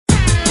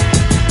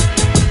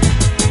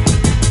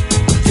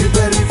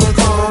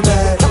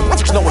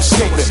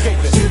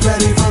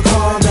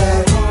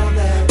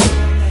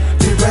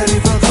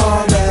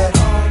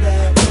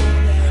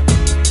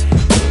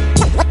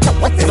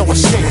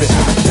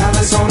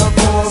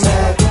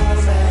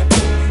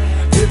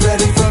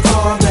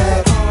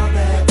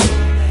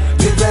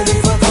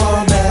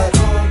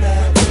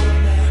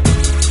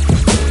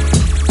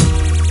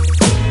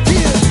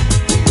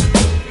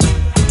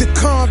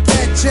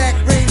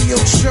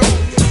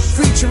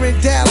featuring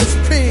Dallas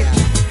Penn.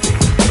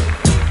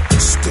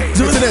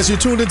 Internet, you're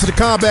tuned into the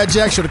Combat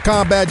Jack Show, the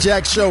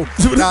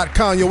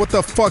CombatJackShow.com. Yo, what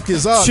the fuck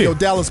is up? Yo,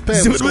 Dallas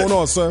Penn, what's going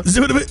on, sir?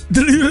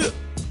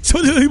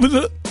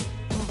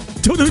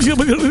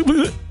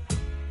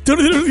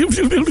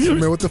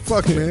 Man, what the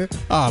fuck, man?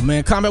 Oh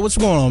man, Combat, what's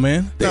going on,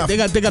 man? They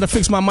got to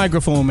fix my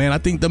microphone, man. I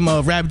think them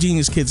Rap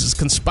Genius kids is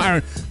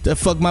conspiring to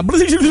fuck my.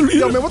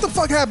 Yo, man, what the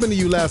fuck happened to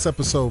you last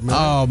episode, man?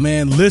 Oh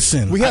man,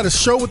 listen. We had a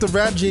show with the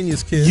Rap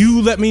Genius kids.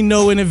 You let me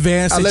know in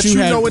advance that you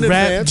had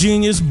Rap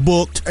Genius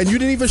booked, and you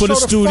didn't even for show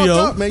the studio.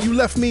 Fuck up, man. You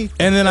left me.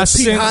 And then I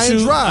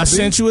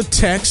sent you a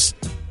text.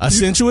 I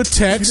sent you a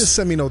text. You just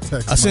sent me no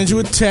text. I sent you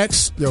a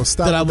text. Yo,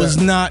 stop that I was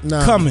not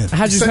coming.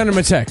 How'd you send him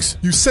a text?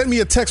 You sent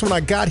me a text when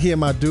I got here,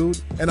 my dude,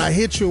 and I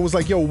hit you and was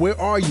like, "Yo, where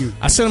are you?"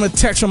 I sent him a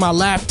text from my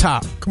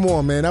laptop. Come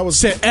on, man. That was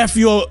said F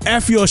your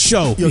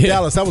show. Yo,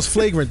 Dallas, that was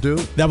flagrant, dude.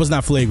 That was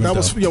not flagrant.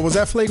 Was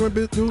that flagrant,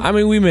 dude? I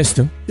mean, we missed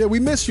him. Yeah,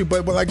 we missed you,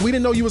 but like we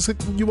didn't know you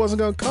wasn't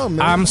gonna come,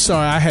 man. I'm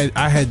sorry. I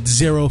had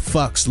zero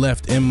fucks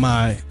left in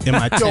my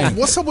tank. Yo,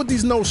 what's up with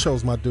these no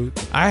shows, my dude?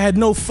 I had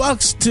no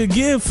fucks to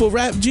give for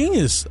Rap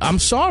Genius. I'm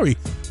sorry.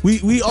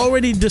 We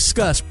already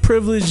discussed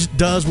privilege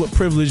does what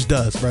privilege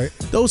does. Right.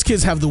 Those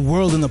kids have the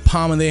world in the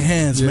palm of their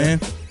hands, man.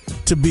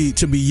 To be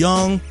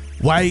young,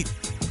 white,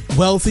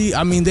 wealthy.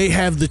 I mean, they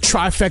have the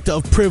trifecta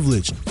of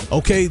privilege.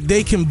 Okay,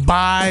 they can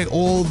buy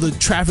all the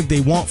traffic they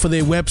want for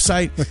their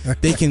website.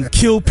 They can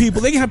kill people.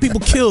 They can have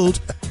people killed,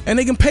 and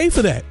they can pay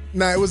for that.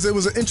 Nah, it was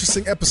an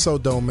interesting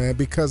episode though, man,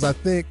 because I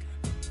think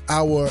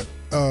our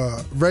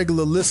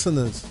regular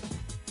listeners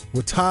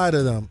were tired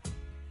of them.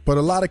 But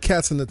a lot of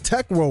cats in the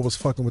tech world was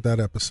fucking with that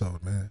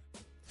episode, man.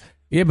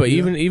 Yeah, but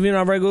even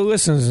our regular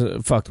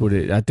listeners fucked with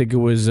it. I think it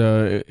was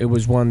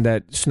one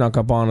that snuck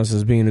up on us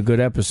as being a good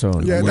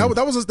episode. Yeah,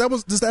 that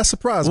was just that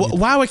surprise.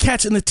 Why were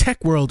cats in the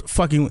tech world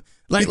fucking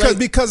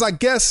because I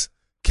guess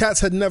cats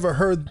had never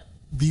heard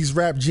these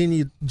Rap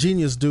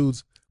genius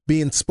dudes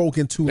being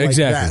spoken to like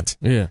that.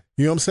 Yeah,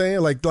 you know what I'm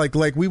saying?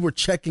 Like we were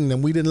checking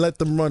them. We didn't let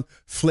them run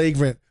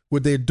flagrant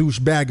with their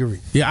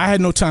douchebaggery. Yeah, I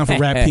had no time for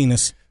rap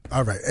penis.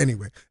 All right.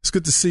 Anyway, it's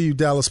good to see you,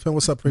 Dallas Penn.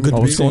 What's up, Premium?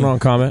 What's going on,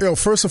 Comment? Yo,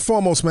 first and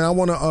foremost, man, I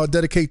want to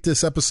dedicate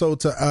this episode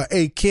to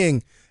A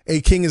King.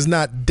 A King is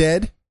not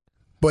dead,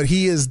 but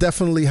he is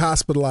definitely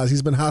hospitalized.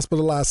 He's been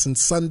hospitalized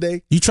since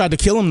Sunday. You tried to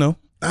kill him, though.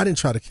 I didn't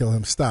try to kill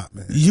him. Stop,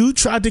 man. You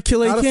tried to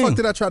kill A King. How the fuck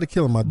did I try to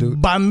kill him, my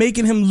dude? By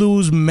making him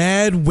lose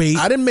mad weight.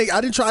 I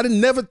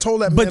never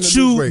told that man to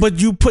lose weight. But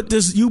you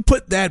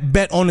put that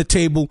bet on the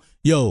table,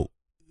 yo.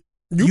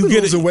 You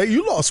been losing weight.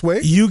 You lost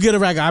weight. You get a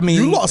rack. I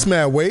mean, you lost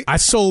mad weight. I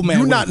sold mad weight.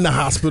 You're not in the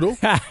hospital.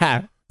 You're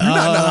not in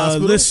the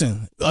hospital.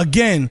 Listen,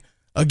 again,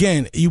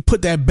 you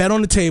put that bet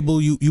on the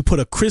table. You put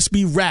a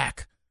crispy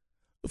rack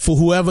for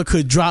whoever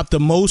could drop the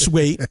most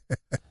weight.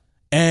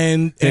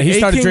 And he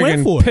started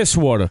drinking piss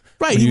water.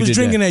 Right, he was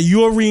drinking that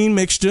urine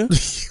mixture.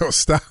 Yo,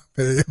 stop.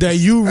 That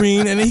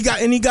urine, and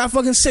he got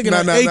fucking sick. And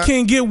A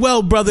King, get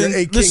well, brother.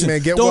 A King, man,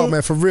 get well,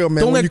 man, for real,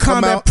 man. Don't let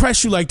Combat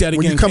press you like that again.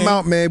 When you come King.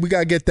 out, man, we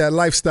gotta get that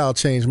lifestyle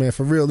change, man.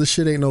 For real, this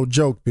shit ain't no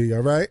joke, B.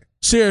 All right.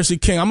 Seriously,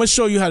 King, I'm gonna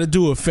show you how to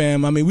do it,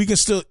 fam. I mean, we can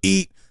still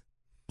eat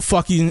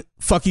fucky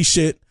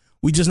shit.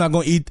 We just not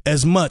gonna eat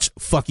as much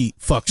fuck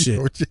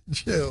shit.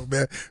 Chill,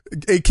 man.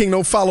 A King,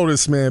 don't follow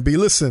this, man. B.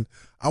 Listen,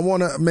 I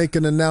want to make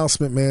an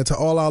announcement, man, to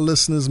all our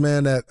listeners,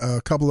 man, that a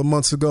couple of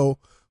months ago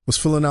was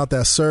filling out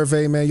that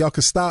survey, man. Y'all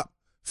can stop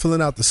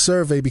filling out the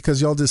survey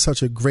because y'all did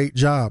such a great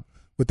job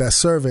with that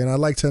survey. And I'd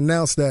like to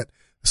announce that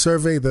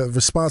the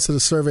response to the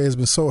survey has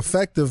been so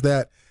effective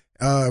that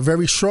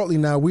very shortly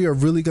now we are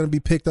really going to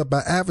be picked up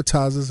by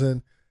advertisers.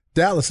 And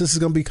Dallas, this is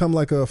going to become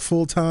like a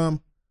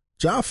full-time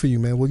job for you,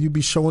 man. Will you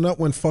be showing up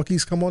when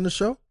fuckies come on the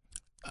show?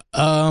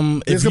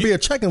 There's gonna be a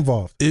check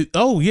involved.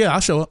 I'll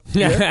show up.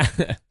 Yeah.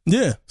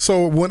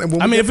 So when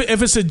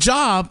if it's a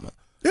job,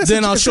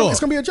 then I'll show up. It's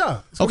gonna be a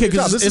job. Okay,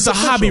 because it's a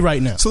hobby right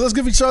now. So let's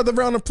give each other a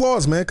round of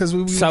applause, man, because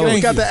we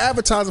got the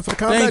advertising for the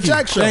Combat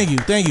Jack Show. Thank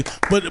you.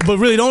 But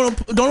really, don't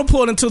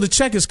applaud until the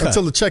check is cut.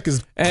 Until the check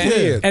is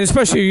cleared. And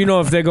especially,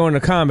 if they're going to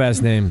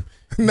Combat's name.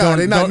 No,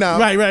 they're not now.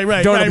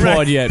 Right. Don't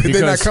applaud yet.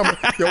 They're not coming.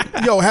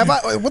 Yo, have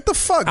I? What the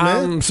fuck,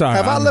 man? I'm sorry.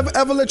 Have I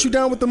ever let you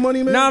down with the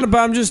money, man? No, but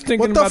I'm just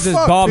thinking about this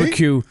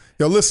barbecue. Pete?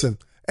 Yo, listen.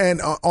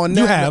 And on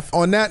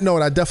that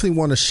note, I definitely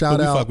want to shout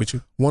out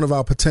one of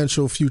our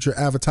potential future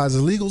advertisers,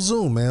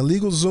 LegalZoom, man.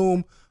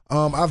 LegalZoom.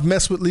 I've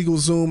messed with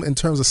LegalZoom in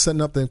terms of setting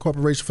up the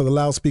incorporation for the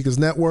Loudspeakers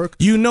Network.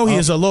 He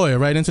is a lawyer,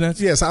 right, Internet?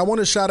 Yes, I want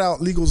to shout out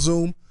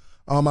LegalZoom.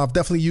 I've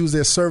definitely used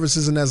their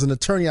services, and as an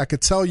attorney, I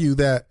could tell you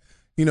that,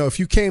 if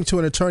you came to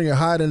an attorney or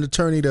hired an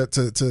attorney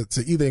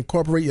to either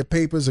incorporate your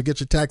papers or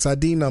get your tax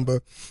ID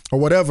number or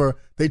whatever,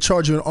 they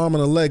charge you an arm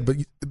and a leg. But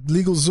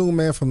LegalZoom,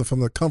 man, from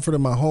the comfort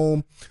of my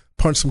home,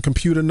 punch some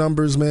computer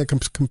numbers, man,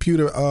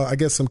 I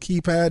guess some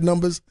keypad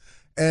numbers.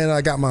 And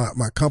I got my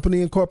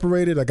company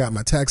incorporated. I got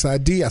my tax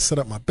ID. I set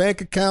up my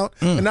bank account.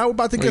 And now we're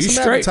about to get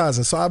some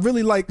advertising. So I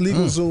really like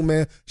LegalZoom,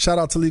 man. Shout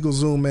out to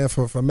LegalZoom, man,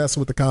 for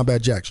messing with the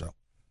Combat Jack Show.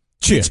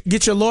 Cheers.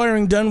 Get your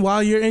lawyering done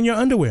while you're in your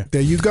underwear.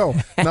 There you go.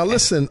 Now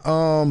listen,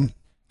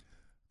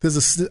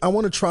 I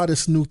want to try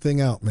this new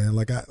thing out, man.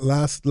 Like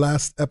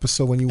last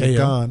episode when you were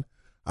gone,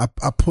 I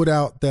put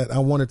out that I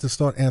wanted to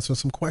start answering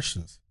some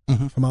questions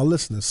from our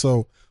listeners.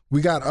 So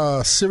we got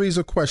a series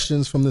of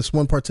questions from this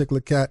one particular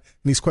cat,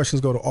 and these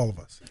questions go to all of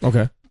us.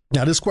 Okay.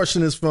 Now this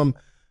question is from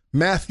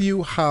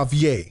Matthew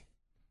Javier.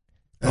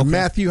 And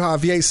Matthew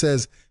Javier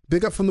says,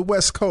 "Big up from the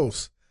West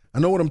Coast. I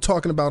know what I'm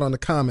talking about on the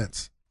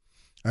comments.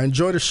 I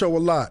enjoy the show a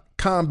lot.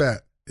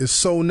 Combat is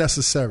so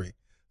necessary.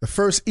 The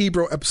first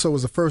Ebro episode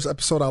was the first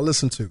episode I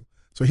listened to.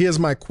 So here's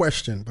my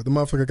question, but the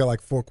motherfucker got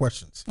like 4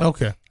 questions.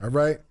 Okay. All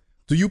right.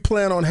 Do you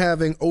plan on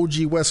having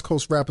OG West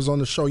Coast rappers on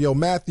the show?" Yo,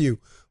 Matthew,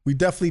 we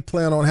definitely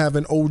plan on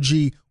having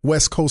OG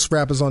West Coast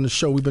rappers on the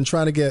show. We've been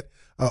trying to get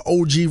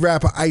OG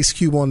rapper Ice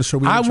Cube on the show.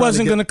 I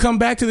wasn't going to come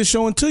back to the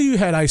show until you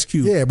had Ice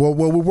Cube. Yeah, well,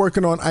 we're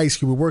working on Ice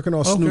Cube. We're working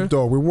on Snoop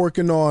Dogg. We're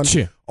working on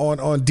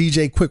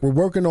DJ Quick. We're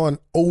working on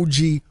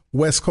OG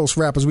West Coast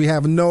rappers. We've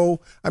had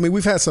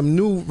some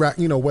new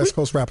West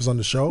Coast rappers on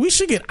the show. We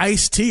should get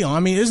Ice-T on.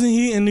 I mean, isn't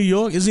he in New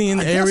York? Isn't he in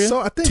the area?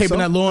 So. I think taping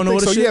that Law and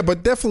Order shit? Yeah,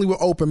 but definitely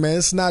we're open, man.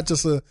 It's not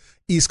just a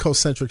East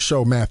Coast centric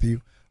show, Matthew.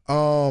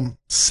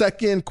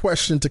 Second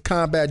question to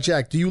Combat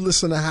Jack: do you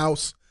listen to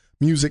house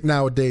music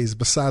nowadays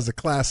besides the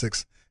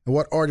classics? And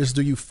what artists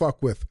do you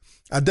fuck with?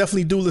 I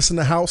definitely do listen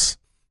to house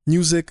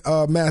music,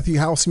 Matthew.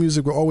 House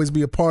music will always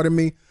be a part of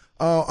me.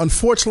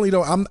 Unfortunately,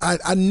 though,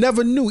 I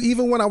never knew.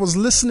 Even when I was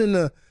listening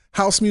to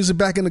house music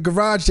back in the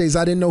garage days,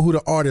 I didn't know who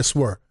the artists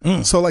were.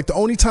 So, like, the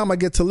only time I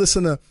get to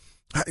listen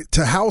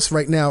to house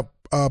right now,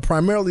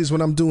 primarily is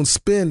when I'm doing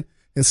spin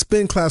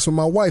class with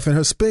my wife in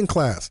her spin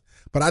class.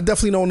 But I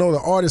definitely don't know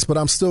the artist, but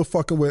I'm still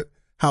fucking with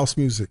house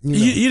music.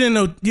 You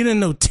didn't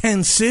know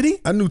 10 City?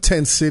 I knew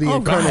 10 City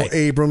and Colonel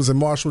Abrams and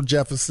Marshall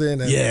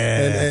Jefferson and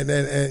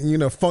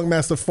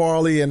Funkmaster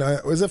Farley and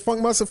was it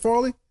Funkmaster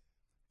Farley?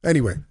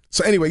 Anyway,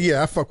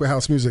 I fuck with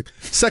house music.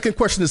 Second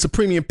question is to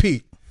Premium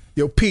Pete.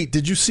 Yo, Pete,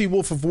 did you see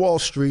Wolf of Wall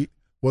Street?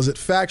 Was it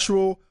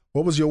factual?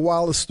 What was your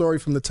wildest story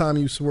from the time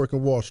you used to work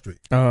in Wall Street?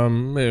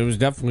 It was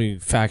definitely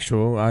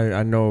factual.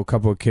 I know a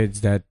couple of kids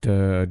that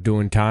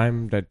doing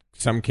time that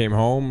some came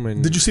home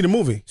and. Did you see the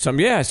movie? Some,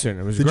 yes, and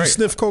it was great. Did you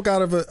sniff coke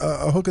out of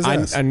a hooker's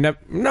ass?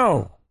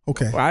 No.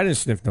 Okay. Well, I didn't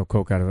sniff no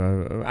coke out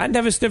of I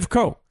never sniffed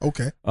coke.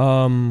 Okay.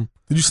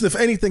 Did you sniff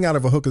anything out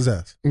of a hooker's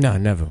ass? No,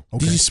 never.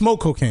 Okay. Did you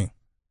smoke cocaine?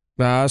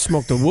 I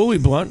smoked a woolly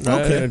blunt.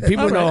 Okay.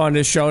 People know on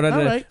this show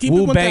that the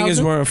woo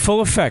bangers were in full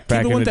effect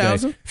back in the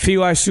day.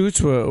 Feel suits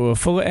were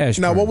full of ash.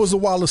 Now, what was the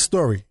wildest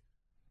story?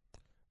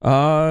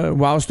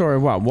 Wild story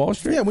of what? Wall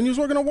Street? Yeah, when you was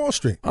working on Wall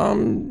Street.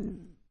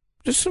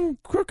 Just some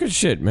crooked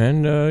shit,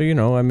 man.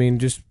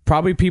 Just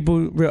probably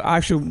people.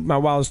 Actually, my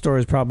wildest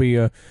story is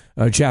probably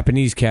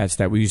Japanese cats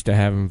that we used to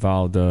have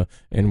involved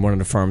in one of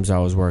the firms I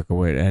was working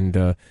with,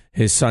 and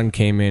his son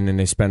came in and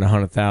they spent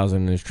 $100,000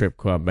 in a strip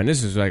club, and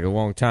this is like a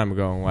long time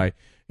ago, and like.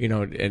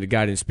 And the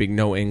guy didn't speak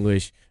no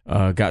English,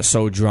 got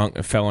so drunk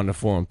and fell on the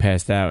floor and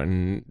passed out.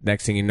 And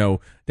next thing you know,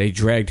 they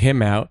dragged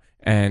him out,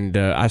 and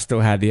I still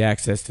had the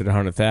access to the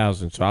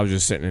 $100,000. So I was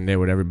just sitting in there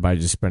with everybody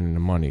just spending the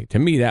money. To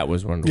me, that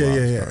was one of the wild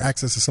stories.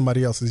 Access to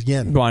somebody else's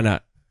yen. Why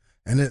not?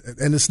 And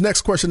this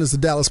next question is to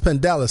Dallas Penn.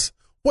 Dallas,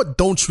 what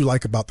don't you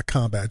like about the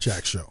Combat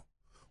Jack show?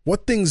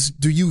 What things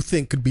do you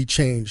think could be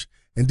changed?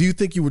 And do you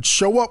think you would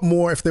show up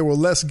more if there were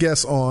less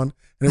guests on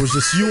and it was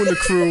just you and the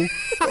crew,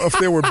 or if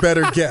there were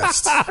better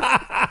guests?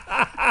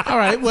 All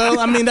right. Well,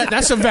 I mean,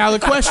 that's a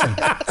valid question.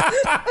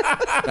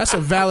 That's a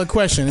valid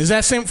question. Is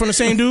that from the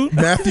same dude?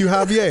 Matthew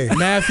Javier.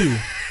 Matthew.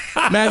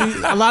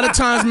 A lot of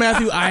times,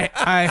 Matthew,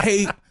 I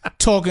hate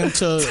talking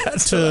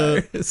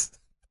to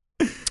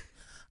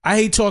I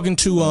hate talking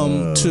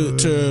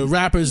to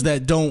rappers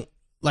that don't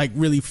like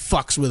really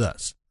fucks with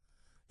us.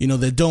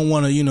 That don't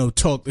want to,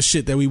 talk the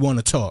shit that we want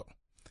to talk.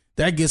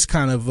 That gets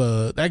kind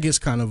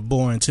of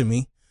boring to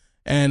me.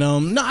 And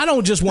no, I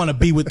don't just want to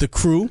be with the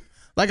crew.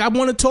 Like, I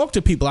want to talk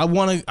to people. I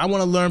want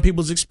to learn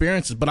people's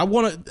experiences, but I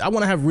want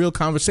to have real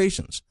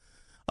conversations.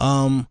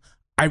 I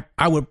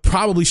would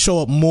probably show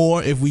up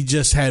more if we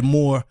just had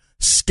more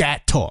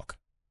scat talk.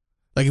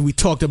 Like if we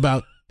talked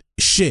about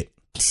shit.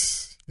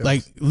 Yes.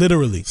 Like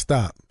literally.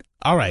 Stop.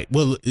 All right.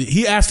 Well,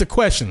 he asked a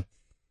question.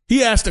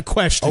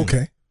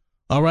 Okay.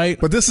 All right.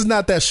 But this is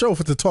not that show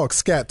to talk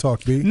scat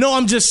talk, B. No,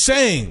 I'm just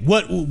saying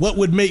what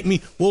would make me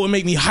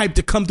hyped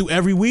to come through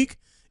every week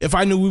if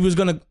I knew we was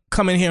gonna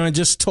come in here and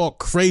just talk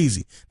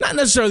crazy. Not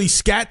necessarily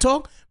scat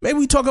talk. Maybe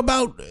we talk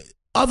about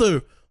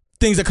other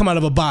things that come out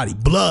of a body.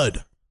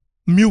 Blood,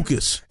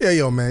 mucus. Yeah,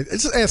 yo, man.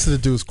 Just answer the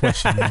dude's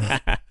question, man.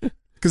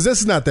 Because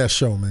this is not that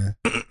show, man.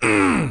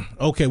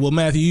 Okay, well,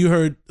 Matthew, you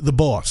heard the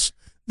boss.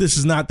 This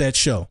is not that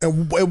show.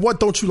 And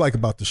what don't you like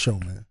about the show,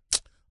 man?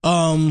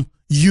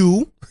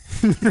 You.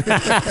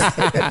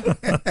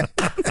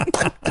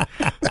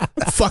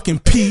 Fucking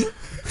Pete.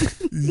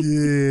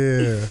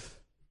 Yeah.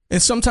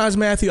 And sometimes,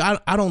 Matthew,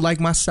 I don't like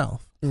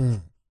myself.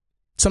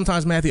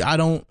 Sometimes, Matthew, I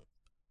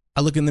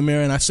look in the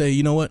mirror and I say,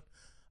 you know what?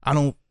 I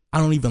don't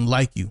even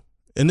like you.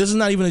 And this is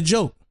not even a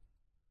joke.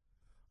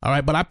 All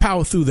right, but I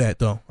power through that,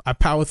 though. I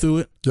power through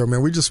it. Yo,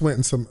 man, we just went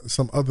in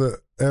some other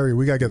Ari,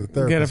 we gotta get the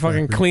therapist. Get a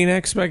fucking back,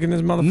 Kleenex back in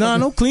this motherfucker.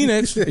 No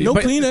Kleenex. No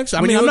But Kleenex.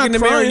 I when mean, you I'm look not in the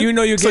mirror, crying. you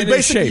know you're So getting in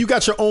basically, shape. you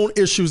got your own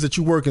issues that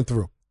you're working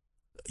through.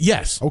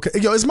 Yes. Okay.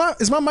 Yo, is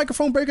my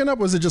microphone breaking up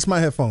or is it just my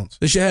headphones?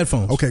 It's your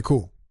headphones. Okay,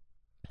 cool.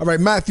 All right,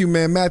 Matthew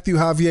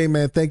Javier,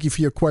 man, thank you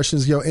for your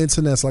questions. Yo,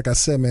 internets, like I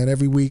said, man,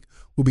 every week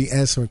we'll be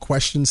answering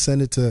questions.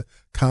 Send it to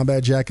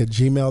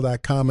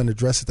combatjack@gmail.com and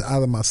address it to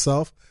either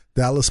myself,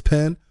 Dallas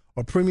Penn,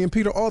 or Premium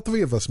Peter, all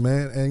three of us,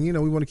 man. And,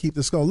 we want to keep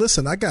this going.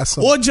 Listen, I got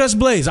some. Or Just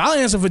Blaze. I'll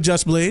answer for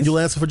Just Blaze. You'll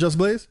answer for Just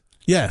Blaze?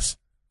 Yes.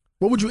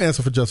 What would you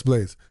answer for Just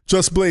Blaze?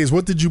 Just Blaze,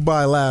 what did you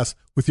buy last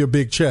with your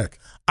big check?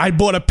 I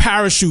bought a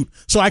parachute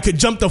so I could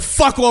jump the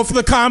fuck off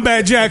the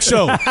Combat Jack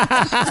show.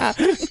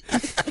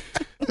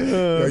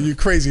 Yo, you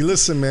crazy.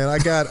 Listen, man, I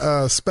got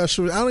a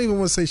special. I don't even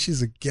want to say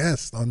she's a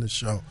guest on the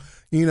show.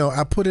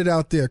 I put it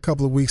out there a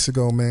couple of weeks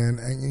ago, man.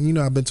 And,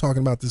 I've been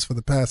talking about this for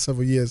the past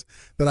several years,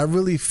 that I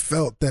really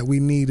felt that we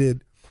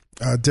needed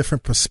a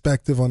different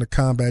perspective on the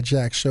Combat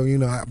Jack show.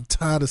 I'm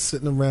tired of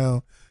sitting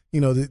around,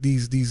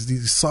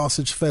 these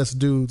sausage fest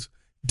dudes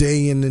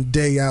day in and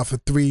day out for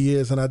 3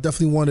 years. And I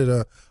definitely wanted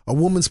a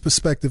woman's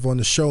perspective on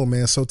the show,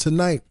 man. So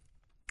tonight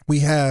we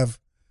have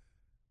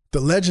the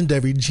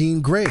legendary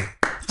Jean Grae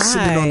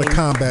sitting on the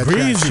Combat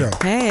Jack show.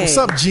 Hey. What's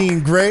up,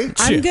 Jean Grae?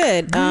 I'm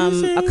good.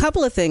 A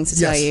couple of things to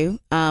tell you.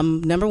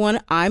 Number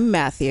one, I'm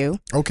Matthew.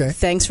 Okay.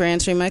 Thanks for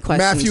answering my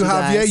questions. Matthew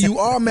Javier, you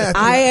are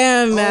Matthew. I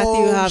am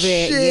Matthew Javier.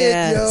 Shit,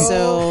 yeah. yo.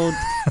 So,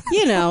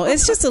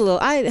 it's just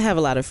I have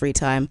a lot of free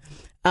time.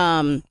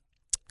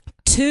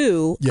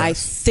 Two, Yes. I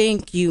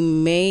think you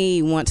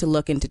may want to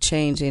look into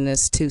changing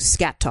this to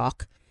Scat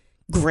Talk.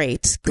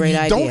 Great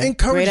idea. Don't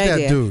encourage Great that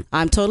idea. dude.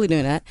 I'm totally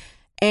doing that.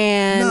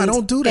 And Nah,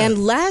 don't do that.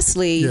 And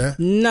lastly, Yeah.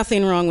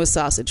 nothing wrong with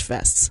sausage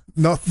fests.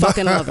 No,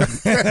 Fucking love them.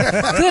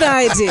 Good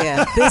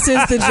idea. This is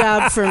the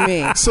job for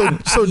me. So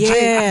Yeah.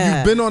 Jane,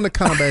 you've been on the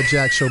Combat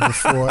Jack show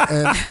before,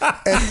 and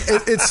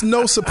it's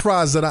no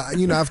surprise that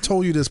I've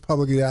told you this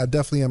publicly, that I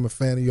definitely am a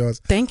fan of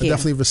yours. Thank you. I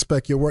definitely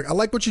respect your work. I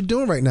like what you're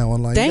doing right now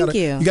online. Thank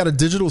you. You got a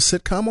digital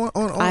sitcom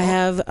on? I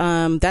have.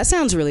 That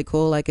sounds really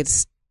cool. Like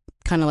it's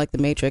kind of like The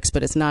Matrix,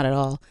 but it's not at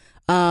all.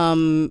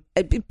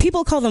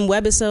 People call them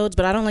webisodes,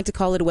 but I don't like to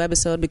call it a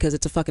webisode because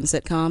it's a fucking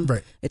sitcom.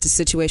 Right. It's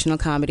a situational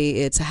comedy.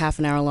 It's a half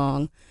an hour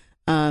long.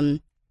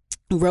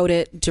 Wrote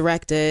it,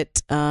 directed.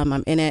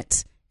 I'm in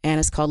it, and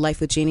it's called Life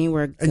with Jeannie.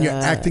 And you're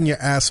acting your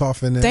ass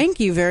off in it. Thank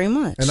you very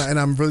much. And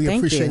I'm really Thank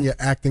appreciating you. your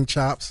acting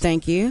chops.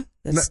 Thank you.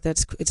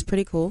 It's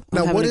pretty cool. I'm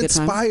Now, having what a good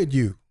time. inspired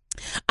you?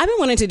 I've been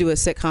wanting to do a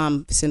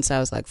sitcom since I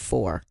was like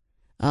 4,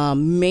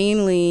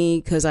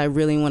 mainly because I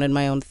really wanted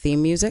my own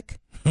theme music.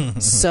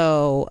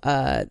 So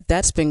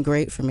that's been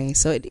great for me.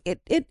 So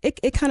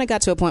it kind of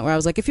got to a point where I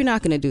was like, if you're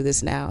not going to do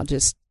this now,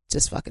 just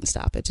fucking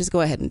stop it. Just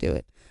go ahead and do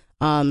it.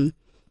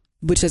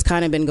 Which has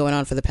kind of been going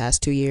on for the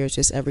past 2 years.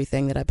 Just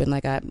everything that I've been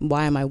like,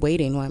 why am I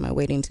waiting? Why am I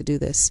waiting to do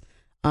this?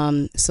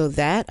 So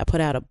that I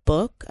put out a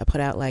book. I put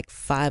out like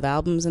 5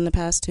 albums in the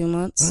past 2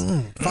 months.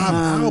 5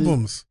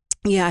 albums.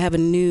 Yeah, I have a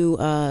new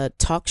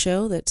talk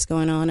show that's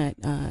going on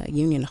at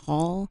Union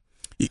Hall.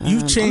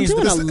 You've changed.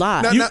 I'm doing a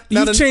lot.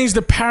 You've changed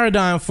the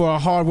paradigm for a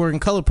hardworking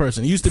colored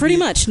person. It used to Pretty be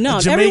much. No,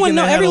 a Jamaican everyone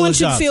that had all everyone the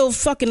should jobs. feel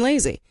fucking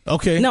lazy.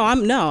 Okay. No,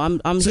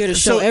 I'm here to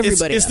show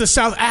everybody. It's the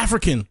South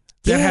African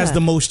that Yeah. has the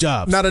most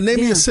jobs. Now, the name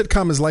of Yeah. your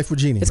sitcom is Life with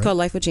Jeannie. It's right? called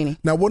Life with Jeannie.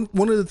 Now, one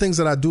of the things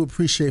that I do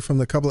appreciate from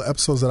the couple of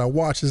episodes that I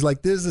watch is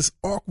like there's this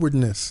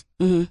awkwardness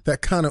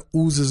that kind of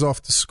oozes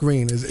off the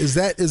screen. Is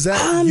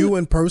that you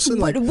in person?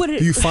 Like,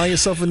 do you find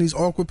yourself in these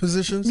awkward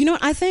positions? You know,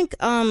 I think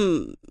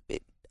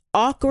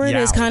awkward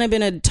has kind of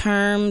been a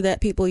term that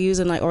people use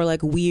in like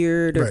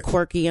weird or Right.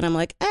 quirky, and I'm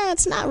like,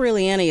 it's not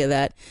really any of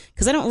that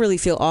because I don't really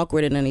feel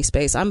awkward in any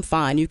space. I'm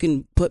fine. You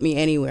can put me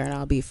anywhere and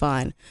I'll be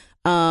fine.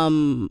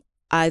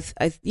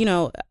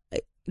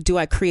 Do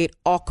I create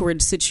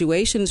awkward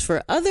situations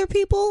for other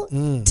people?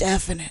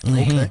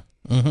 Definitely.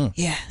 Okay.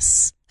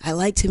 Yes. I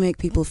like to make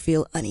people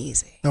feel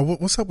uneasy. Now,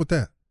 what's up with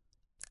that?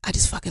 I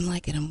just fucking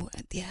like it.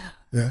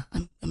 Yeah.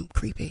 I'm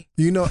creepy.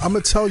 I'm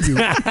going to tell you,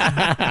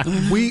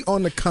 we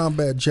on the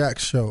Combat Jack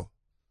show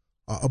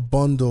are a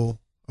bundle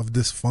of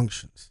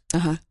dysfunctions.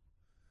 Uh-huh.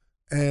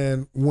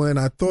 And when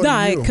I thought No, of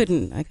I you,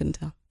 couldn't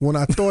tell. when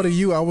I thought of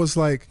you, I was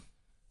like,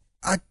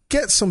 I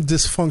get some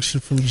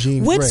dysfunction from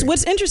Jean Grae.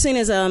 What's interesting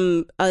is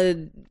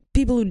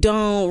people who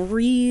don't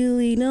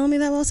really know me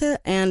that well say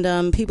that,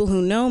 and people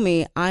who know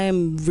me, I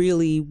am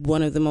really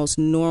one of the most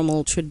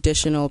normal,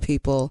 traditional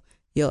people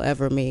you'll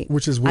ever meet.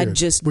 Which is weird. I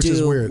just Which do.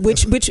 is weird.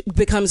 Which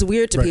becomes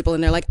weird to Right. people,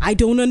 and they're like, I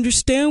don't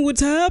understand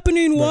what's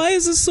happening. Why Right.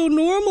 is this so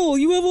normal?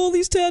 You have all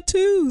these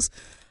tattoos.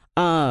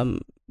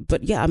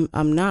 But yeah,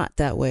 I'm not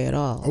that way at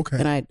all. Okay.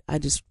 And I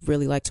just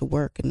really like to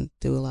work and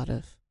do a lot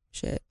of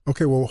shit.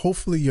 Okay, well,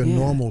 hopefully your Yeah.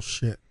 normal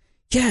shit.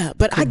 Yeah,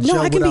 but I can know gel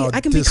I can with be our I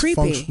can be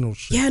creepy. dysfunctional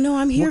shit. Yeah, no,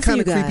 I'm here What for kind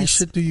you of guys. creepy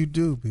shit do you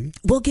do, B?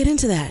 We'll get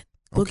into that.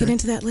 We'll Okay. get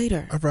into that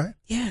later. All right.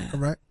 Yeah. All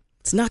right.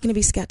 It's not going to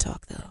be scat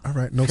talk though. All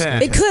right. No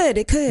scat It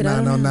talk. could. I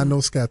don't know. Not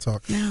no scat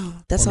talk. No,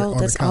 that's on all. the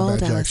That's all. Combat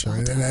Jack Dallas, show. all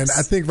And Dallas.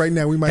 I think right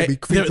now we might Hey, be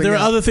creeping there are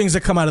out. other things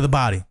that come out of the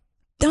body.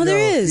 No, there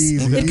is.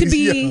 easy, It could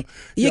be.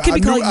 It could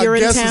be called "You're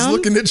in Our guest Town." is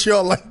looking at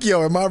y'all like,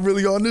 yo, am I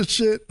really on this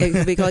shit? It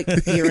could be called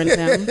 "You're in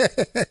Town."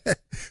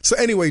 So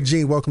anyway,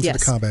 Gene, welcome to the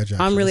Combat Jack.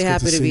 I'm really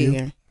It's good happy to be see you.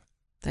 here.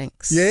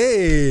 Thanks.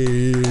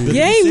 Yay!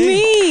 Yay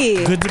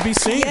me! Good to be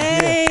seen.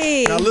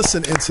 Yay! Now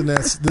listen,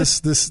 internets.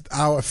 This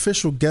our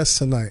official guest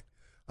tonight.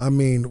 I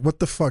mean, what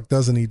the fuck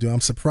doesn't he do? I'm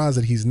surprised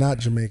that he's not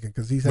Jamaican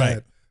because he's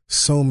had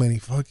so many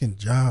fucking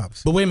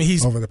jobs. But wait a minute,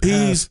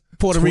 he's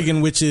Puerto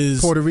Rican, which is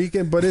Puerto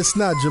Rican, but it's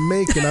not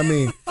Jamaican. I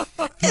mean,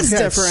 he's had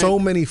different. so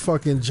many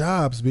fucking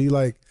jobs. Be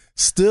like,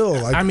 still,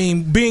 like, I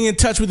mean, being in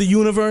touch with the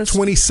universe.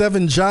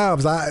 27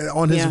 jobs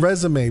on his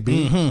resume.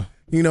 B. Mm-hmm.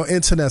 You know,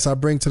 internets. I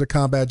bring to the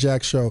Combat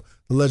Jack show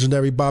the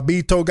legendary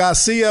Bobbito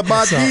Garcia.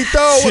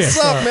 Bobbito, what's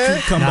up, man?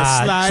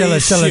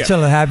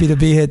 Chilla. Happy to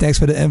be here. Thanks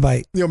for the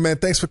invite. Yo, man,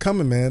 thanks for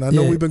coming, man. I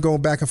know we've been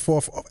going back and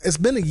forth. It's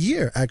been a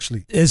year,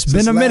 actually. It's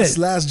been a minute.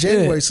 Last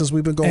January since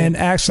we've been going. And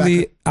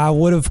actually, I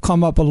would have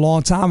come up a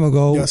long time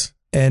ago. Yes.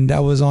 And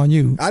that was on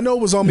you. I know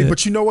it was on me,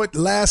 but you know what?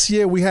 Last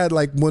year we had,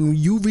 like, when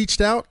you reached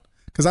out,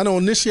 because I know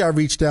initially I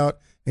reached out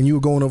and you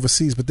were going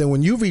overseas, but then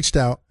when you reached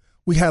out,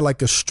 we had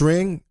like a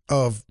string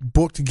of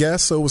booked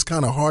guests, so it was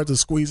kind of hard to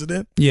squeeze it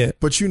in. Yeah.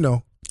 But you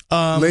know,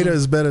 later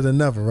is better than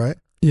never, right?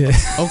 Yeah.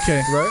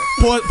 Okay.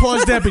 Right?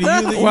 Pause, deputy.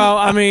 Well,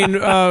 I mean,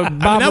 Bob,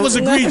 that was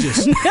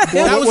egregious.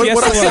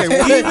 What I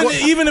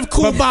say? Even if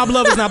Cool Bob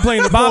Love is not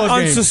playing the Bob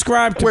pause game.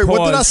 unsubscribed to Wait, pause.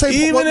 what did I say?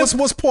 Even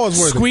What's pause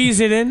word? Squeeze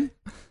it in.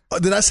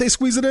 Did I say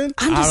squeeze it in?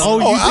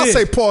 I'll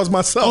say pause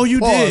myself. Oh, you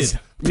Pause. did.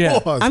 Yeah.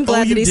 Pause. I'm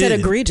glad you that he said did.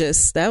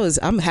 egregious.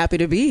 I'm happy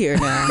to be here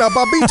now. Now,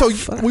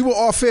 Bobbito, we were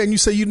off air, and you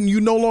said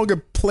you no longer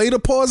play the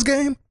pause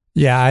game.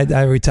 Yeah,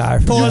 I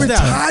retired from Paused that.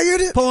 out.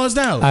 Retired it? Paused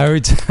out. I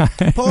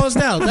retired. Paused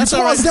out. That's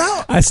all right. Paused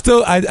out.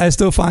 I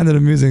still find it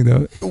amusing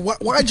though.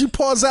 Why'd you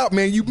pause out,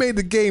 man? You made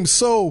the game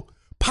so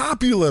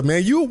popular,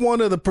 man. You were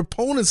one of the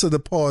proponents of the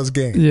pause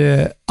game.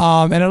 Yeah.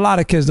 And a lot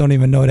of kids don't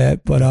even know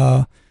that, but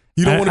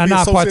You don't want to I'm be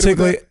not associated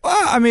particularly. with that?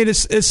 Well, I mean,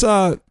 it's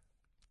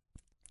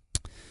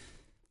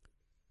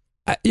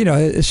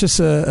just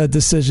a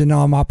decision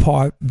on my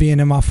part, being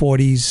in my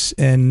 40s,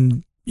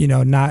 and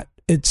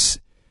it's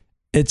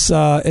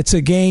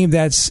a game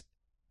that's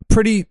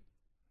pretty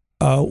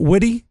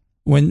witty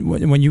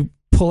when you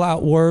pull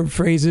out word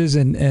phrases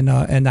and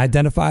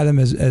identify them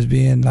as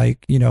being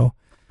like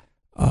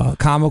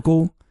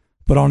comical.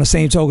 But on the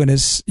same token, there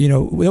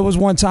was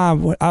one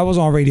time when I was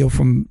on radio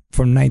from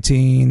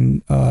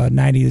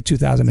 1990 to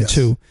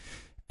 2002. Yes.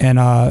 And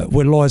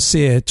with Lord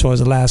Sear towards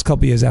the last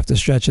couple of years after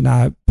Stretch and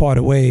I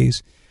parted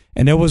ways.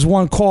 And there was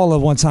one caller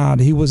one time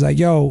that he was like,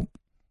 yo,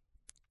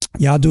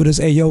 y'all do this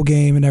Ayo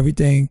game and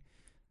everything.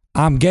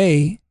 I'm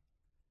gay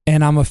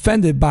and I'm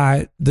offended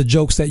by the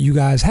jokes that you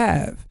guys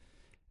have.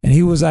 And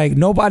he was like,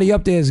 nobody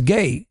up there is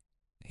gay.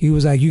 He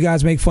was like, you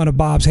guys make fun of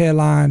Bob's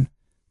hairline.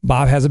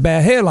 Bob has a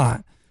bad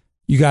hairline.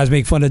 You guys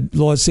make fun of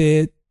Lord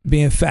Sear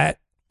being fat.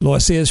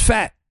 Lord Sear is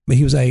fat. But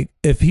he was like,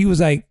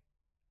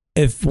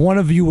 if one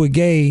of you were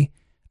gay,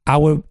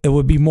 it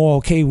would be more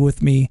okay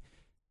with me.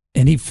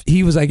 And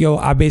he was like, yo,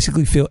 I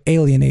basically feel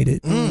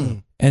alienated.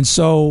 And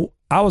so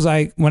I was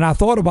like, when I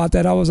thought about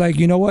that, I was like,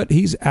 you know what?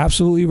 He's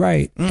absolutely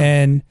right.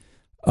 And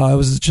it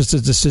was just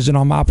a decision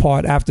on my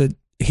part after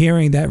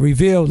hearing that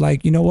revealed,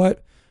 like, you know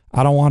what?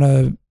 I don't want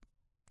to,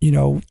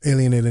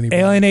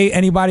 alienate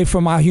anybody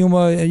from my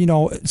humor,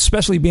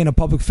 especially being a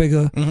public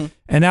figure. Mm-hmm.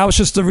 And that was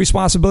just the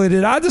responsibility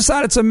that I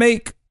decided to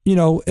make.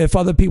 If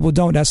other people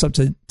don't, that's up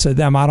to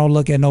them. I don't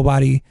look at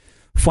nobody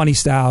funny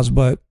styles,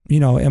 but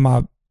in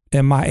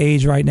my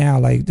age right now,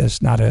 like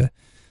that's not a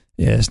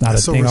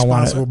thing I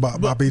want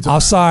to.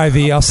 I'm sorry,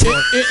 V. I'm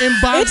sorry.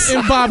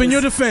 And Bob, in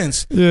your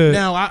defense,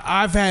 now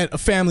I've had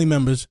family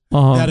members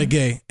that are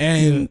gay,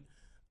 and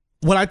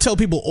what I tell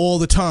people all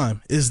the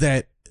time is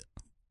that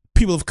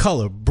people of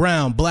color,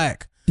 brown,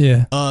 black,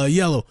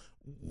 yellow,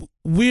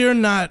 we're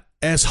not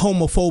as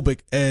homophobic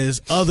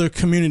as other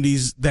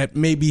communities that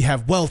maybe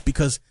have wealth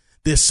because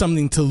there's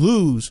something to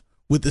lose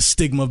with the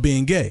stigma of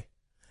being gay.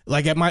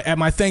 Like at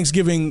my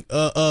Thanksgiving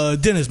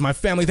dinners, my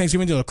family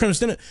Thanksgiving dinner, Christmas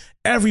dinner,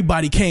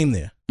 everybody came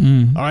there.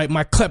 All right,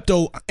 my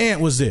klepto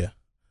aunt was there.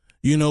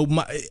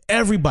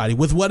 Everybody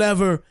with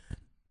whoever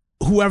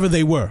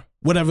they were,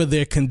 whatever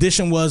their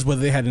condition was,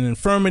 whether they had an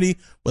infirmity,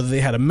 whether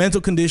they had a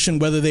mental condition,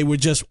 whether they were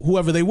just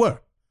whoever they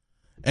were,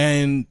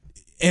 and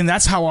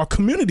that's how our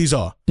communities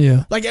are.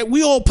 Yeah, like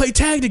we all play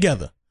tag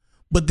together,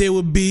 but there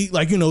would be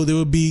there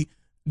would be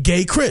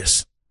Gay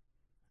Chris,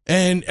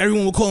 and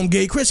everyone would call him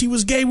Gay Chris. He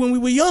was gay when we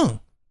were young.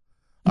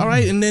 All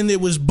right, and then there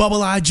was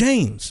Bubble Eye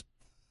James.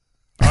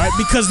 All right,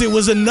 because there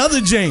was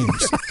another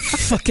James.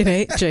 Fucking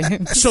hate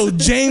James. So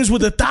James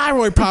with the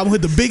thyroid problem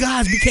with the big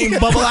eyes became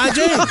Bubble Eye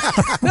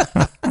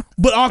James.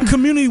 But our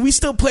community, we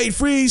still played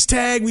freeze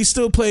tag. We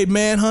still played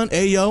manhunt.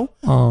 Ayo.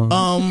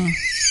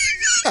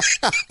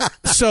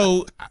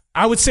 So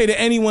I would say to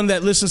anyone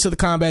that listens to the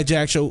Combat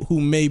Jack Show who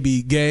may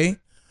be gay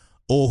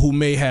or who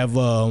may have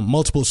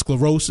multiple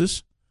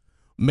sclerosis,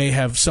 may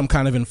have some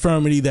kind of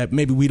infirmity that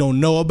maybe we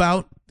don't know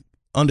about,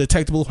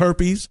 undetectable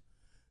herpes,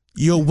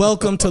 you're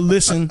welcome to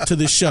listen to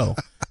this show.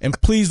 And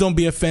please don't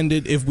be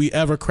offended if we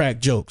ever crack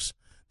jokes.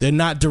 They're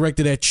not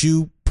directed at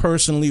you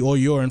personally or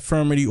your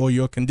infirmity or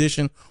your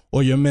condition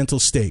or your mental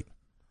state.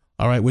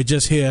 All right, we're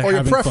just here or your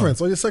having preference,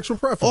 fun. or your sexual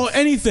preference, or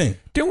anything.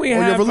 Didn't we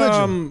or have your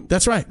religion?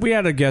 That's right. We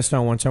had a guest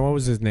on one time. What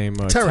was his name?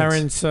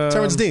 Terrence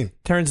Dean.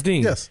 Terrence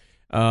Dean. Yes.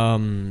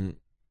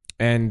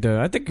 And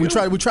I think we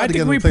tried to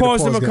get him to we play the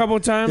paused him pause a game. couple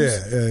of times.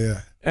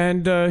 Yeah.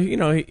 And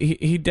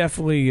he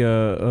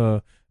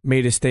definitely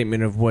made a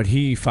statement of what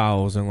he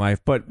follows in life,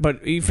 but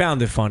he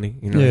found it funny.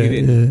 He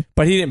didn't.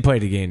 But he didn't play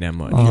the game that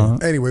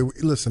much. Anyway,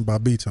 listen,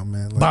 Bobbito,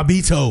 man.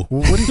 Bobbito.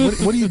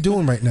 What are you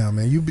doing right now,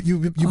 man?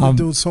 You've been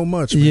doing so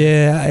much. Man.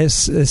 Yeah,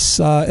 it's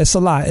a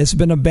lot. It's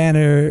been a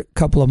banner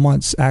couple of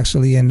months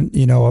actually, and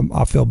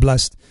I feel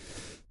blessed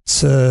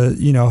to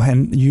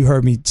and you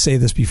heard me say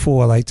this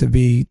before, like to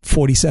be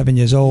 47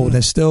 years old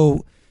and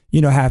still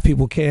have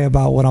people care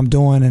about what I'm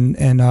doing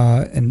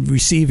and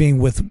receiving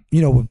with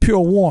pure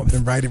warmth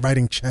and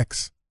writing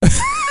checks.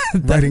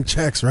 Writing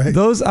checks, right?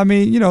 Those,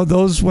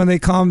 those when they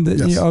come,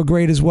 are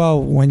great as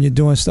well. When you're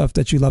doing stuff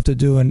that you love to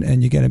do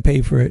and you're getting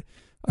paid for it,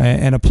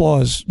 and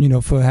applause,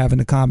 for having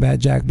the Combat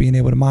Jack being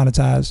able to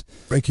monetize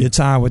your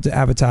time with the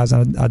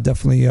advertising. I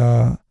definitely,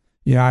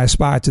 I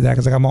aspire to that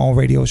because I got my own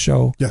radio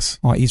show. Yes,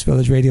 on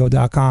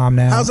EastVillageRadio.com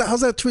now.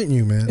 How's that treating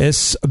you, man?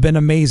 It's been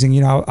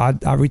amazing.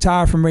 I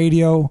retired from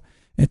radio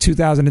in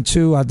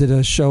 2002. I did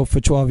a show for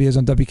 12 years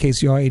on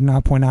WKCR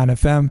 89.9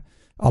 FM.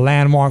 A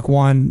landmark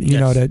one,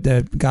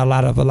 that got a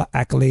lot of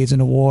accolades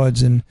and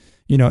awards, and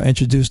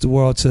introduced the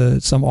world to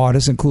some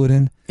artists,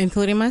 including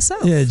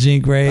myself. Yeah,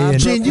 Jean Grae.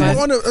 Jean, you were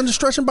on the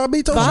Stretch and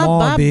Bobbito.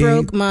 Bob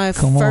broke my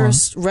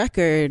first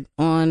record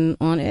on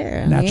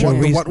air. Natural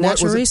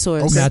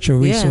Resource. Okay. Natural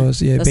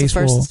Resource. Yeah, that's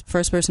baseball. The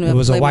first person who it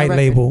was a white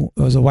label.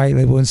 It was a white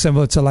label, and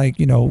similar to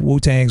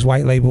Wu-Tang's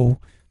white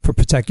label for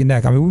Protect Your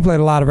Neck. I mean, we played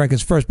a lot of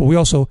records first, but we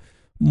also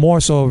more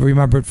so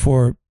remembered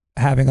for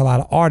having a lot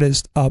of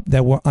artists up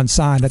that were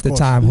unsigned at the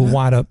time who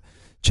wound up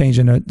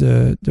changing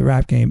the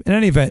rap game. In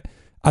any event,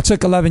 I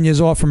took 11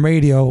 years off from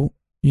radio,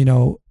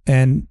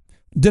 and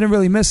didn't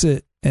really miss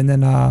it. And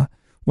then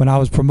when I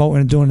was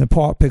promoting and doing the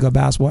Park Pickup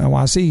Basketball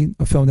NYC,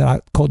 a film that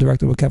I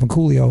co-directed with Kevin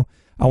Coolio,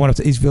 I went up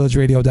to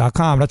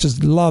EastVillageRadio.com. And I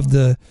just loved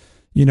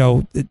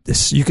you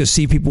could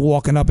see people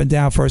walking up and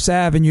down First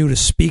Avenue. The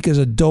speakers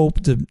are dope.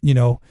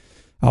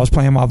 I was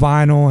playing my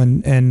vinyl,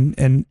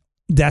 and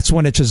that's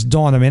when it just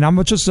dawned on me. And I'm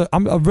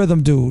a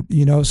rhythm dude,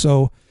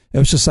 so it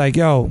was just like,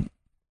 yo,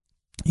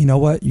 you know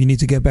what? You need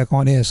to get back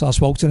on air. So I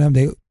spoke to them.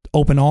 They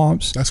open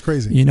arms. That's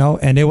crazy.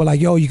 And they were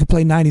like, yo, you can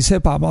play 90s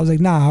hip hop. I was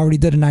like, nah, I already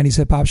did a 90s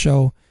hip hop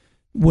show.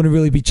 Wouldn't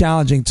really be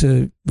challenging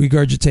to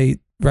regurgitate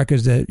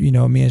records that,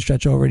 me and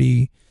Stretch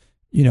already,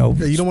 you don't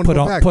want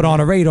to put on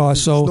a radar.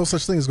 So there's no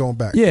such thing as going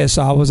back. Yeah.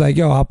 So I was like,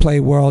 yo, I'll play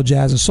world,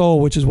 jazz, and soul,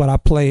 which is what I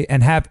play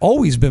and have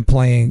always been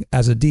playing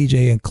as a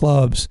DJ in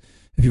clubs.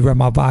 If you read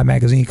my Vibe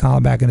magazine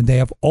column back in the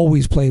day, I've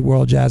always played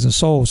world, jazz, and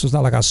soul. So it's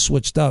not like I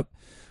switched up.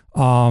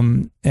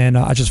 And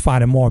I just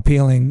find it more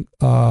appealing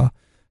and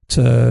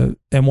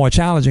more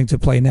challenging to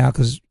play now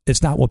because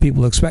it's not what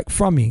people expect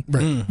from me.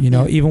 Right.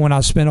 Even when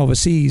I spin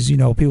overseas,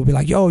 people be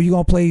like, yo, you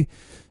gonna play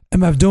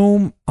MF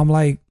Doom? I'm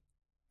like,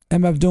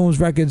 MF Doom's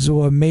records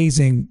are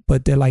amazing,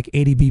 but they're like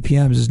 80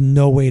 BPMs. There's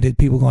no way that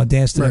people are gonna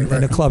dance to them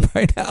in a club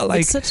right now.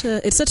 Like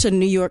it's such a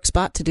New York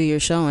spot to do your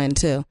show in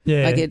too.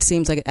 Yeah. Like it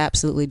seems like it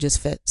absolutely just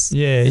fits.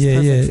 Yeah,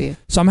 yeah.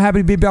 So I'm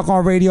happy to be back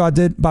on radio. I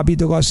did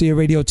Bobbito Garcia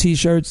radio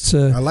T-shirts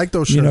I like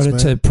those shirts, man.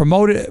 To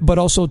promote it, but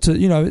also to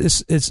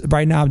it's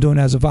right now I'm doing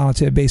it as a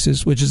volunteer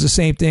basis, which is the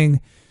same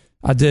thing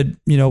I did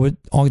on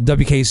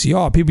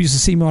WKCR. People used to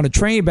see me on the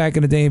train back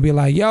in the day and be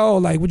like, yo,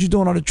 like what you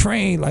doing on the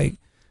train? Like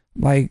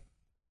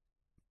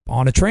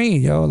on the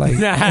train, yo, like,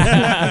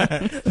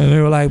 and they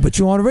were like, "But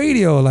you on the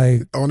radio,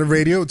 like on the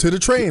radio to the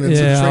train, and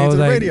to the train to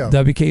the radio."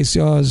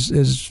 WKCR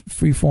is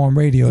freeform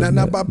radio.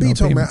 Now,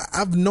 Bobbito, man,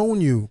 I've known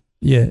you,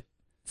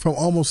 from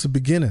almost the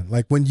beginning,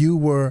 like when you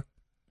were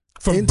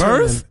from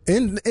birth, no,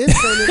 of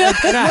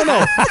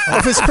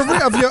his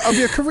career, of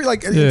your career,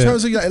 like in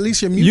terms of at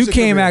least your music. You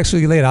came career.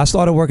 Actually later. I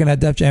started working at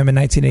Def Jam in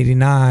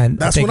 1989.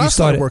 That's when I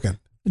started working.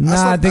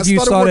 I think you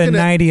started in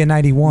 90 and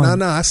 91.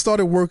 No, I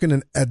started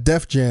working at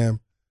Def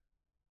Jam.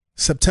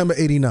 September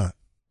 89. It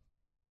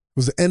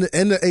was the end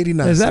of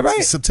 89. Is that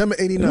right? September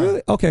 89.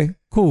 Really? Okay,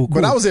 cool.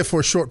 But I was there for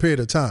a short period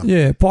of time.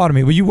 Yeah, pardon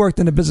me. Well, you worked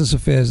in the business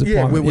affairs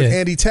department. With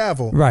Andy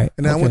Tavel. Right.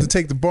 And then I went to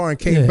take the bar and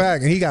came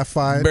back, and he got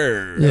fired.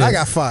 And I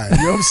got fired. You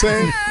know what I'm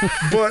saying?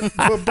 but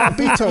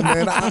Bobbito,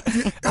 man.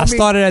 I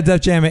started at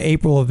Def Jam in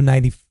April of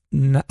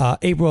 1989.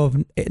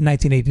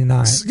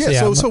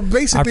 Yeah, so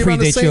basically I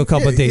predate you a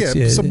couple of dates.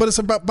 Yeah, but it's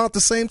about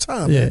the same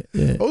time. Yeah.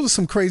 Those are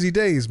some crazy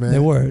days, man. They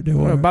were.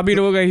 Bobbito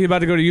looked like he's about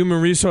to go to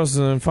human resources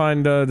and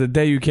find the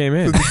day you came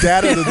in. The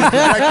data, the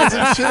records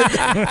and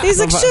shit. He's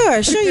like,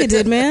 sure you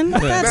did, man.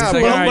 That's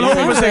but hold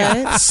on a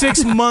second.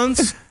 6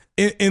 months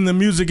in the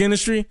music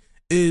industry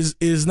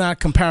is not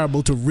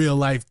comparable to real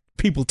life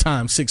people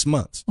time. 6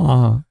 months.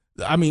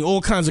 I mean,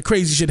 all kinds of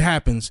crazy shit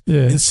happens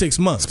in 6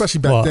 months, especially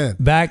back then.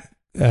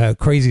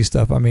 crazy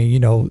stuff. I mean, you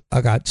know,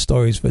 I got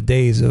stories for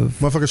days of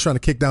motherfuckers trying to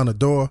kick down the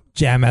door.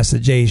 Jam Master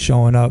Jay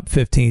showing up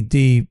 15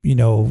 deep, you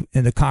know,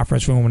 in the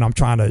conference room when I'm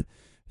trying to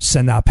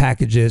send out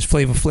packages.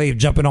 Flavor Flav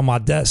jumping on my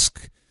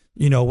desk,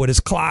 you know, with his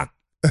clock.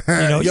 You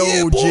know, Yo,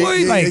 yeah,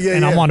 boy,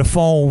 and I'm on the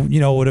phone, you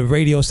know, with a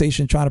radio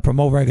station trying to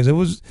promote records. It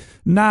was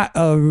not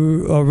a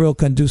real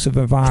conducive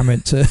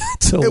environment to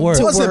work.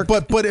 It wasn't,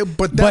 but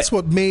that's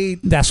what made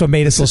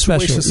it so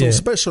special. So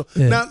special.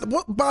 Yeah. Now,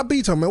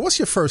 Bobbito, man, what's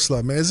your first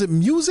love, man? Is it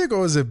music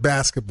or is it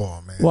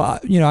basketball, man? Well,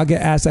 you know, I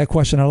get asked that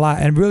question a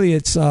lot, and really,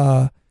 it's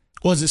or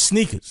is it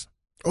sneakers?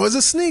 Or is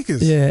it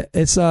sneakers? Yeah,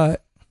 it's I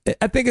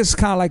think it's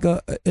kind of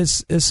like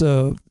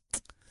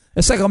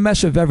it's like a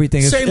mesh of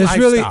everything. It's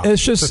really,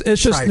 it's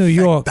just New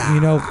York,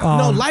 you know.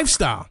 No,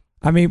 lifestyle.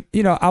 I mean,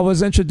 you know, I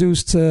was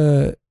introduced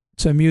to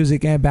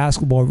music and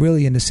basketball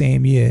really in the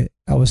same year.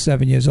 I was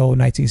 7 years old,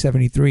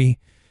 1973.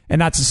 And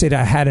not to say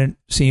that I hadn't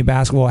seen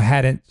basketball, I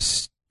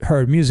hadn't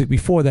heard music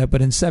before that,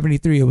 but in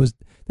 73,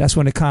 that's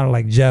when it kind of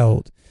like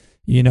gelled,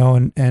 you know,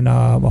 and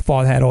my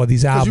father had all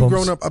these albums. Because you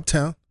grown up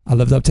uptown? I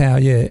lived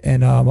uptown, yeah.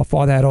 And my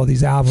father had all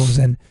these albums.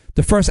 And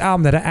the first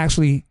album that I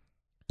actually,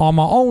 on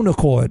my own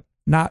accord,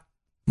 not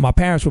my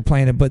parents were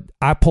playing it, but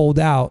I pulled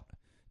out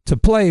to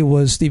play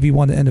was Stevie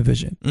Wonder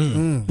Intervision.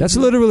 Mm-hmm. That's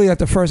literally like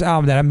the first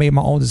album that I made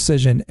my own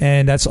decision.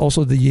 And that's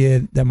also the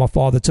year that my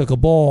father took a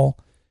ball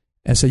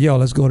and said, yo,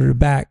 let's go to the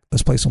back.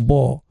 Let's play some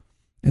ball.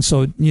 And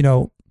so, you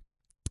know,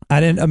 I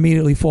didn't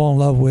immediately fall in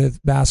love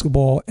with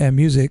basketball and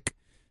music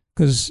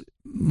because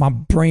my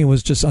brain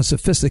was just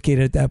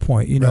unsophisticated at that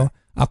point. You know,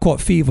 I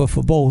caught fever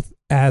for both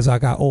as I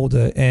got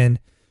older. And,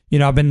 you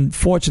know, I've been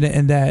fortunate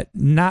in that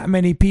not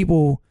many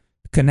people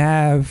can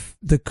have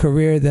the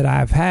career that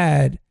I've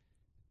had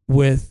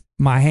with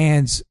my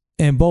hands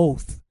in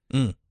both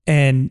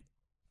and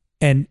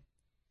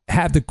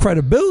have the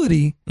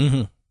credibility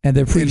and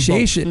the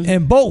appreciation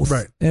in both.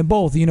 Right. In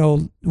both. You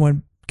know,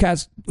 when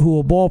cats who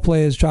are ball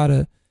players try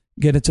to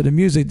get into the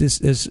music, this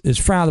is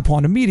frowned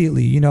upon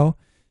immediately, you know.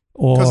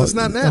 Because it's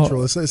not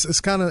natural. It's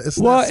kind of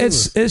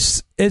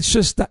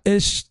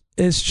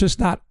it's just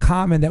not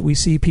common that we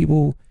see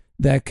people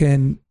that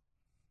can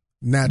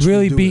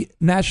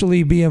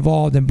naturally be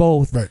involved in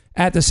both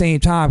at the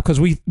same time, because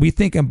we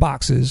think in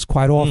boxes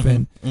quite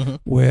often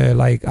where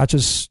like I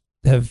just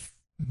have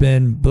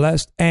been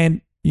blessed,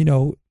 and you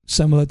know,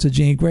 similar to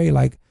Jean Grae,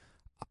 like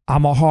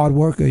I'm a hard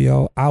worker,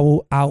 yo. I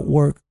will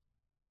outwork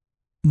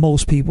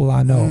most people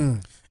I know.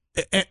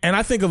 And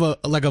I think of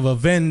a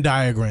Venn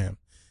diagram.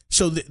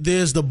 So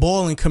there's the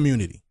balling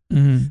community,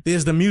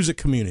 there's the music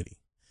community,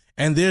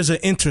 and there's an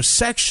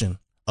intersection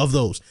of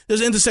those.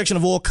 There's an intersection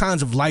of all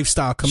kinds of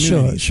lifestyle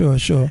communities.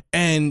 Sure.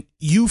 And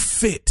you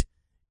fit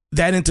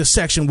that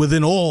intersection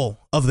within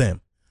all of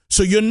them.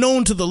 So you're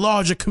known to the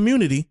larger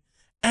community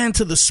and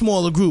to the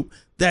smaller group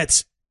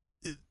that's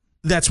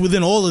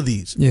within all of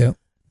these. Yeah.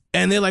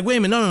 And they're like, wait a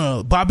minute,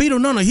 no.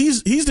 Bobbito, no,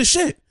 he's the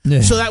shit.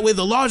 Yeah. So that way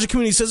the larger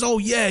community says, oh,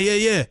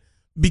 yeah.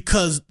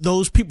 Because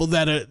those people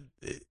that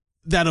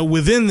are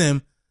within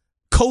them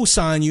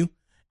co-sign you.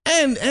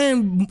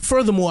 And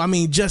furthermore, I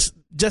mean, just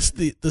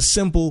the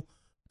simple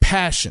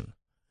passion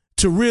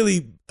to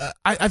really,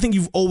 I think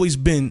you've always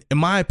been, in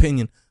my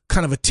opinion,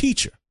 kind of a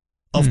teacher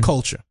of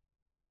culture.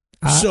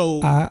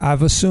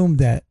 I've assumed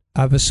that.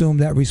 I've assumed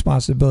that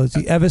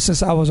responsibility. Ever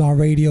since I was on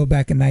radio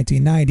back in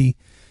 1990,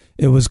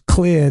 it was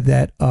clear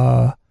that,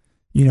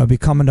 you know,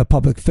 becoming a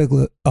public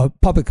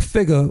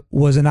figure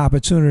was an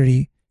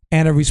opportunity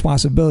and a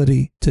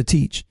responsibility to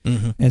teach.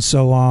 And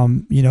so,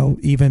 you know,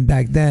 even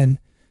back then,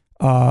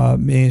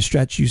 me and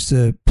Stretch used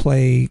to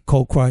play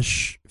Cold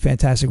Crush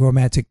Fantastic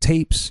Romantic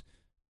tapes,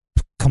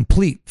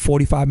 complete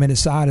 45-minute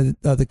side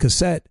of the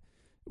cassette,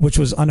 which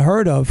was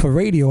unheard of for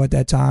radio at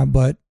that time.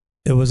 But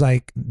it was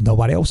like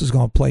nobody else is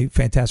going to play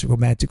Fantastic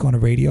Romantic on the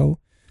radio.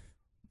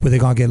 Were they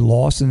going to get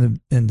lost in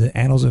the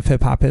annals of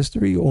hip hop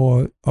history,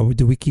 or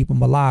do we keep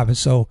them alive? And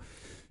so,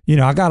 you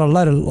know, I got a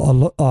letter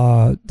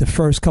the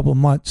first couple of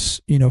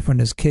months, you know, from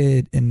this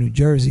kid in New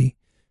Jersey,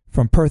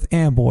 from Perth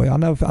Amboy.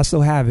 I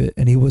still have it.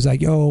 And he was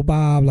like, yo,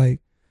 Bob, like,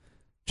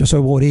 yo soy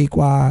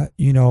boricua,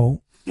 you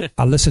know,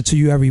 I listen to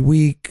you every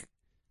week.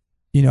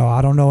 You know,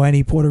 I don't know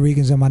any Puerto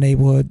Ricans in my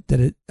neighborhood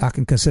that I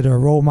can consider a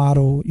role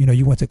model. You know,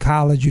 you went to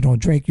college, you don't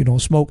drink, you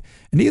don't smoke.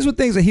 And these were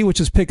things that he was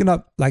just picking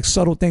up, like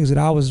subtle things that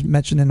I was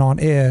mentioning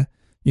on air.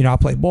 You know, I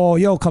play ball.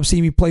 Yo, come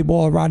see me play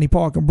ball at Rodney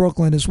Park in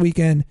Brooklyn this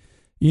weekend.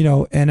 You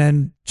know, and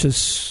then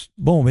just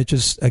boom, it's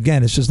just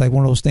like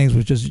one of those things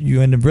where just you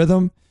in the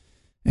rhythm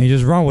and you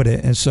just run with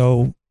it. And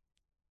so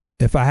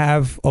if I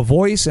have a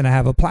voice and I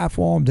have a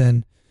platform,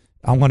 then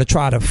I'm going to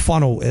try to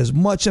funnel as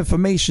much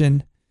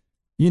information,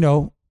 you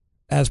know,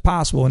 as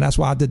possible. And that's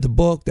why I did the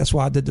book. That's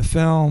why I did the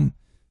film.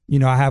 You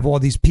know, I have all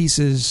these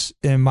pieces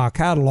in my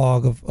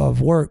catalog of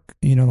work,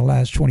 you know, in the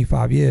last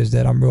 25 years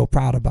that I'm real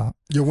proud about.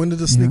 Yo, when did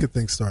the sneaker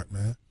thing start,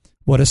 man?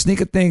 Well, the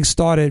sneaker thing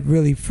started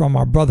really from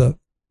my brother,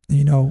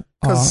 you know.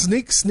 Because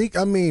sneak,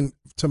 I mean,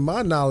 to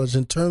my knowledge,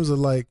 in terms of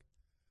like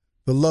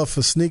the love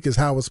for sneakers,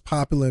 how it's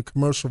popular and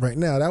commercial right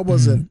now, that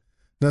wasn't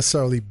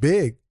necessarily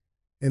big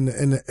in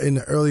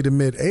the early to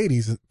mid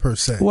 80s per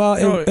se.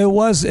 Well, it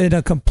was in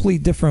a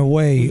complete different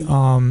way.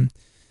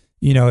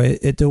 You know,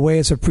 the way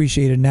it's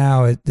appreciated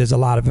now, there's a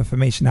lot of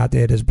information out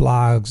there. There's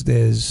blogs,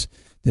 there's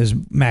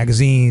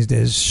magazines,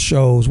 there's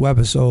shows,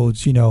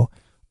 webisodes, you know.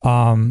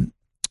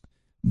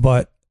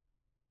 But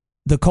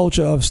the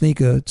culture of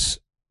sneakers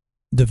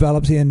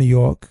developed here in New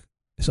York.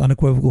 It's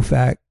unequivocal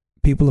fact.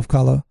 People of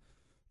color,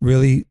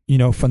 really, you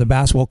know, from the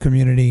basketball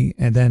community,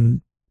 and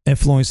then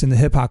influencing the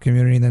hip hop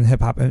community, and then the hip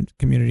hop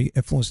community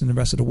influencing the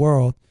rest of the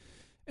world.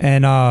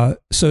 And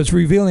so it's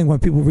revealing when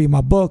people read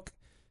my book.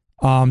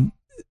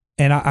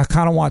 And I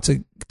kind of want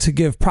to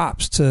give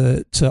props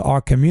to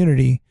our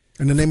community.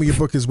 And the name of your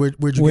book is Where'd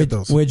you get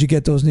those? Where'd you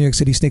get those? New York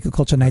City Sneaker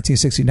Culture,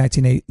 1960 to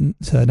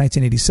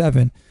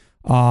 1987.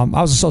 I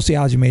was a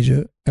sociology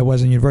major at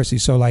Wesleyan University,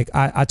 so like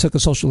I took a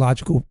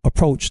sociological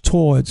approach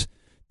towards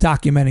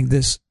documenting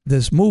this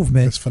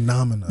movement,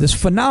 this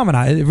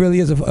phenomenon. It really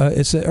is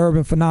it's an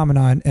urban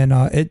phenomenon, and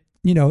it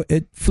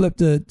flipped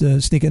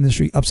the sneaker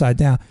industry upside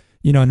down.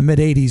 You know, in the mid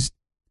 '80s,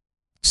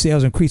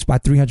 sales increased by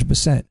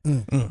 300%.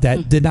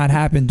 That did not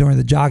happen during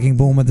the jogging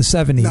boom of the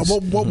 '70s. Now,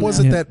 what was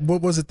the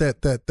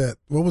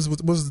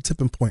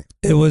tipping point?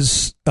 It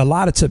was a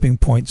lot of tipping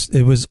points.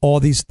 It was all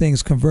these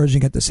things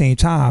converging at the same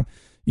time.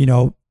 You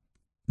know,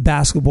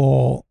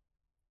 basketball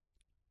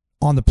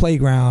on the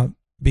playground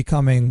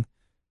becoming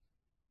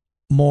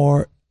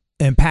more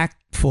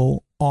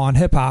impactful on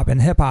hip hop,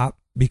 and hip hop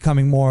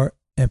becoming more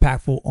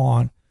impactful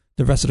on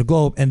the rest of the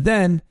globe. And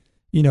then,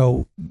 you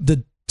know,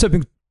 the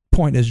tipping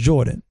point is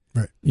Jordan.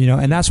 Right. You know,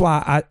 and that's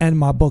why I end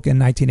my book in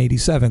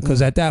 1987,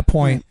 because at that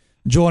point,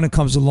 Jordan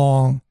comes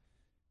along,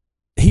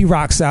 he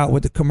rocks out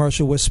with the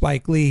commercial with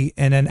Spike Lee,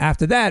 and then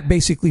after that,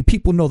 basically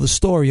people know the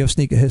story of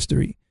sneaker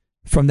history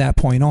from that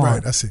point on.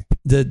 Right, I see.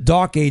 The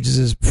dark ages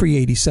is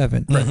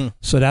pre-87. Right.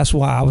 So that's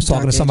why I was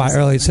talking to somebody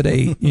earlier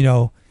today, you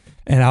know,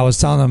 and I was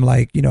telling them,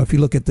 like, you know, if you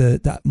look at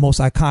the most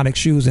iconic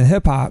shoes in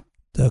hip hop,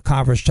 the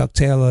Converse Chuck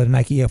Taylor, the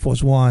Nike Air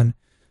Force One,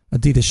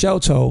 Adidas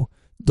Shell Toe,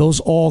 those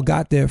all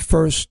got their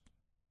first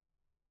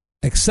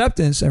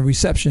acceptance and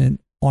reception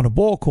on the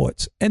ball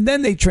courts, and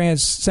then they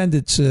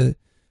transcended to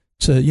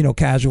you know,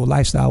 casual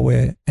lifestyle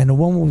wear. And the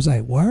woman was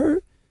like,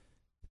 "Word,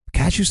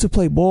 cats used to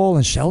play ball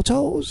in shell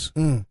toes."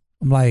 I'm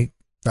like,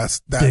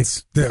 that's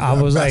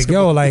I was like,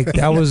 yo, like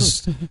that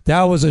was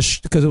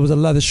because it was a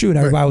leather shoe and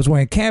everybody was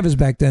wearing canvas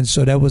back then,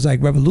 so that was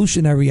like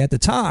revolutionary at the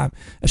time.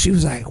 And she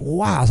was like,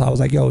 wow. So I was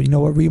like, yo, you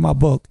know what, read my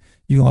book,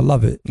 you're gonna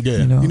love it. Yeah.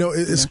 You know,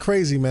 it's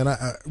crazy, man.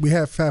 We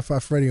had Fat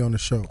Five Freddy on the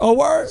show. Oh,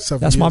 word.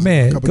 That's my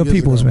man. Good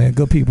peoples, man.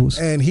 Good peoples.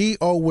 And he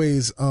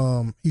always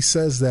he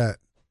says that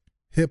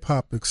hip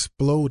hop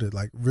exploded,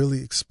 like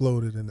really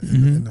exploded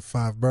in the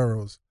five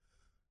boroughs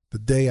the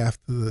day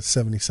after the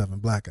 '77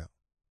 blackout.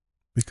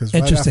 Because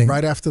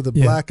right after the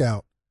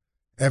blackout,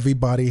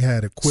 everybody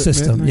had equipment.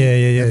 System.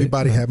 Yeah.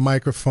 Everybody had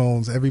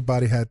microphones.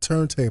 Everybody had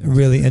turntables.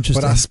 Really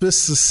interesting. But I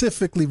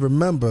specifically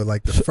remember,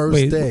 like, the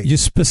first day. You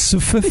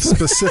specific? What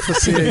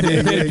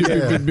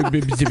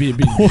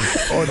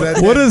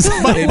is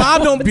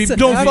Bob? Don't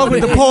fuck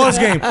with the pause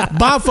game.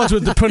 Bob fucks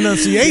with the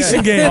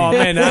pronunciation game. Oh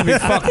man, that'd be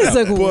fucked He's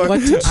up. like,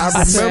 what did you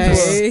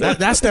say?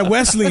 That's that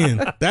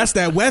Wesleyan. That's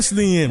that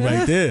Wesleyan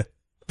right there.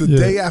 The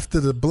day after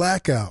the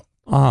blackout.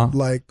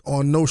 Like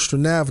on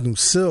Nostrand Avenue,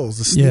 Sills,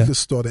 the sneaker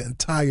store, the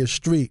entire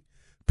street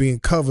being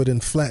covered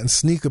in flattened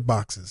sneaker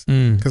boxes.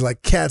 Because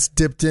like cats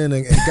dipped in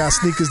and got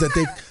sneakers that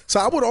they.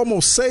 So I would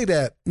almost say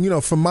that, you know,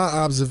 from my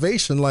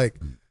observation, like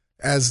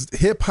as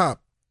hip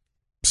hop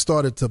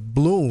started to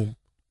bloom,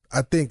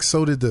 I think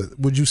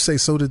would you say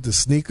so did the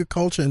sneaker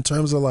culture in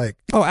terms of like.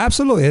 Oh,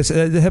 absolutely. It's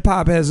the hip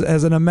hop has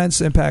an immense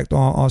impact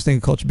on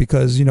sneaker culture,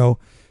 because, you know,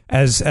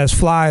 as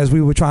fly as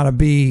we were trying to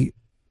be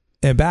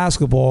in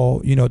basketball,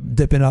 you know,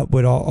 dipping up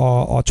with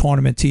our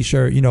tournament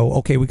T-shirt, you know,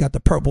 okay, we got the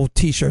purple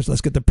T-shirts,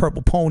 let's get the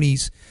purple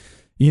ponies.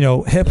 You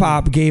know, hip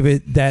hop gave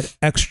it that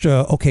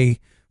extra, okay,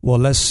 well,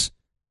 let's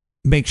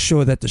make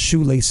sure that the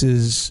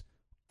shoelaces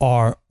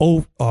are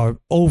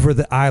over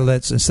the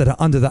eyelets instead of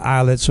under the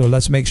eyelets, or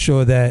let's make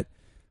sure that,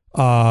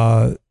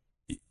 you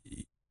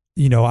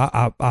know,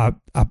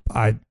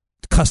 I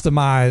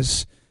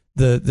customize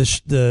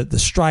the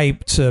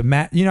stripe to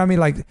match, you know what I mean?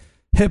 Like,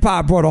 hip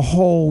hop brought a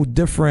whole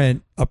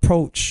different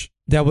approach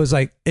that was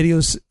like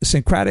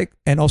idiosyncratic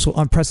and also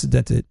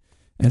unprecedented.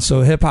 And so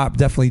hip hop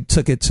definitely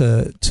took it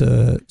to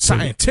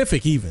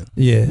scientific, even.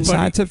 Yeah, but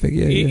scientific.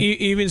 Yeah,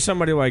 even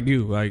somebody like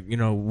you, like, you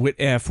know, with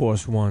Air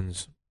Force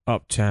Ones,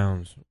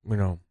 Uptowns, you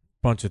know,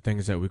 bunch of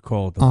things that we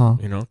called them,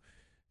 you know,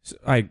 so,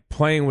 like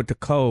playing with the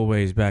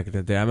colorways back in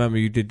the day. I remember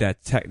you did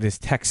that this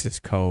Texas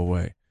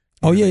colorway.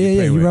 Oh yeah.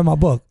 You read my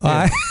book.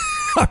 Yeah.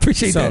 I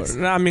appreciate that.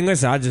 I mean,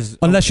 listen,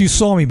 unless you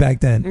saw me back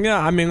then. Yeah,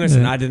 I mean,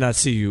 listen, I did not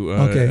see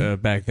you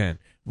back then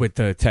with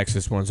the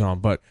Texas ones on.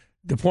 But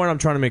the point I'm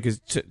trying to make is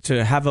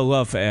to have a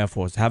love for Air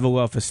Force, have a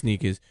love for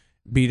sneakers,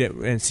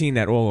 and seeing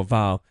that all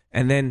evolve,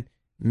 and then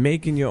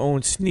making your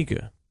own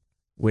sneaker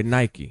with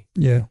Nike.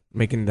 Yeah,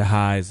 making the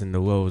highs and the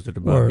lows of the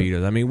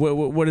Bobitos. I mean,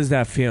 what is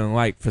that feeling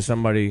like for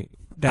somebody?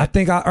 I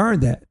think I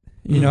earned that.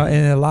 You know,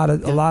 and a lot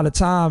of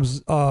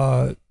times,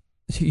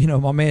 you know,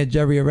 my man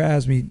Jerry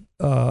Erasmi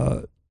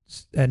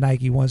at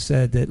Nike once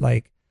said that,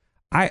 like,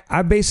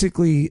 I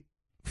basically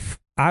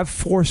I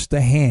forced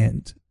the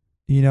hand.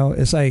 You know,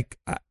 it's like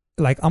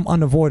I'm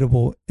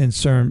unavoidable in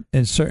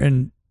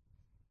certain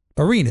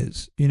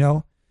arenas. You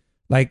know,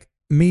 like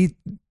me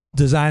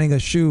designing a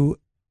shoe.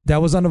 That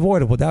was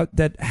unavoidable.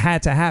 That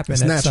had to happen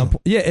it's at natural. some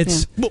point. Yeah,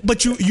 it's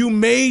But you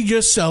made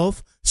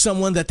yourself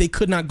someone that they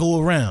could not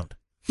go around.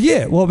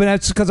 yeah. Well, but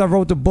that's because I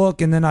wrote the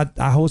book, and then I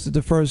hosted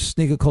the first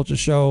sneaker culture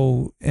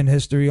show in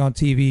history on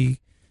TV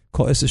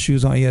called "It's the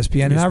Shoes" on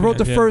ESPN, and I wrote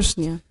the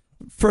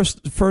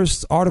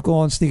first article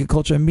on sneaker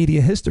culture and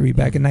media history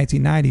back in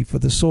 1990 for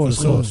The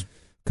Source, called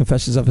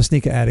Confessions of a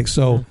Sneaker Addict.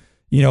 So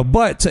you know,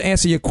 but to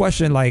answer your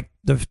question, like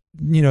the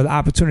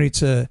opportunity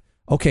to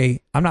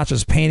I'm not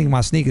just painting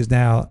my sneakers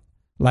now.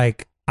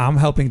 Like, I'm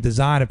helping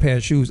design a pair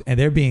of shoes and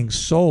they're being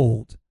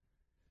sold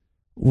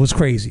was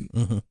crazy.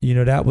 You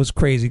know, that was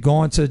crazy.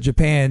 Going to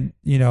Japan,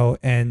 you know,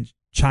 and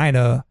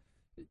China,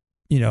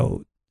 you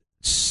know,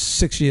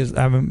 6 years.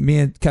 I mean, me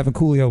and Kevin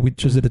Coolio, we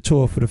just did a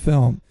tour for the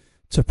film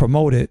to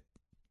promote it.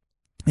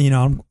 You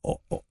know,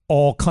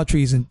 all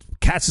countries and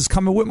cats is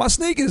coming with my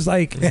sneakers.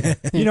 Like,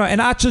 you know, and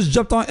I just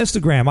jumped on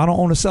Instagram. I don't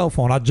own a cell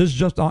phone. I just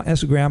jumped on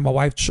Instagram. My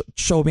wife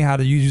showed me how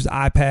to use the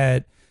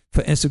iPad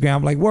for Instagram.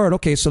 I'm like, word,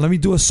 okay, so let me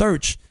do a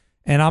search.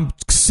 And I'm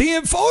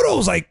seeing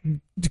photos, like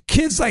the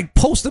kids like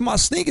posting my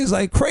sneakers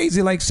like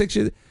crazy, like 6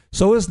 years.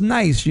 So it's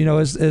nice, you know,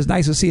 it's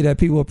nice to see that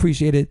people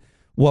appreciated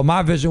what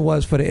my vision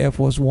was for the Air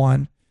Force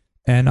One.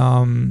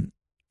 And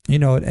you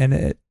know, and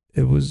it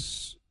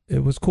was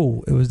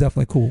cool. It was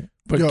definitely cool.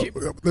 But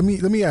let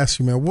me ask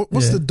you, man,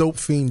 what's the Dope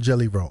Fiend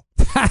Jelly Roll?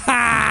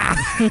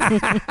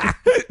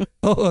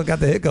 Oh, I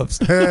got the hiccups.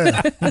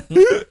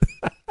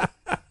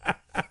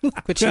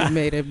 What you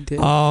made him do.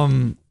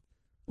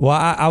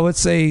 Well, I would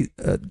say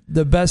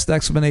the best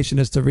explanation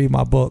is to read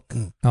my book.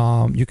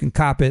 You can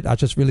cop it. I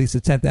just released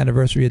the 10th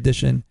anniversary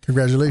edition.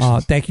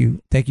 Congratulations. Thank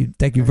you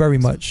very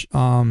much.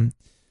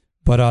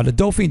 But the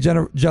Dope Fiend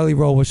Jelly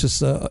Roll was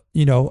just,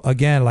 you know,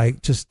 again,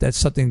 like just that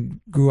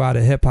something grew out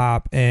of hip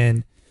hop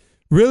and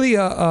really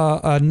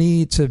a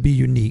need to be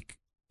unique,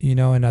 you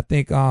know. And I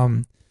think,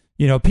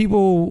 you know,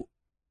 people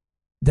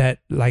that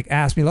like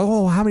ask me like,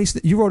 oh, how many?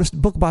 You wrote a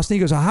book about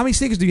sneakers. How many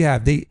sneakers do you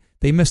have? They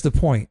missed the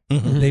point.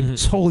 They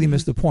totally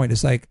missed the point.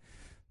 It's like,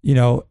 you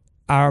know,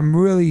 I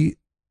really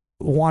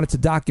wanted to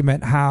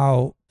document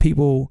how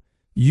people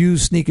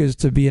use sneakers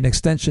to be an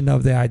extension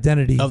of their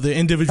identity, Of their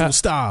individual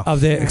style.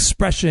 of their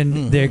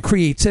expression, their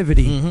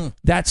creativity.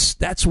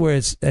 That's where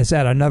it's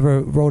at. I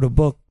never wrote a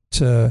book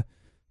to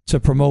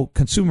promote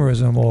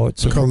consumerism or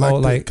to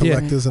promote like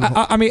collectors.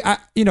 I mean,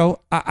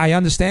 I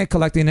understand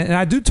collecting, and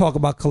I do talk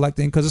about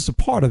collecting because it's a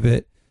part of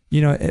it,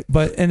 you know.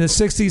 But in the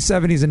 60s,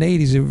 70s, and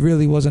 80s, it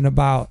really wasn't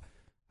about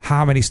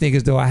how many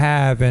sneakers do I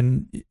have,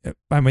 and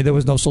I mean, there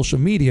was no social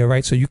media,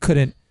 right? So you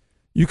couldn't.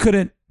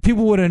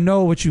 People wouldn't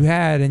know what you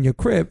had in your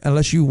crib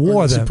unless you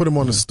wore them. You put them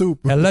on the stoop.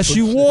 Unless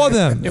you wore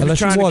them.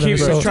 Unless you wore them.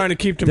 So trying to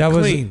keep them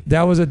clean.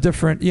 That was a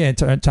different,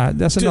 time.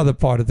 That's another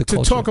part of the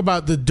culture. To talk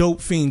about the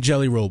Dope Fiend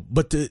Jelly Roll,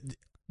 but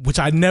which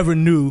I never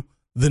knew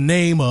the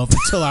name of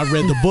until I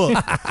read the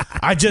book.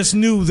 I just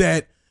knew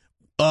that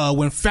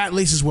when fat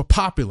laces were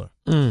popular,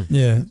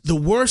 the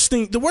worst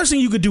thing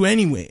you could do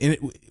anyway,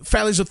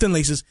 fat laces or thin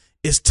laces,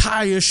 is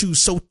tie your shoes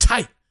so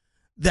tight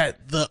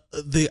that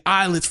the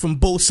eyelets from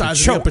both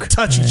sides of the hip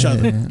touch each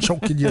other.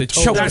 Choking your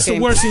toe. That's the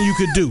worst thing you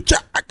could do.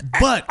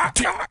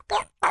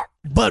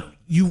 But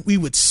we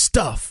would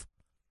stuff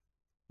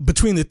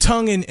between the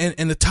tongue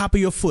and the top of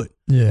your foot.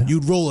 Yeah.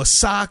 You'd roll a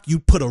sock.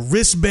 You'd put a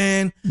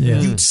wristband. Yeah.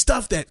 You'd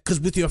stuff that because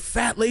with your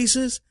fat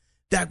laces,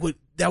 that would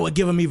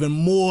give them even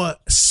more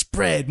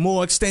spread,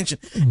 more extension.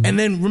 And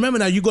then remember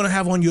now, you're gonna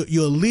have on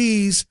your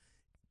Lees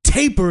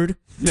tapered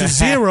to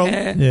zero.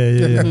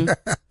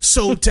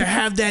 So to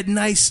have that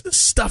nice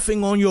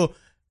stuffing on your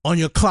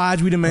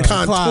clods, we didn't mention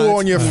contour clods,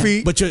 on your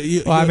feet. but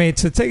I mean,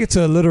 to take it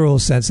to a literal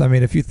sense, I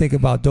mean, if you think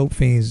about Dope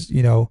Fiends,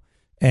 you know,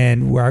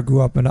 and where I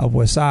grew up in the Upper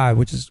West Side,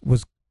 which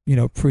was you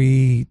know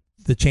pre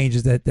the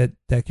changes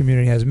that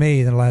community has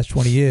made in the last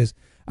 20 years.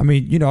 I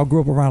mean, you know, I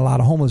grew up around a lot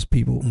of homeless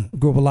people.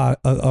 Grew up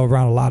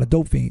around a lot of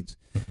dope fiends,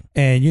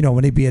 and you know,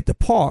 when they be at the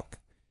park,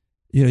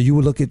 you know, you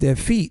would look at their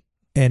feet,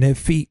 and their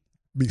feet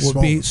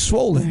be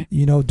swollen.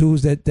 You know,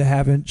 dudes that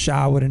haven't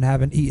showered and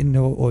haven't eaten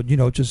or you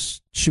know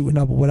just shooting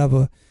up or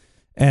whatever.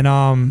 And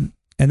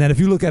then if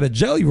you look at a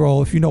jelly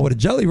roll, if you know what a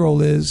jelly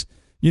roll is,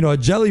 you know a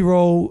jelly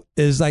roll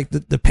is like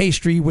the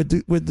pastry with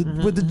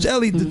the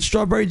jelly, the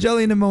strawberry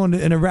jelly in the middle,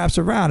 and it wraps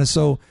around. And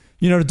so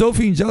you know the Dope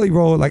Fiend Jelly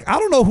Roll, like I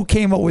don't know who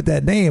came up with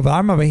that name, but I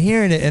remember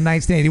hearing it in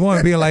 1981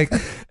 and being like,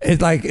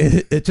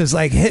 it just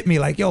like hit me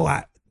like, yo,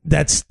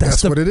 that's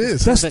what it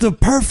is. That's the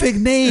perfect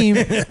name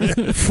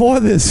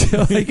for this.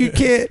 Like you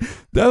can't.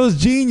 That was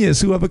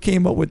genius. Whoever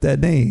came up with that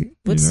name.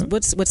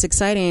 What's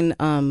exciting?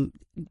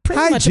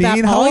 Pretty Hi, much Jean.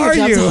 about How all your are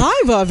jobs. you?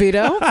 Hi,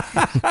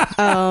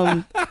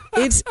 Bobbito.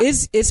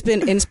 It's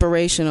been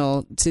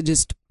inspirational to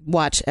just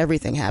watch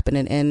everything happen,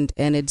 and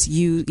it's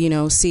you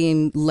know,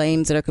 seeing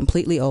lanes that are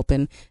completely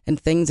open and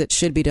things that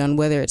should be done,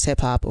 whether it's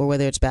hip hop or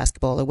whether it's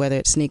basketball or whether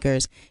it's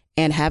sneakers,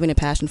 and having a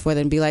passion for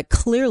them and be like,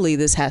 clearly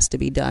this has to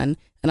be done,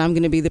 and I'm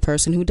going to be the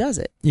person who does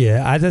it.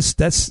 Yeah, I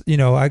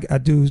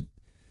do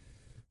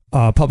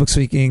public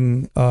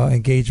speaking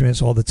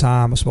engagements all the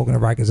time. I've spoken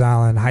at Rikers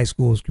Island, high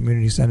schools,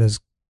 community centers,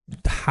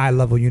 high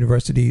level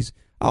universities.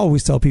 I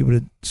always tell people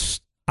that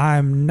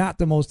I'm not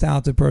the most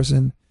talented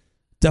person,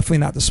 definitely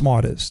not the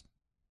smartest,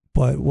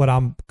 but what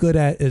I'm good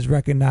at is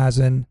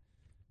recognizing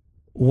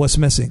what's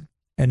missing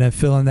and then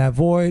filling that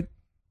void,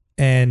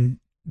 and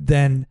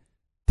then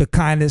the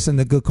kindness and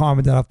the good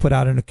karma that I've put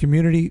out in the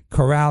community,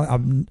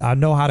 I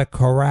know how to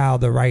corral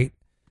the right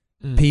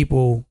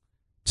people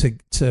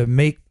to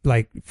make,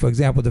 like, for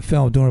example, the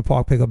film Doing the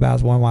Park Pickup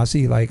Basketball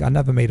NYC. Like, I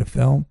never made a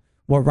film.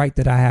 What right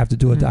did I have to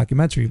do a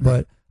documentary?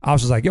 But I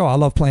was just like, yo, I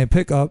love playing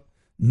pickup.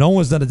 No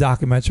one's done a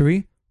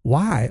documentary.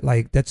 Why?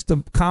 Like, that's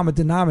the common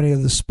denominator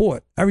of the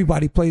sport.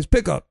 Everybody plays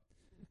pickup.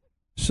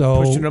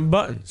 So, pushing them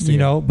buttons, you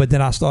know, but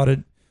then I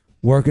started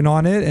working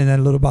on it, and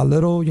then little by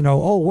little, you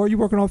know, oh, where are you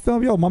working on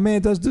film? Yo, my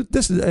man does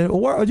this.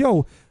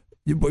 Yo,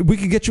 we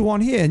can get you on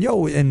here.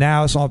 And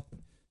now it's on,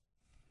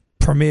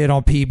 premiered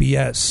on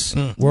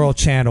PBS, World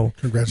Channel.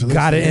 Congratulations.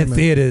 Got it in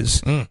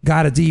theaters.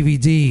 Got a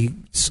DVD.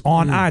 It's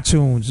on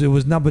iTunes. It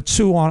was number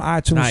 2 on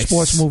iTunes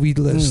sports movie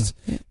list.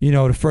 You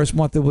know, the first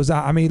month it was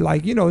out. I mean,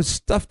 like, you know, it's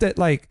stuff that,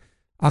 like,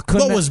 I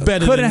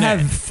couldn't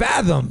have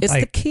fathomed. It's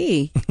like, the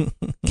key.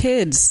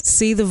 Kids,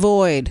 see the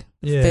void.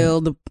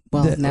 Fill the.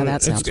 Well, now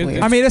that sounds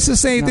weird. I mean, it's the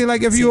same thing.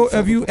 Like, if you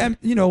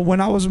know, when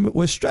I was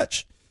with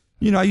Stretch,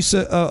 you know, I used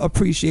to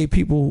appreciate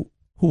people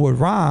who would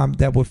rhyme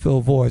that would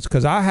fill voids,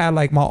 because I had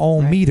like my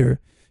own meter.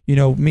 You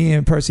know, me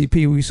and Percy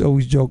P, we used to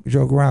always joke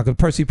around, because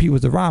Percy P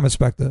was the rhyme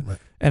inspector,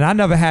 and I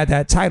never had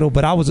that title,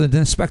 but I was an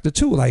inspector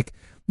too. Like,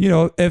 you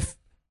know, if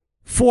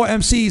 4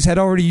 MCs had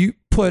already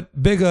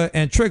put Bigger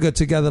and Trigger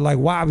together, like,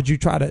 why would you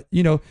try to,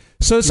 you know?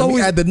 So it's always,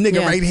 we had the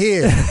nigga right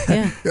here.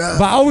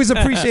 But I always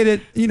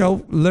appreciated, you know,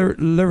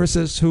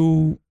 lyricists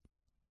who,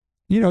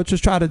 you know,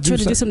 just try to do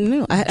something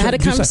new. I had a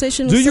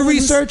conversation with someone. Do your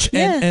research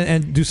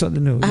and do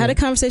something new. I had a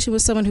conversation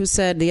with someone who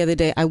said the other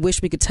day, I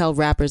wish we could tell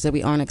rappers that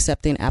we aren't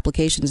accepting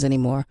applications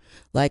anymore,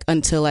 like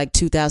until like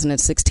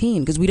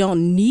 2016, because we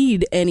don't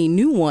need any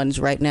new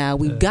ones right now.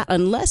 We've got,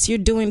 unless you're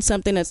doing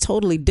something that's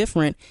totally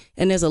different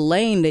and there's a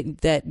lane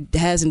that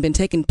hasn't been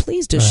taken,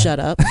 please just shut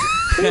up.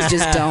 Please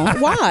just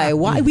don't. Why?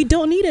 We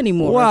don't need any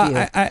more.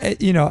 Well,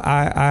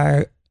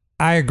 I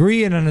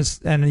agree, and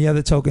the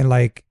other token,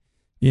 like,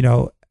 you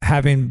know,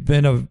 having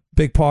been a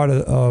big part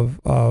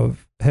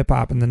of hip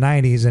hop in the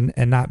 90s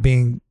and not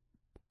being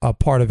a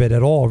part of it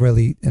at all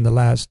really in the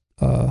last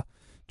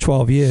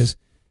 12 years,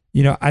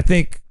 you know, I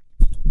think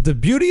the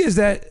beauty is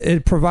that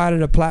it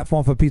provided a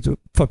platform for people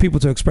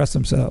to express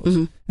themselves.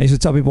 I used to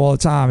tell people all the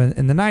time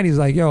in the 90s,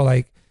 like, yo,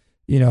 like,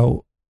 you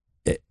know,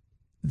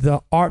 the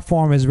art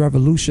form is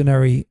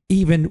revolutionary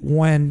even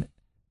when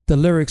the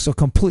lyrics are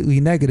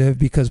completely negative,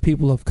 because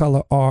people of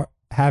color are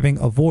having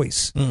a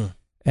voice.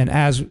 And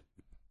as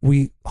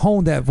we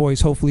hone that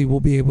voice, hopefully we'll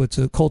be able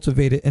to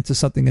cultivate it into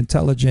something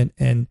intelligent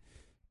and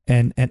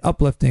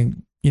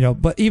uplifting, you know.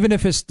 But even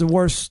if it's the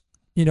worst,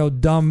 you know,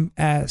 dumb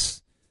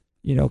ass,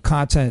 you know,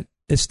 content,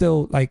 it's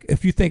still like,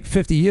 if you think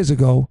 50 years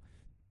ago,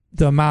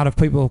 the amount of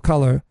people of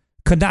color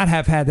could not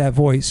have had that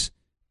voice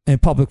in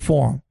public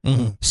forum.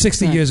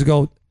 60 years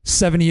ago,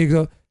 70 years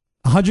ago,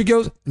 100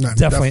 years ago,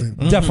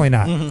 definitely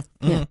not.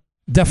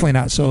 Definitely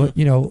not. So,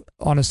 you know,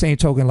 on the same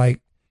token,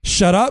 like,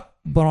 shut up.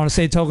 But on the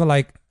same token,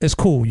 like, it's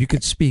cool. You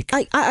could speak.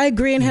 I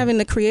agree in having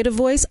the creative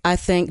voice. I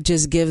think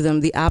just give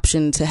them the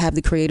option to have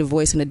the creative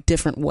voice in a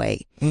different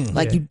way.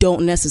 Like, you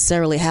don't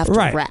necessarily have to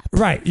rap.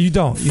 Right. You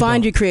don't.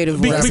 Find your creative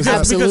voice.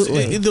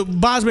 Absolutely. Because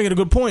Bob's making a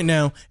good point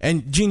now,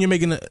 and Gene, you're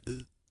making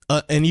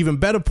an even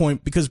better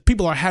point, because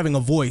people are having a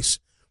voice.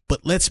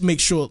 But let's make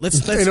sure. Let's.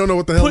 They don't know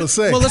what the hell to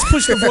say. Well, let's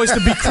push the voice to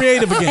be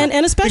creative again,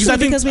 and especially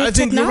because we have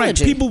technology. You're right.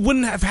 People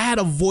wouldn't have had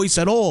a voice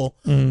at all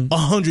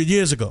 100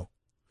 years ago.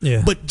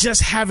 Yeah. But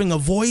just having a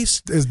voice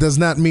does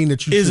not mean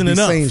that you should be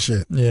saying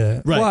shit.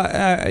 Yeah.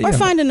 Right. Well, or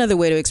find another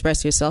way to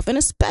express yourself. And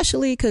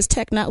especially because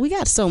we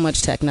got so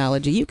much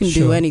technology. You can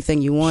do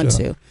anything you want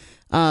to.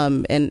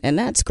 And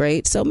that's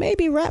great. So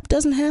maybe rap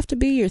doesn't have to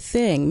be your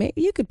thing.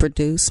 Maybe you could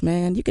produce,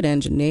 man. You could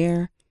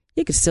engineer.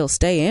 You could still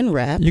stay in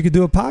rap. You could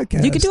do a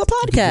podcast. You could do a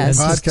podcast.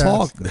 Just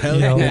talk. Hell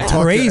yeah.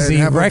 Talk crazy,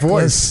 and have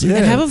reckless.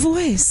 And have a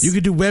voice. You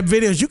could do web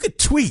videos. You could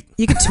tweet.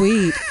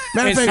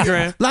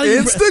 Instagram.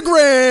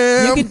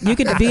 Instagram. You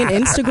could be an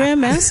Instagram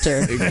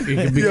master. You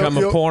could become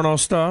a porno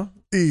star.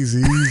 Easy.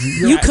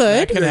 You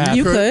could.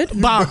 You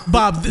could.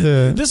 Bob,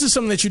 this is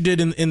something that you did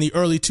in the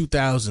early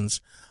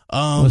 2000s.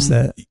 What's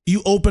that?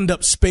 You opened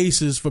up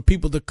spaces for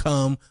people to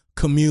come,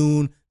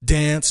 commune,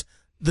 dance.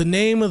 The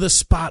name of the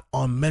spot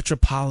on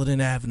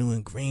Metropolitan Avenue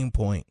in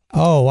Greenpoint.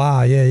 Oh,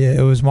 wow. Yeah.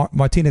 It was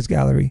Martinez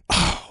Gallery.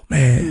 Oh,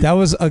 man. That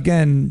was,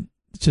 again,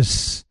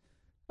 just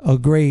a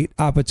great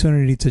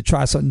opportunity to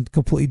try something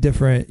completely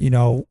different. You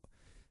know,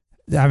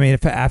 I mean,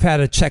 if I've had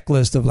a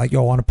checklist of like,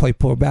 yo, I want to play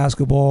pro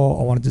basketball,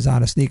 I want to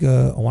design a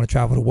sneaker, I want to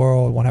travel the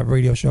world, I want to have a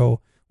radio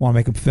show, I want to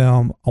make a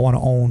film, I want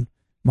to own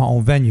my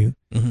own venue,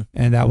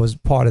 and that was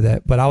part of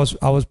that. But I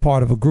was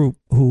part of a group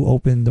who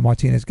opened the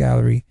Martinez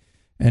Gallery,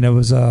 and it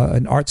was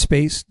an art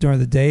space during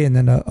the day, and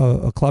then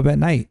a club at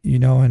night, you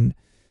know, and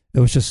it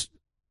was just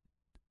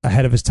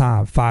ahead of its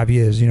time. 5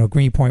 years, you know,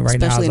 Greenpoint right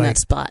now, especially in like, that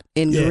spot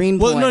in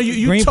Greenpoint. Well, no,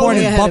 you Greenpoint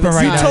totally is bumping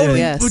right now. totally,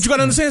 Yes. but you got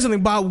to understand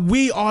something, Bob.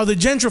 We are the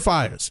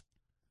gentrifiers.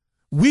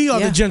 We are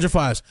the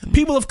gentrifiers.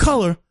 People of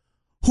color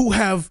who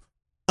have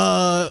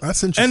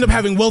That's interesting. end up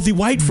having wealthy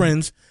white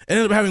friends and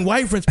end up having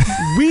white friends.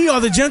 We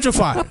are the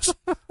gentrifiers.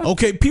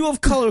 Okay, people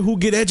of color who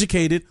get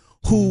educated,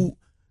 who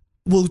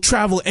will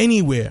travel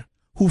anywhere,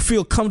 who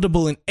feel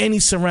comfortable in any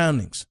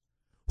surroundings,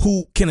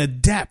 who can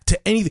adapt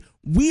to anything.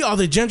 We are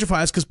the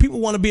gentrifiers because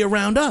people want to be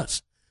around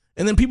us.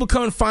 And then people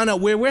come and find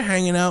out where we're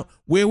hanging out,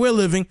 where we're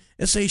living,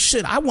 and say,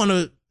 shit, I want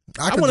to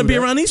be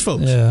around these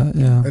folks. yeah.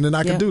 And then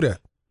I can do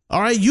that.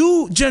 All right,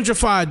 you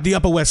gentrified the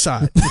Upper West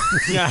Side.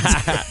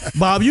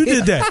 Bob, you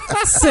did that.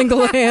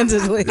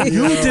 Single-handedly.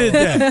 You did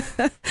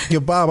that. Yeah,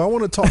 Bob, I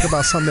want to talk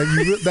about something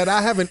that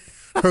I haven't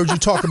heard you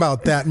talk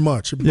about that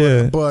much.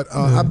 But,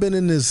 I've been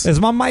in this. Is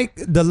my mic,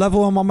 the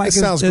level on my mic It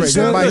sounds great.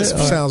 good? The mic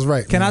sounds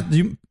right. Can man.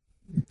 you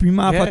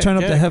mind if I turn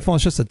up the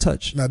headphones just a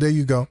touch? Now, there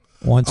you go.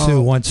 1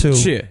 2 1 2.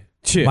 Cheer.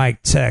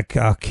 Mic check.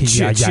 Okay,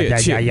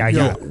 yeah.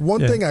 Yo,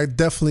 one thing I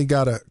definitely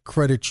got to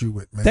credit you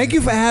with, man. Thank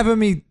you for having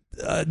me.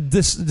 I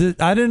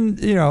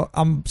didn't, you know,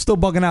 I'm still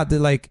bugging out that,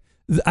 like,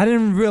 I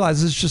didn't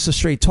realize it's just a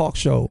straight talk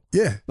show.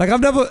 Yeah. Like, I've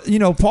never, you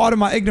know, part of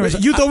my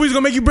ignorance. You thought we was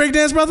going to make you break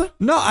dance, brother?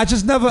 No, I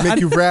just never. Make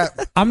you rap.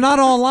 I'm not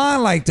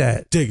online like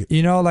that. Dig it.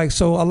 You know, like,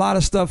 so a lot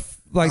of stuff,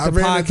 like the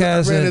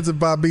podcast. I ran into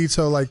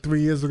Bobbito like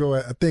 3 years ago.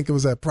 I think it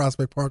was at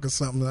Prospect Park or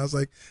something. And I was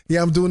like,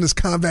 yeah, I'm doing this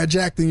Combat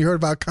Jack thing. You heard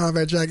about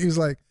Combat Jack? He was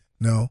like,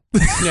 no.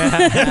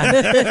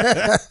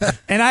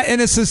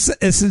 And it's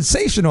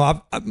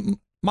sensational.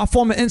 My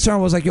former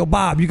intern was like, yo,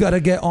 Bob, you got to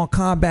get on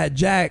Combat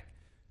Jack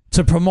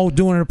to promote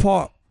Doing in the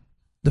Park,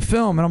 the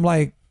film. And I'm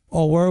like,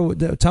 oh, where?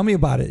 Tell me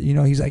about it. You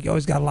know, he's like, yo,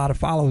 he's got a lot of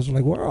followers. I'm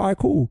like, well, all right,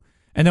 cool.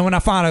 And then when I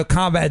found out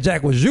Combat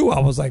Jack was you, I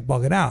was like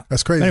bugging out.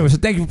 That's crazy. Anyway, so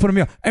thank you for putting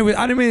me on. Anyway,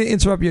 I didn't mean to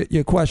interrupt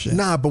your question.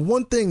 Nah, but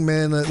one thing,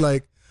 man,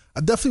 like,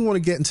 I definitely want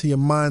to get into your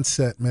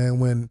mindset, man,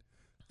 when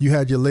you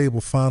had your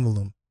label,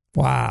 Fondle.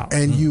 Wow.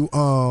 And you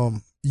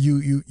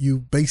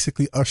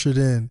basically ushered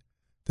in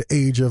the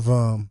age of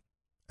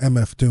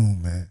MF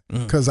Doom, man.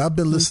 Because I've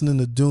been listening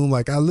to Doom.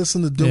 Like, I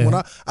listened to Doom when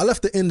I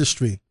left the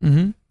industry.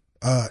 Mm-hmm.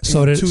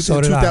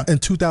 In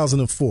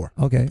 2004.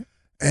 Okay.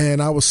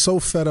 And I was so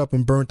fed up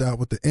and burnt out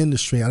with the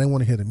industry. I didn't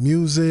want to hear the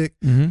music.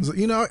 Mm-hmm.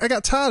 You know, I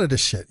got tired of this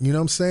shit. You know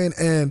what I'm saying?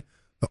 And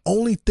the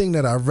only thing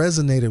that I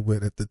resonated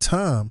with at the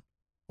time,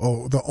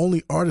 or the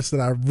only artist that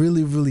I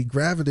really, really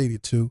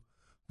gravitated to,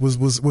 was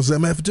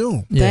MF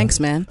Doom. Yeah. Thanks,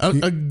 man. No.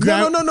 Hold Hold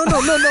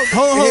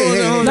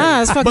on.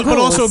 Nah, it's fucking But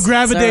cool. also It's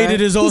gravitated all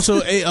right. is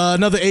also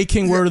another A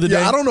King word of the day.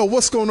 Yeah, I don't know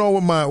what's going on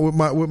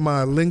with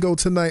my lingo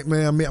tonight,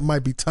 man. I mean, I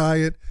might be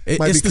tired.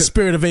 It's the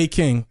spirit of A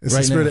King. It's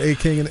right the spirit now. of A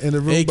King in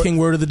the room. A King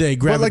word of the day.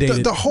 But like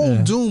Gravitated. the whole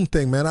Doom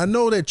thing, man. I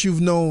know that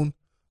you've known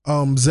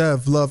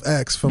Zev Love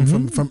X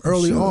from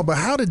early on, but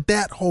how did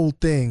that whole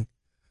thing?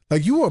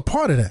 Like, you were a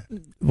part of that.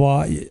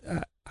 Well,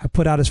 I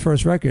put out his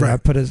first record. Right. I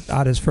put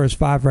out his first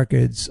 5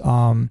 records.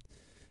 And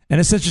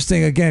it's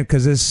interesting again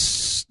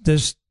because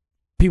there's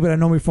people that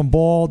know me from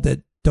ball that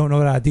don't know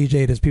that I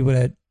DJ. There's people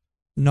that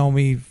know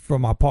me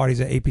from my parties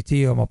at APT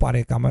or my party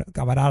at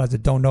Camaradas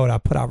that don't know that I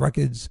put out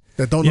records.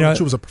 That don't know that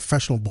you was a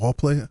professional ball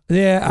player.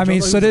 Yeah, I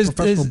mean, so there's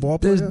player?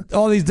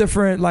 all these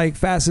different like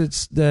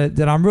facets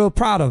that I'm real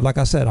proud of. Like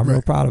I said, I'm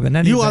real proud of. And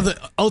then you are the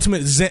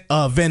ultimate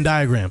Venn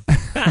diagram.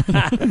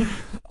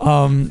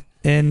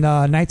 In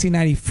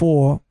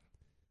 1994,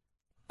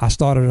 I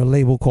started a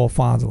label called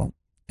Fondle.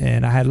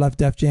 And I had left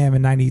Def Jam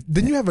in 90.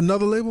 Didn't you have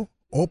another label?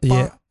 Opa?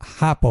 Yeah,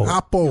 Hoppo.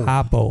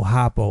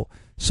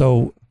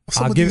 So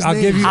I'll give you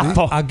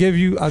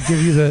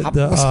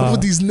the what's up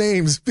with these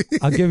names?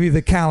 I'll give you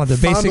the calendar.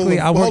 Basically,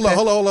 I worked.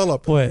 Hold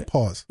up. What?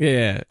 Pause.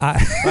 Yeah,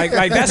 like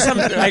that's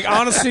something. Like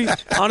honestly,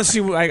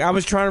 like I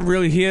was trying to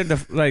really hear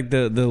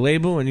the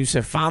label, and you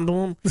said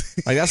Fondle.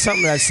 Like that's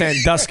something that's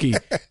Sandusky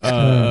with an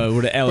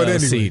LLC. But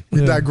anyway,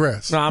 you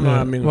digress. No, I'm not.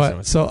 I mean,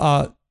 what?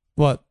 So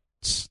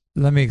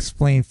let me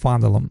explain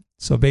Fondle.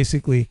 So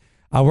basically,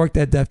 I worked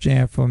at Def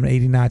Jam from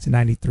 89 to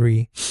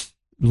 93,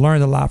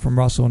 learned a lot from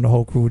Russell and the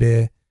whole crew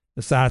there,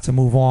 decided to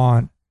move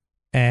on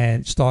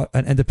and start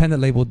an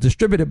independent label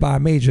distributed by a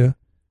major,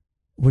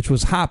 which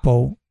was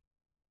Hoppo,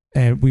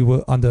 and we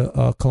were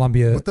under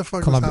Columbia. What the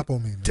fuck does Hoppo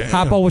mean?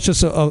 Hoppo was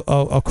just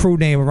a crew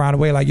name around the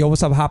way, like, yo,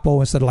 what's up,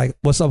 Hoppo? Instead of like,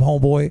 what's up,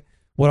 homeboy?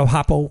 What up,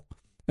 Hoppo?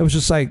 It was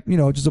just like, you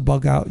know, just a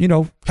bug out, you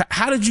know.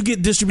 How did you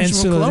get distribution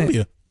from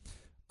Columbia?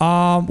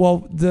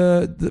 Well,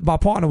 my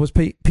partner was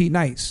Pete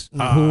Nice,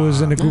 who was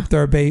in the group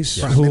Third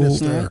Base.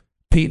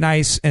 Pete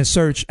Nice and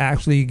Search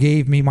actually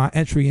gave me my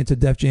entry into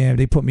Def Jam.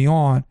 They put me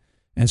on,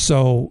 and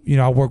so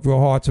I worked real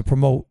hard to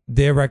promote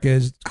their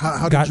records.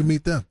 How did you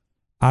meet them?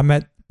 I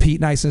met Pete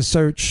Nice and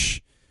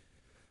Search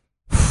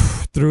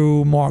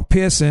through Mark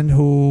Pearson,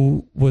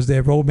 who was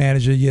their road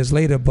manager years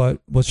later,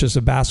 but was just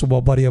a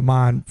basketball buddy of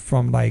mine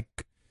from like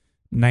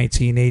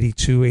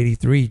 1982,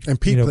 83. And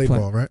Pete played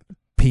ball, right?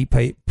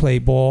 Pete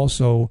played ball,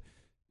 so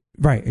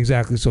right,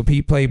 exactly. So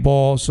Pete played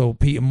ball, so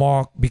Pete and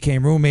Mark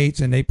became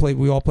roommates, and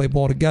we all played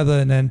ball together.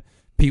 And then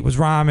Pete was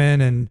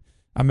rhyming, and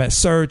I met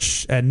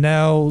Search at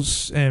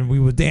Nell's, and we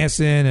were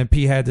dancing, and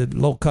Pete had the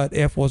low-cut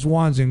Air Force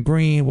Ones in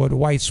green with the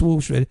white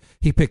swoosh.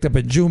 He picked up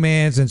at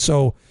Jew-Man's, and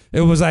so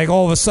it was like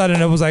all of a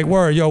sudden it was like,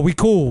 word, yo, we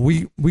cool,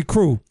 we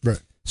crew.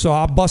 Right. So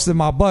I busted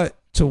my butt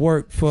to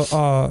work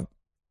for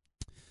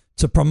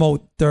to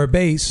promote Third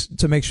Base,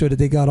 to make sure that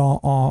they got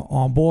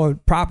on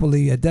board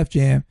properly at Def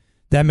Jam.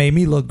 That made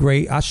me look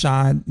great. I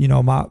shined,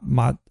 I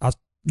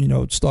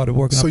started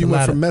working up the ladder. So you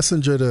went from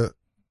messenger to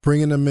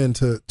bringing them in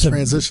to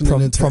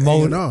transitioning into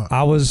promote. A&R.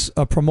 I was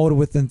a promoter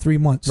within 3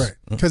 months. Right.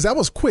 Because that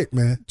was quick,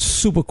 man.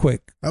 Super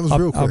quick. That was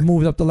real quick. I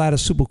moved up the ladder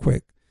super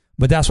quick.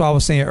 But that's why I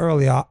was saying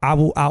earlier, I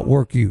will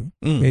outwork you,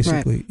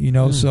 basically.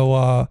 Right.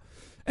 So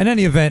in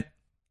any event,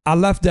 I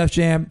left Def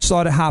Jam,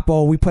 started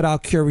Hoppo. We put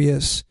out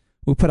Curious.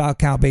 We put out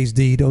Count Bass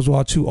D. Those were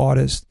our two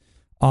artists.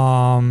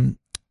 KMD,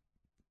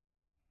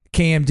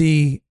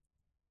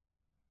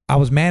 I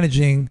was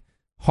managing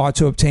Hard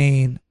to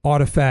Obtain,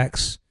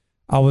 Artifacts.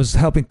 I was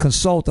helping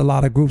consult a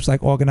lot of groups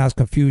like Organized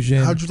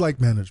Confusion. How'd you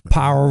like management?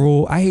 Power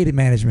Rule. I hated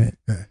management.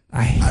 Yeah.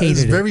 I hated it.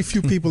 There's very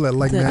few people that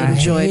like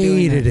management. I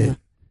hated it.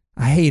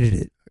 I hated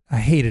it. I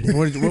hated it.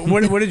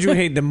 What did you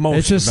hate the most?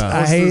 It's just about?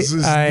 I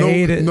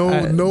hate it.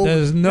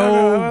 There's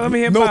no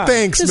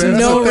thanks, there's man.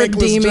 no That's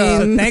redeeming.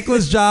 a It's a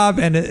thankless job,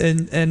 and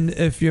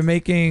if you're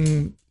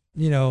making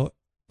a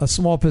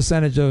small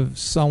percentage of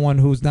someone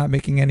who's not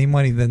making any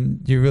money,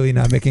 then you're really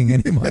not making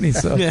any money.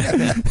 So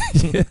yeah.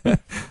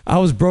 I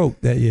was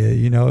broke that year.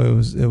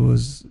 It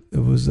was.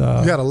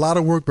 You had a lot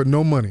of work, but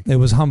no money. It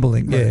was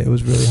humbling. Right. Yeah, it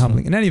was really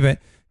humbling. In any event,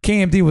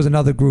 KMD was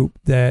another group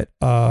that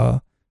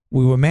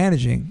we were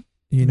managing.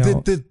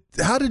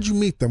 How did you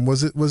meet them?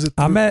 Was it?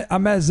 I met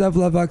Zev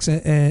Levex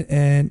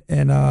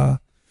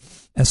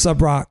and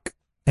Sub Rock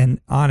and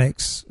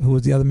Onyx, who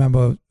was the other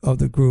member of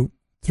the group,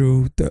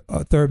 through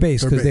Third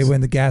Base, because they were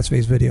in the Gas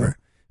Face video. Right.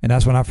 And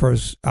that's when I'm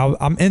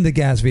in the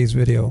Gas Face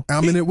video.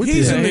 I'm in it with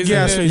He's you. in the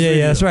Gas Face video.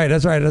 Yeah,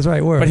 that's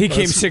right. Word. But he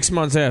came 6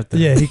 months after.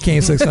 Yeah, he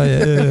came 6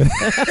 months. Yeah.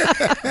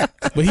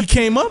 But he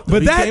came up.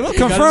 But that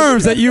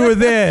confirms that you were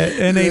there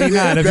in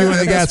 '89. If you were in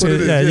the Gas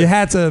Face, you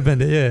had to have been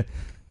there. Yeah.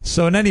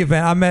 So in any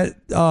event, I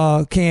met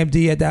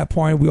KMD at that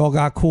point. We all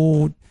got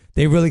cool.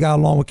 They really got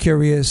along with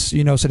Curious,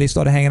 so they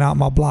started hanging out in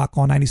my block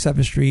on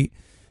 97th Street.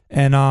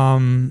 And,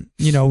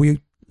 we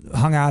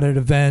hung out at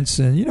events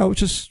and,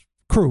 just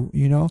crew,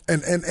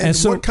 And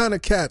so, what kind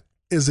of cat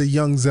is a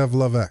young Zev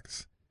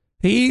Levex?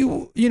 He,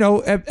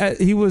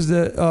 he was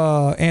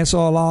the Ansar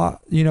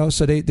Allah,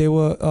 so they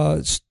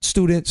were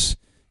students,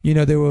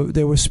 they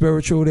were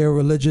spiritual, they were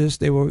religious,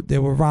 they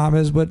were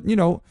rhymers, but,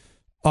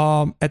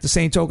 at the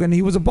same token,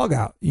 he was a bug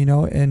out,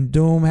 and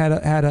Doom had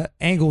an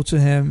angle to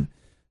him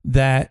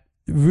that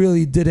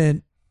really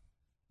didn't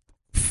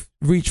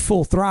reach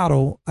full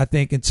throttle, I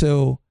think,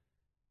 until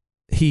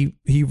he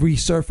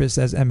resurfaced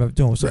as MF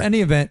Doom. So in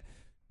any event,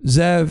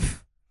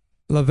 Zev,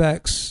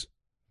 Levex,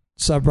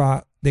 Sub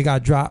Rock, they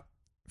got dropped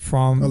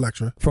from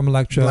Elektra.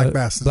 Black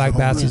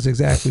Bastards,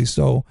 exactly.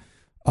 So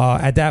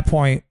at that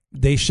point,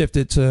 they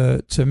shifted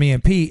to me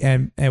and Pete,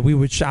 and we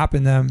would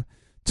shopping them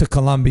to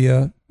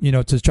Columbia,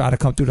 to try to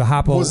come through the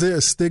Hoppo. Was there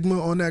a stigma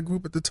on that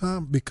group at the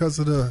time because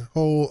of the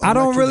whole I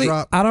don't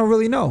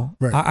really know.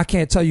 Right. I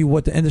can't tell you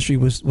what the industry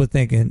was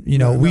thinking.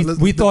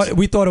 We thought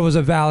it was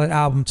a valid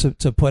album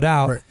to put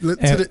out. Right.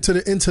 To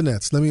the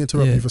internets. Let me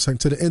interrupt you for a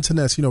second. To the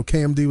internets,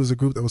 KMD was a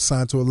group that was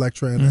signed to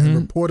Elektra,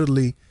 and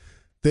reportedly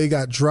they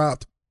got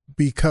dropped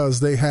because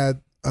they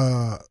had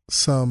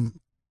some.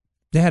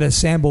 They had a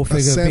sample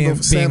figure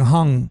being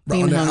hung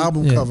on the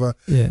album cover,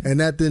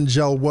 and that didn't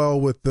gel well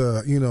with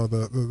the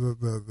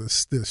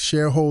the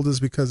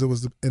shareholders, because it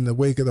was in the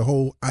wake of the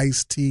whole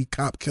Ice-T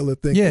cop killer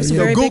thing. Yeah,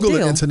 Google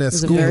it, internet.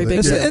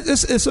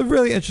 It's a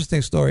really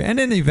interesting story. And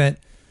in the event,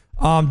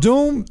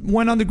 Doom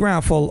went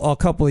underground for a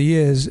couple of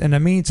years. In the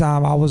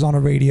meantime, I was on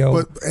the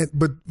radio.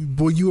 But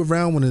were you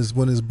around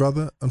when his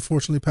brother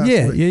unfortunately passed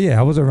away? Yeah,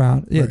 I was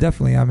around. Yeah,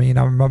 definitely. I mean,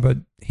 I remember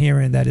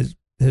hearing that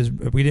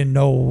we didn't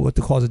know what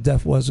the cause of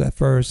death was at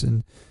first,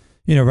 and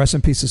rest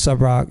in peace to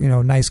Sub Rock,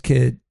 nice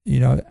kid,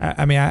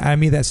 I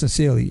mean that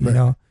sincerely,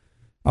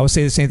 I would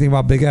say the same thing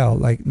about Big L,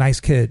 like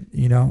nice kid,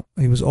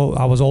 he was old.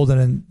 I was older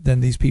than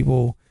these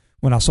people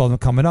when I saw them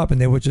coming up,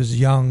 and they were just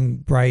young,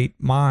 bright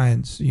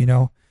minds, in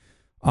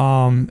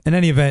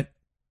any event,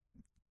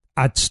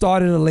 I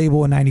started a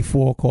label in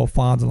 '94 called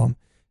Fondulum,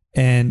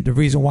 and the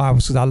reason why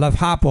was because I left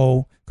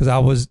Hoppo because I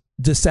was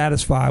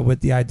dissatisfied with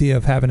the idea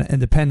of having an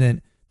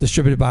independent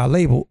distributed by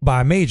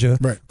a major,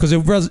 because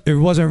it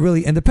wasn't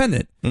really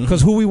independent,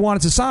 because who we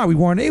wanted to sign, we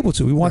weren't able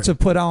to. We wanted to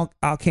put out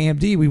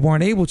KMD, we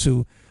weren't able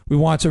to. We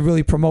wanted to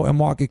really promote and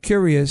market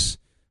Curious,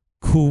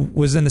 who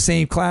was in the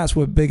same class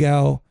with Big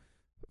L,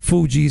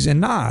 Fugees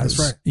and Nas. That's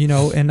right. You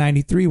know, in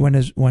 '93 when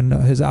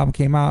his album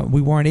came out,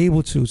 we weren't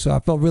able to, so I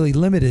felt really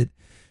limited.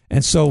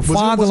 And so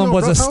Fondlem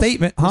was a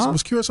statement, huh?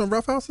 Was Curious on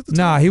Rough House at the time?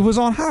 Nah, he was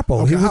on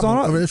Hoppo. Okay, He was Hoppo.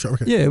 on.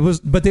 Okay. Yeah, it was,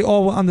 but they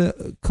all were under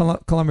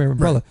Columbia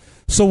umbrella.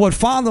 Right. So what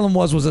Fondlem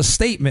was a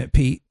statement,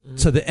 Pete,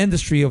 to the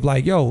industry of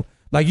like, yo,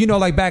 like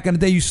like back in the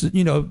day, you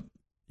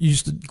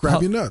used to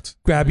Grab your nuts.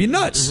 grab your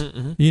nuts,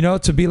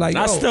 to be like,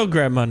 I yo. still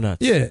grab my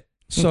nuts. Yeah.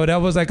 So that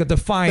was like a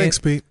defiant. Thanks,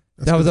 Pete.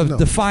 That's That was good a to know.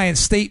 defiant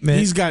statement.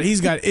 He's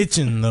got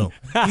itching though.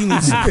 He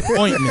needs some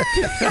ointment.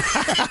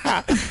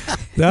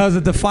 That was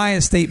a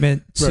defiant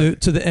statement to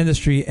the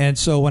industry. And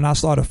so when I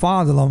started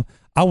Fondlem,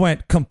 I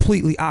went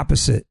completely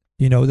opposite.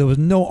 There was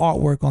no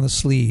artwork on the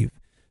sleeve,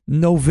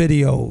 no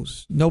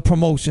videos, no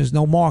promotions,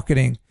 no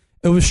marketing.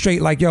 It was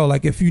straight like, yo,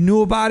 like if you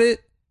knew about it,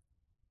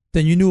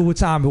 then you knew what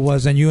time it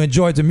was and you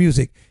enjoyed the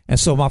music. And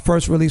so my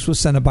first release was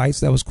Cenobites.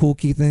 That was Cool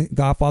Keith and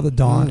Godfather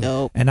Don.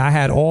 Dope. And I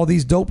had all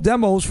these dope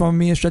demos from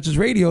me and Stretch's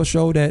radio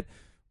show that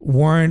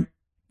would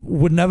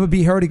never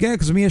be heard again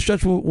because me and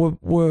Stretch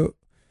we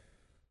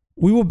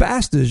were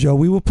bastards, yo.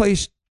 We would play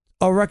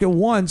a record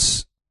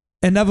once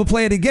and never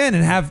play it again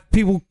and have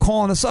people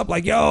calling us up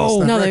like,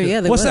 yo,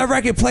 what's that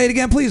record? Play it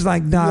again, please.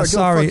 Like, nah, Go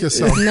sorry. fuck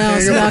yourself. No,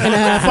 it's not gonna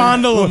happen.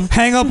 Fondle him.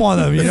 Hang up on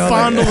them,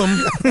 Fondle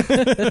him.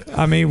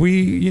 I mean,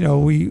 we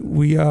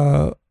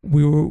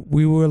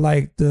were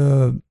like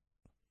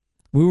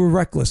we were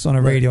reckless on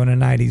the radio in the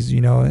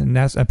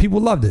 90s, and people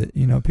loved it,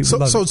 people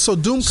loved it. So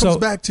Doom comes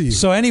back to you.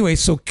 So anyway,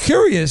 so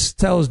Curious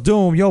tells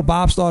Doom, yo,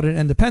 Bob started an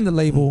independent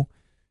label.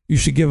 You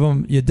should give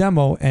him your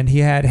demo. And he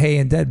had Hey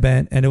and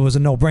Deadbent, and it was a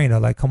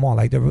no-brainer. Like, come on,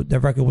 like the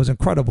record was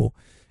incredible.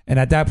 And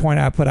at that point,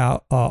 I put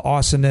out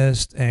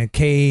Arsonist and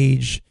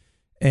Cage,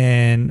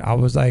 and I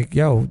was like,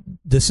 yo,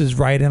 this is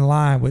right in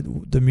line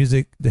with the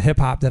music, the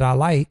hip-hop that I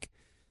like.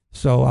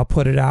 So I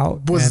put it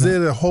out. Was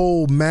there a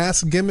whole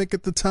mask gimmick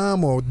at the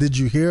time, or did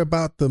you hear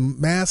about the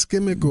mask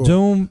gimmick? Or?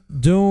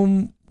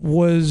 Doom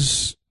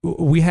was,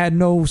 we had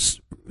no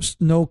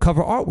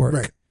cover artwork.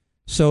 Right.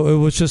 So it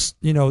was just,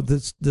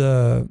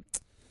 the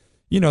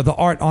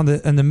art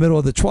in the middle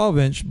of the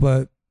 12-inch,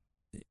 but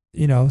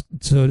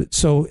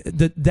so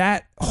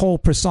that whole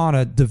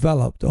persona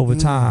developed over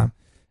time,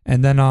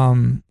 and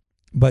then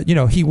but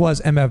he was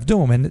MF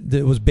Doom, and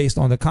it was based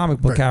on the comic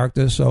book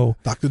character. So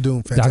Dr.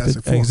 Doom,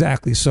 Fantastic Four.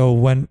 Exactly. So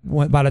when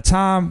by the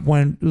time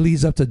when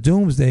leads up to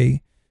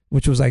Doomsday,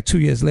 which was like 2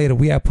 years later,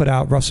 we had put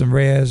out Roughs and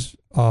Rares,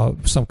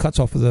 some cuts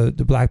off of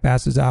the Black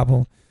Bastards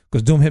album,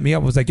 because Doom hit me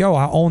up, was like, yo,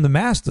 I own the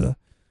master.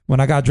 When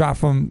I got dropped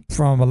from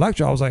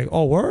Elektra, I was like,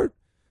 oh, word?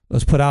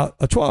 Let's put out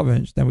a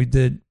 12-inch. Then we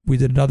did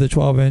another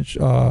 12-inch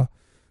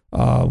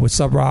with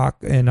Sub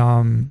Rock, and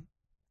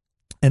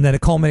then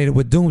it culminated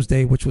with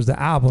Doomsday, which was the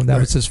album. That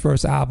was his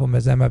first album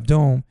as MF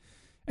Doom.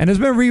 And it's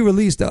been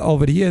re-released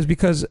over the years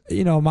because,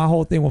 my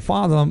whole thing with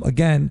Fondlem,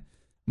 again,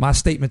 my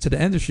statement to the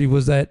industry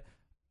was that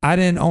I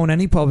didn't own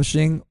any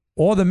publishing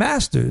or the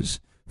masters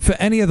for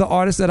any of the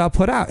artists that I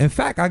put out. In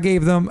fact, I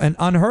gave them an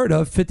unheard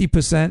of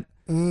 50%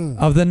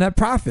 of the net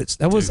profits.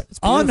 That was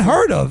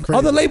unheard of. Crazy.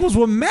 Other labels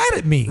were mad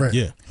at me. Right.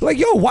 Yeah. Like,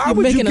 yo, why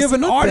would you give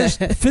an artist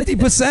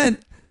 50%?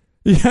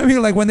 You know what I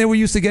mean? Like when they were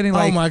used to getting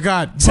like, oh my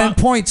God, 10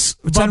 points,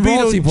 10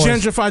 royalty Bobbito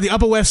points. gentrified the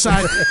Upper West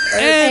Side,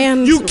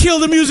 and you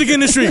killed the music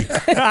industry,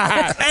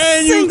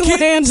 and you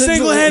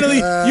single-handedly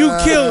you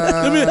killed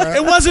the music.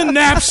 It wasn't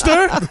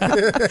Napster.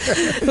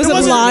 It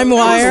was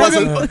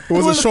LimeWire. It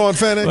wasn't Sean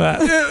Fanning.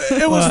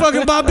 It was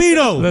fucking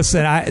Bobbito.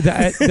 Listen,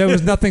 there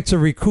was nothing to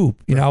recoup.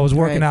 I was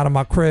working out of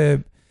my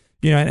crib.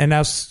 And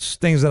that's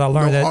things that I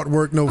learned. No that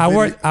artwork, no I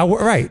video.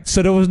 worked right.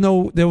 So there was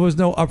no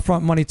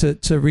upfront money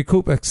to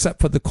recoup except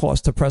for the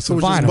cost to press So the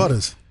it was vinyl. just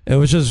butters. It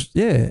was just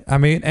I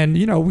mean, and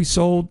we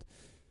sold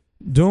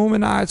Doom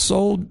and I had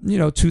sold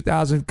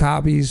 2,000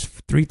 copies,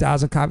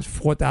 3,000 copies,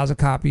 4,000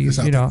 copies.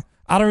 I don't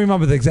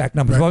remember the exact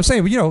numbers, but I'm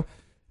saying,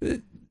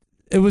 it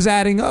was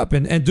adding up,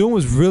 and Doom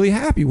was really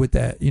happy with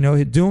that.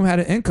 Doom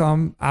had an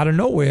income out of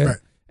nowhere. Right.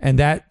 And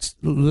that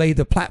laid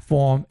the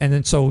platform. And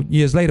then so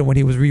years later, when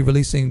he was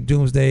re-releasing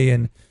Doomsday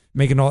and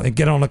making and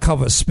getting on the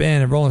cover of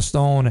Spin and Rolling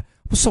Stone, I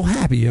was so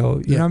happy,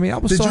 yo. You know what I mean? I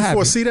was so happy. Did you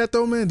foresee that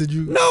though, man? Did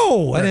you?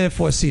 No, I didn't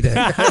foresee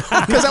that.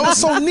 Because that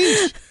was so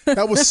niche.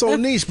 That was so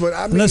niche. But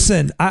I mean,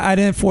 Listen, I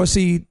didn't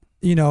foresee,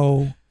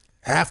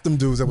 half them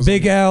dudes that was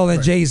Big L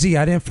and Jay-Z.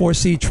 I didn't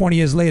foresee 20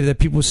 years later that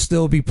people would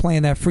still be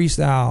playing that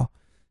freestyle,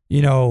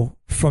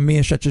 from me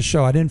and Stretch's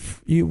show. I didn't.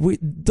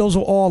 Those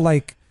were all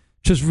like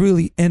just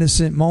really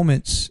innocent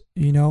moments,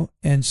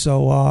 and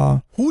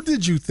so who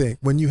did you think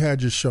when you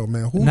had your show,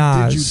 man? Who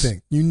Nas. did you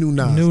think? You knew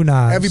Nas. Knew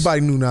Nas.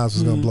 Everybody knew Nas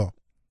was gonna blow.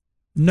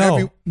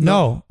 No,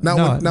 not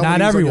when he was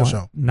on everyone. your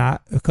show.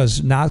 Not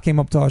because Nas came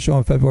up to our show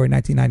in February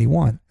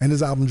 1991. And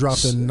his album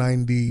dropped in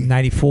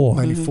 94.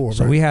 94,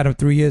 So right? we had him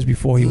 3 years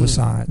before he was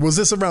signed. Was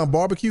this around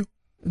barbecue?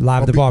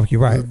 Live at the barbecue,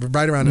 right?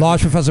 Right around that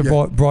Large time. Professor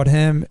brought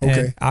him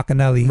and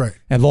Akinelli, Right.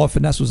 and Lord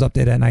Finesse was up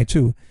there that night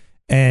too.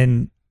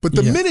 And But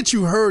the minute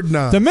you heard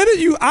Nas,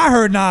 I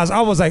heard Nas,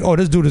 I was like, oh,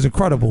 this dude is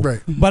incredible. Right.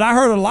 But I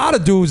heard a lot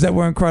of dudes that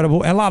were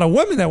incredible and a lot of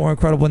women that were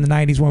incredible in the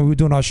 90s when we were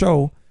doing our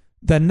show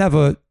that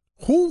never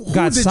Who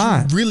got did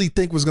signed. you really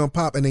think was gonna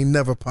pop and they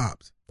never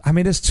popped? I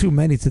mean, there's too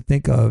many to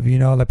think of.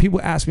 Like people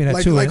ask me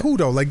that too. Like who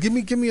though? Like give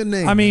me a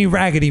name. I mean,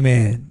 Raggedy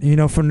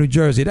Man, from New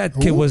Jersey. That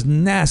kid was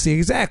nasty.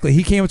 Exactly.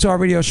 He came to our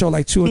radio show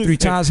like 2 or 3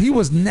 times. He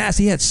was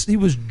nasty. He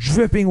was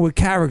dripping with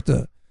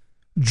character,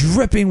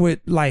 dripping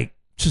with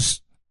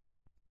just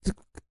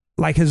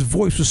like his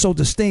voice was so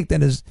distinct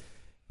and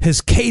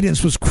his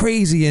cadence was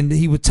crazy, and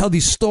he would tell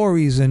these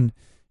stories. And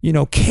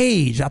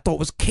Cage, I thought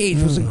was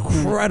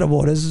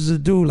incredible. This is a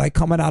dude like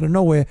coming out of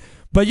nowhere.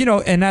 But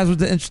and that's what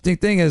the interesting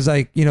thing is,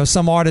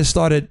 some artists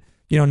started,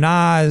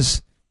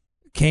 Nas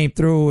came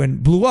through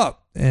and blew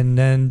up, and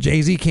then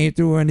Jay-Z came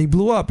through and he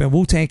blew up, and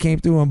Wu-Tang came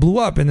through and blew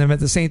up, and then at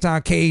the same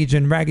time Cage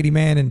and Raggedy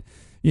Man and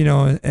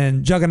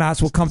and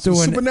Juggernauts will come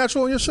through. And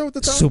Supernatural on your show at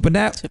the time?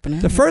 Supernatural.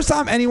 The first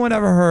time anyone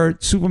ever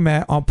heard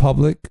Superman on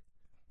public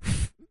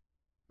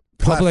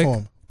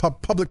platform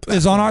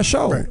is on our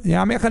show. Right.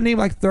 Yeah, I mean, I can name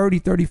like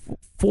 30,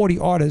 40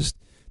 artists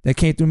that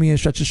came through me and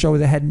Stretch's show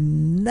that had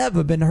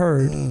never been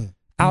heard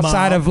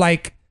outside of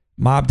like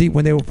Mobb Deep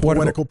when they were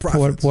Poetical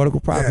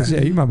Prophets.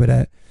 Yeah, you remember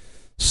that.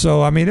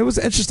 So I mean, it was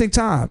an interesting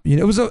time.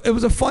 It was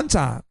a fun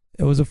time.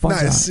 It was a fun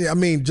time. See, I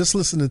mean, just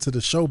listening to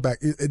the show back,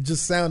 it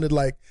just sounded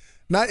like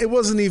it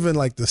wasn't even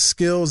like the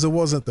skills, it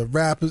wasn't the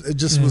rap, it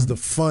just was the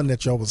fun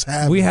that y'all was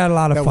having. We had a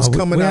lot of that fun. was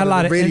coming we out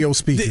had of the radio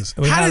speakers.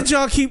 How did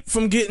y'all keep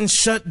from getting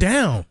shut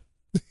down?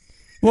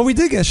 Well, we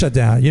did get shut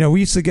down. We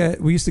used to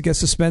get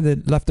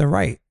suspended left and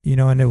right.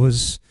 And it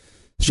was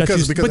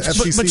because of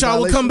FCC but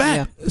y'all would come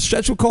back. Yeah.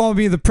 Stretch would call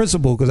me the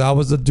principal because I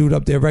was the dude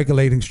up there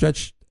regulating.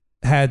 Stretch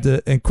had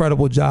the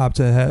incredible job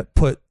to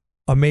put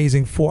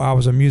amazing 4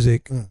 hours of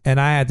music, and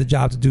I had the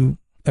job to do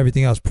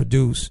everything else: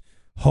 produce,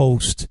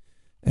 host,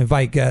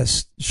 invite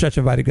guests. Stretch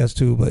invited guests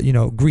too, but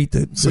greet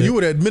the. So you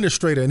were the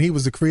administrator, and he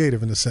was the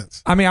creative in a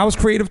sense. I mean, I was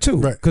creative too,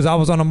 right? Because I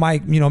was on the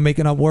mic,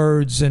 making up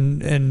words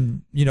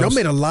and Y'all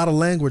made a lot of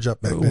language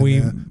up back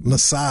then.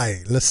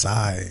 Lasai.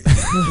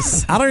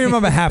 I don't even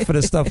remember half of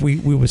the stuff we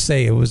would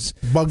say. It was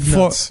bug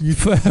nuts. You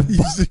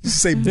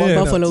say bug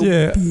nuts. Buffalo.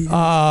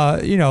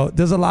 Yeah.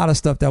 There's a lot of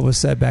stuff that was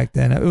said back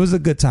then. It was a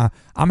good time.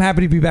 I'm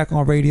happy to be back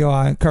on radio.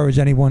 I encourage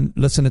anyone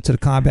listening to the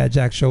Combat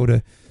Jack show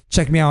to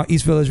check me out,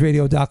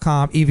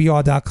 eastvillageradio.com,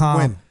 evr.com.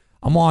 When?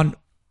 I'm on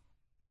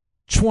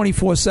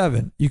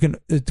 24/7. You can,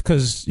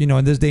 because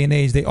in this day and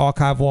age they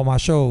archive all my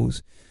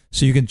shows,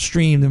 so you can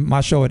stream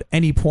my show at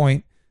any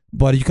point.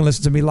 But you can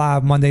listen to me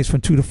live Mondays from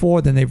 2 to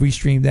 4. Then they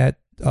restream that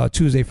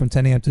Tuesday from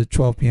 10 a.m. to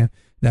 12 p.m.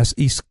 That's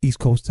East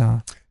Coast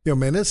time. Yo,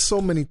 man, there's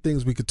so many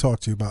things we could talk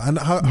to you about. And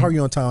how are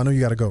you on time? I know you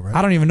got to go, right?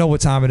 I don't even know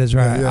what time it is,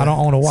 right? Yeah. I don't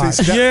own a watch.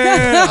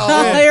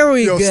 Here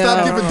we go.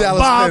 Stop giving Dallas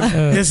Bob,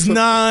 pen. it's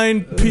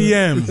 9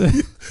 p.m.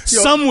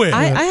 Somewhere.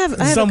 I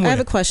have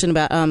a question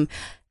about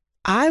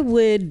I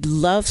would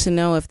love to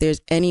know if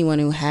there's anyone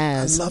who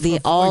has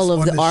all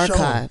of the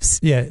archives.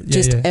 Yeah.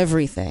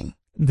 Everything.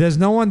 There's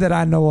no one that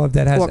I know of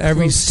that has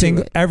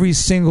every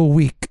single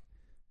week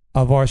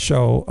of our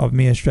show of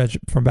me and Stretch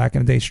from back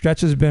in the day. Stretch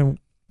has been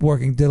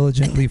working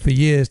diligently for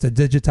years to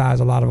digitize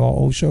a lot of our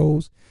old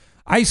shows.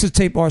 I used to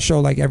tape our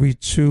show like every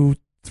 2,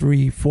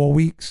 3, 4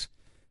 weeks.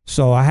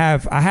 So I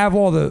have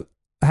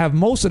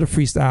most of the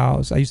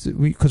freestyles. I used to,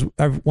 because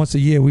once a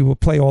year we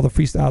would play all the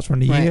freestyles from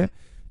the year,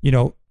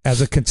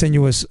 as a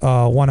continuous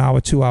 1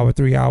 hour, 2 hour,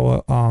 3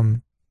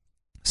 hour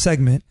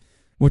segment,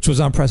 which was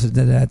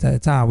unprecedented at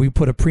that time. We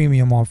put a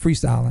premium on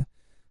freestyling.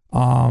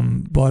 Not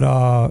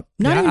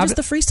even just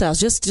the freestyles,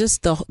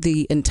 just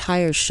the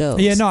entire show.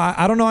 Yeah, no,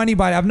 I don't know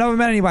anybody. I've never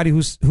met anybody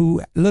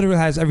who literally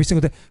has every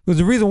single day. Because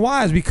the reason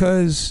why is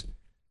because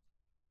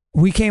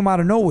we came out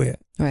of nowhere.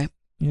 Right.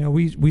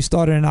 We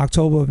started in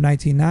October of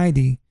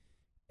 1990,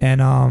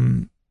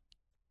 and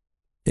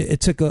it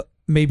took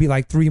maybe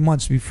like 3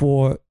 months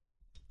before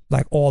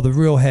like all the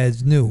real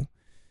heads knew.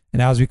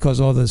 And that was because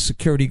all the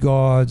security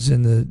guards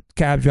and the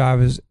cab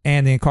drivers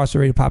and the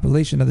incarcerated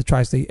population of the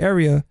tri-state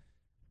area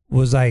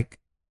was like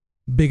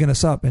bigging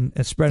us up and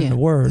spreading the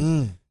word,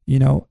 And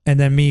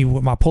then me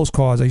with my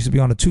postcards, I used to be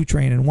on a 2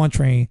 train and 1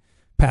 train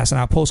passing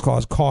out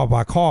postcards car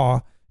by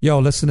car. Yo,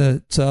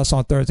 listen to us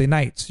on Thursday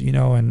nights,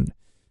 and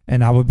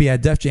I would be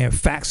at Def Jam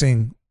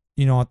faxing,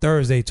 on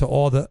Thursday to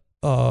all the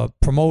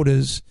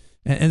promoters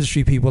and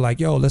industry people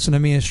like, yo, listen to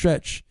me and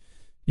Stretch,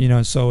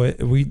 and so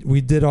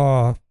we did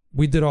our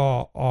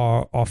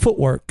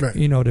footwork, right,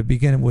 to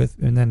begin with,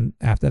 and then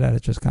after that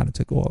it just kind of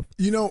took off.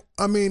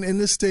 I mean, in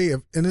this day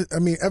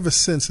ever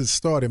since it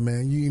started,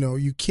 man,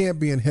 you can't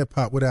be in hip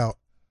hop without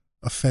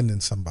offending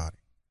somebody.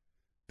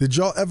 Did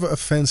y'all ever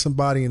offend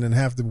somebody and then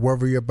have to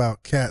worry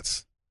about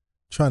cats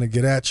trying to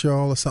get at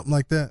y'all or something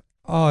like that?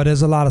 Oh,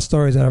 there's a lot of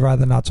stories that I'd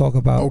rather not talk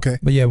about. Okay,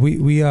 but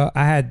yeah,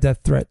 I had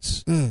death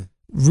threats,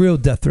 real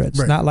death threats,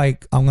 right. Not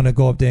like I'm gonna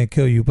go up there and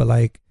kill you, but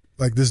like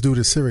this dude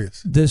is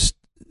serious. This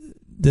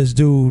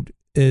dude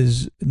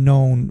is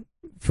known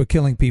for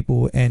killing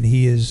people, and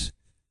he is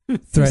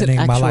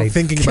threatening my life.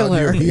 Thinking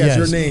about he has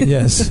your name.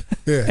 Yes.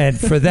 Yeah. And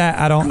for that,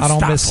 I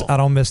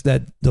don't miss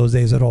those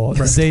days at all.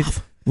 Right.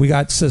 We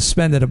got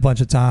suspended a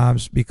bunch of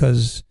times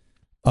because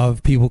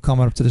of people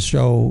coming up to the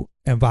show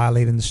and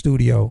violating the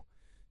studio.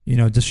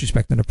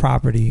 disrespecting the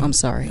property. I'm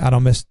sorry. I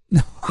don't miss.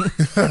 It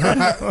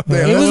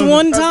was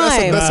one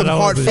time. That's some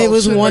heartfelt It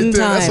was shit one right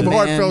there. That's some time,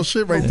 heartfelt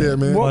shit right there,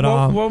 man.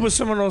 What was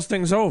some of those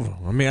things over?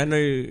 I mean, I know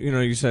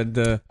you said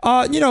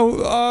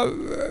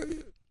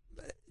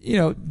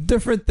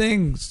different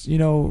things,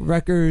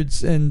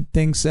 records and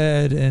things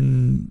said,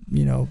 and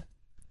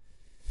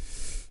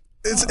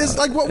It's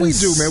like what we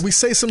do, man. We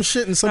say some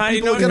shit and some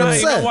people get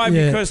upset. You know why?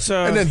 Yeah. Because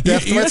and then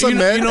death threats are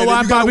met. You know and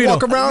why, then you gotta Bobbito?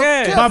 walk around.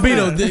 Yeah.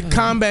 Bobbito, the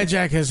Combat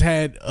Jack has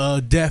had a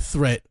death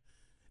threat,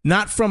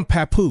 not from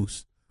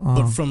Papoose,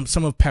 but from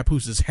some of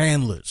Papoose'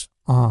 handlers.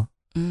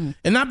 And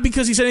not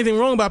because he said anything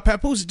wrong about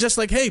Papoose. It's just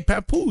like, hey,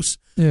 Papoose,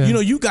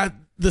 you got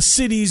the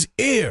city's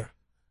ear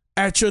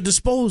at your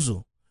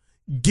disposal.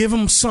 Give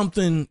him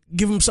something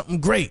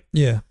great.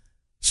 Yeah.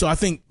 So I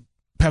think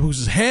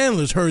Papoose's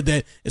handlers heard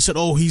that and said,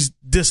 oh, he's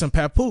dissing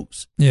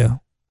Papoose. Yeah.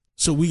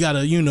 So we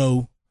gotta,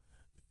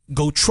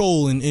 go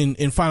troll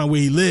and find out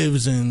where he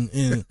lives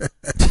and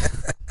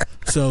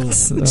so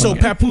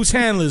Papoose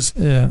handlers,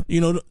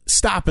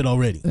 stop it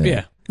already.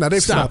 yeah. Now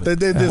they've stopped. When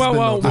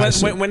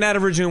that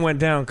originally went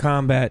down,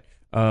 Combat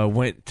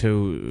went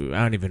to, I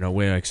don't even know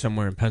where, like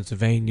somewhere in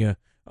Pennsylvania,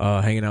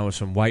 hanging out with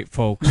some white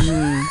folks. He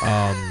went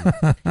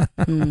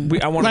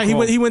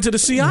to the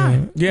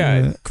CI.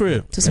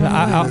 Crib.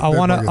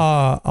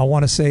 I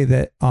want to say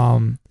that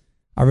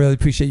I really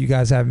appreciate you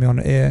guys having me on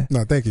the air.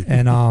 No, thank you.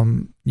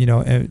 And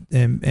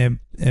in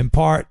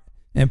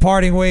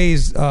parting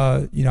ways,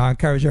 I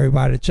encourage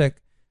everybody to check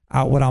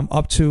out what I'm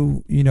up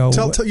to.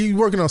 Tell you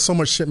working on so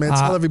much shit, man.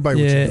 Tell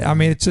everybody what you're doing. I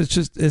mean, it's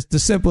the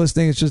simplest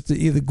thing. It's just to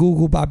either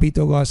Google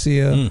Bobbito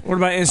Garcia. What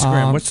about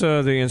Instagram? What's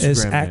the Instagram?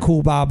 It's at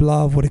Cool Bob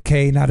Love with a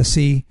K, not a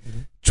C.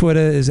 Twitter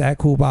is at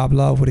Cool Bob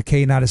Love with a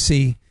K, not a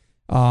C.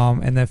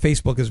 And then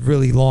Facebook is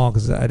really long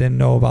because I didn't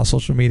know about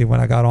social media when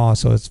I got on.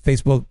 So it's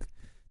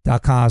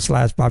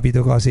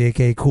Facebook.com/Bobbito Garcia,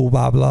 aka Cool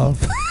Bob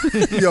Love.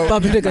 Yo,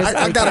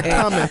 I got a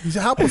comment.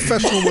 How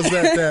professional was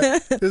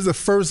that this is the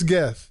first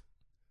guest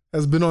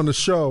has been on the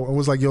show and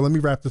was like, yo, let me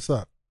wrap this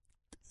up.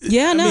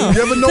 Yeah, no.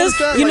 You ever noticed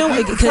that?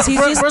 Because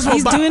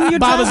he's doing your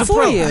job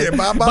for you. Yeah,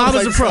 Bob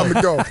is a pro.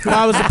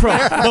 Bob is a pro.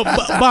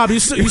 But Bob, you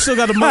still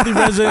got a monthly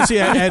residency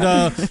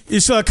at you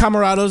still at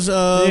Camarado's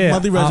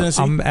monthly residency.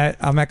 I'm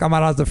at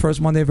Camarado's the first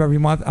Monday of every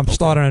month. I'm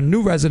starting a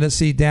new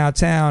residency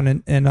downtown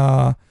and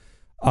the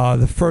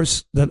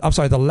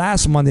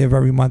last Monday of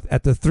every month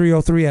at the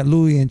 303 at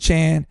Louis and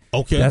Chan.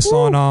 Okay.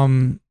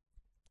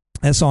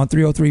 That's on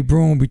 303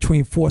 Broome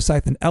between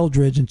Forsyth and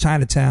Eldridge in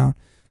Chinatown.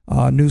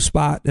 New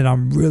spot that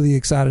I'm really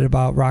excited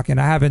about rocking.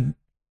 I haven't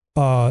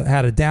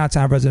had a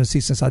downtown residency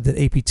since I did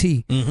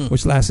APT,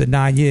 which lasted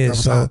 9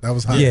 years. That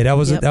was hot. Yeah, that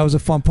was a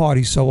fun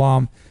party. So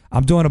I'm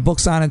doing a book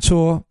signing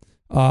tour.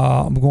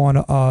 I'm going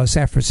to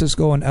San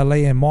Francisco and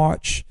LA in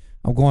March.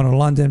 I'm going to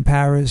London,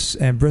 Paris,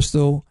 and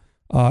Bristol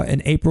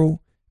in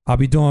April. I'll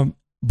be doing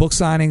book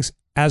signings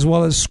as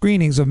well as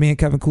screenings of me and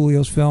Kevin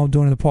Coolio's film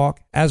Doin in the Park,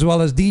 as well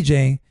as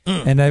DJing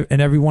in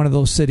every one of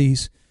those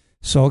cities.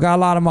 So I got a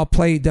lot on my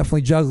plate,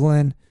 definitely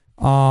juggling.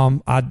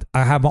 I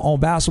have my own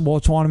basketball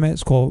tournament.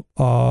 It's called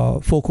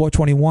Full Court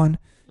 21.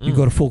 You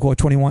go to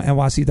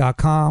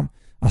fullcourt21nyc.com.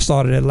 I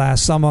started it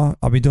last summer.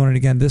 I'll be doing it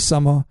again this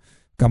summer.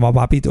 Got my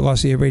Bobbito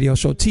Garcia radio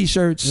show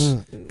t-shirts.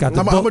 Got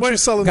the book. How much you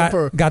selling them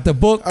per? Got the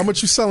book. How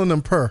much you selling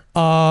them per?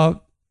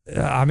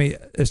 I mean,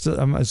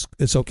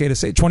 it's okay to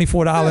say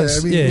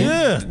 $24.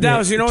 Yeah. That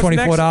was,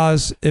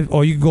 $24.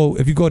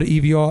 If you go to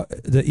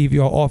the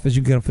EVR office,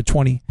 you can get them for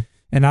 $20.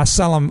 And I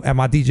sell them at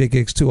my DJ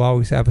gigs too. I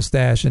always have a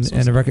stash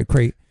and a record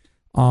crate.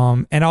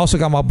 And I also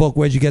got my book,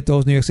 Where'd You Get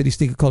Those? New York City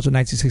Sneaker Culture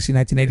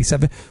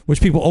 1960-1987,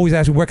 which people always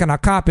ask me, where can I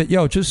cop it?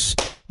 Yo,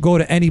 just go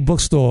to any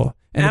bookstore.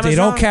 And Amazon? If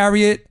they don't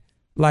carry it,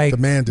 like,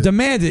 demand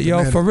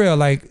it, for real,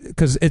 like,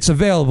 because it's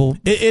available.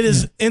 It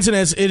is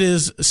internet. It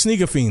is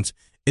Sneaker Fiends.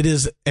 It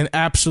is an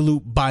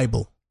absolute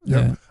Bible.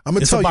 Yeah. I'm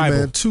going to tell you,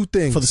 man, two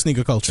things. For the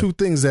sneaker culture. Two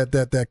things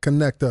that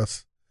connect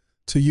us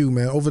to you,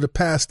 man. Over the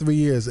past 3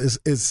 years,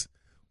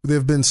 there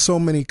have been so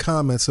many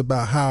comments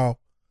about how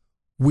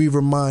we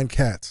remind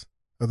cats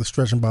of the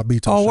Stretch and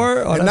Bobbito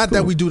show. And not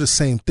that we do the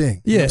same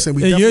thing. Yeah, you know what I'm saying?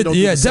 We definitely don't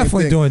do the same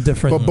definitely thing. doing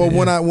different. But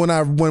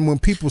when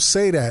people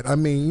say that, I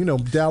mean,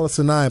 Dallas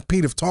and I and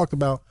Pete have talked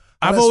about.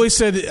 I've always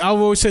said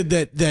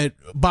that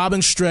Bob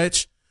and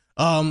Stretch,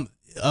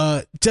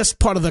 just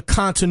part of the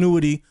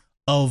continuity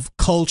of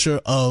culture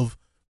of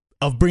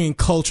bringing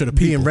culture to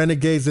people. Being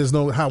renegades, there's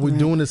no how we're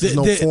doing this. There's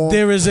no form.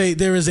 There is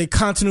a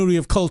continuity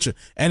of culture,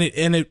 and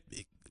it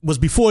was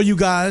before you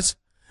guys.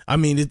 I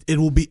mean, it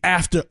will be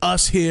after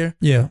us here.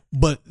 Yeah.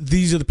 But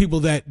these are the people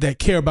that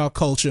care about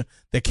culture,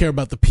 that care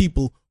about the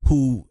people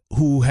who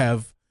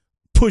have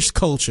pushed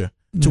culture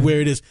to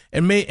where it is,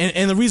 and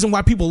the reason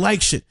why people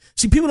like shit.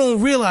 See, people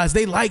don't realize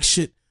they like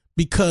shit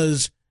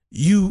because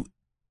you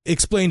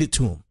explained it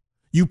to them,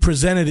 you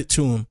presented it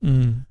to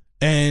them,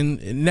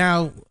 and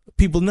now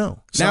people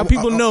know. So now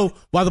people know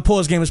why the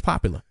pause game is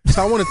popular.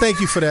 So I want to thank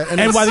you for that,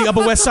 and why the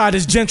Upper West Side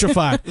is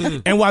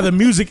gentrified, and why the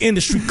music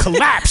industry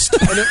collapsed.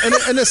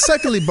 And then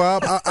secondly,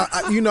 Bob,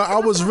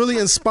 I was really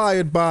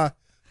inspired by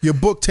your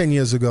book 10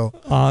 years ago,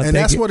 and thank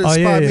that's you. what Oh,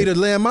 inspired yeah, me yeah. to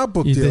land my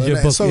book You deal. did your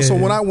And book, so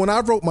yeah, when yeah.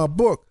 I wrote my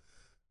book,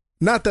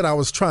 not that I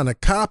was trying to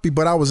copy,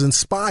 but I was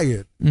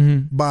inspired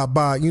by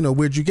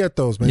where'd you get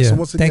those, man? Yeah, So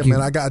once again, thank you.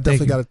 man, I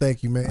definitely got to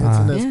thank you, man.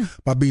 Interns,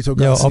 Bobbito, Yo,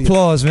 Garcia.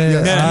 applause,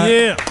 man.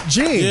 Yes.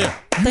 Gene, you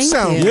Thank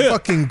sound you.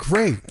 fucking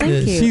great.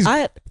 Thank you.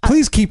 She's-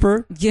 Please keep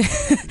her. Yeah.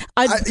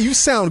 You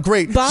sound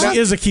great. Bob- She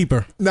is a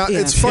keeper. Now Yeah.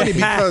 it's funny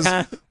because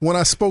when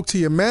I spoke to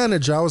your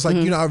manager, I was like,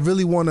 I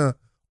really want to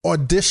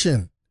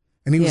audition,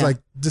 and he was Yeah. like,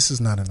 "This is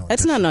not an audition.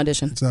 It's not an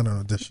audition. It's not an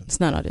audition." It's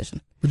not an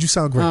audition. But you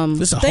sound great.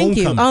 This is a Thank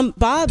homecoming. you.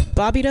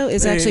 Bobbito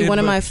is actually one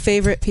of my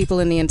favorite people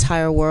in the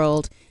entire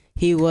world.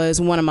 He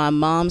was one of my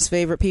mom's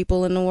favorite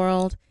people in the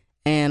world,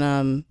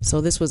 and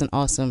so this was an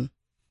awesome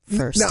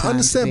first. Now, time to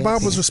understand, be Bob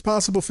able was to-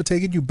 responsible for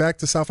taking you back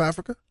to South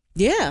Africa.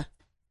 Yeah,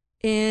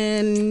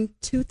 in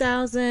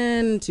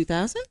 2000,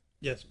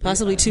 Yes.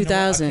 possibly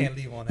 2000.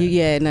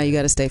 Yeah, no, you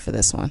got to stay for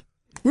this one.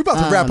 We're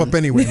about to wrap up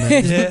anyway,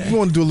 man. Yeah. We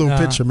want to do a little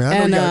picture, man. I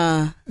know And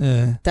you got,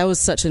 Yeah. that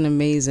was such an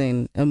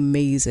amazing,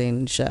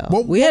 amazing show.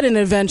 What- We had an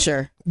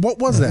adventure. what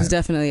was It was that?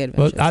 definitely an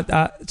Well,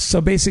 adventure.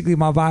 so basically,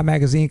 my Vibe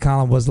magazine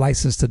column was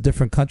licensed to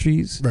different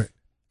countries. Right.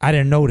 I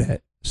didn't know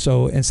that.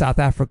 So in South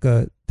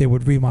Africa, they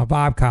would read my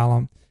Vibe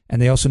column,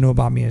 and they also knew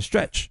about me and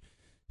Stretch.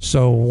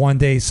 So one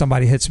day,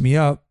 somebody hits me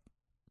up,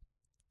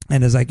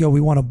 and is like, "Yo,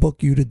 we want to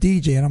book you to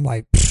DJ," and I'm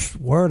like,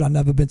 "Word! I've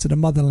never been to the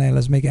motherland.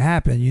 Let's make it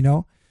happen," you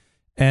know.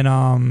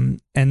 And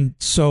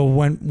so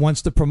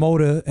once the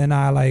promoter and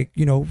I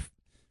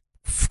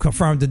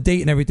confirmed the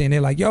date and everything,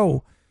 they're like,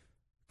 "Yo,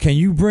 can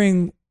you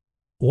bring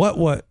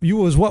what you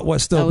was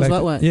what still I was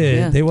back what? Yeah,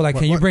 Yeah. they were like,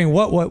 What, "Can you what? bring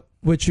what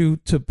with you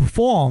to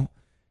perform?"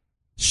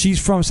 She's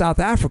from South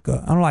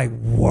Africa. I'm like,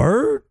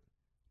 "Word?"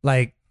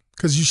 Like,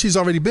 Because she's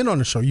already been on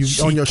the show. You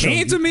she on your show.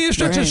 came to me and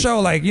Stretch's Right. show,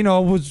 like, we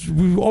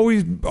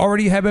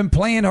already had been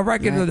playing her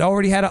record, Right.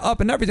 already had her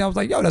up and everything. I was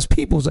like, "Yo, that's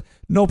people's."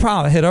 No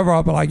problem. I hit her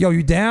up and like, "Yo,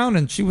 you down?"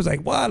 And she was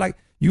like, "What?" Like,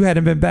 you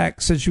hadn't been back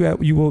since you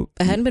were.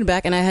 I hadn't been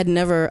back, and I had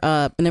never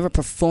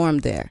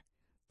performed there.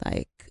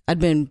 Like, I'd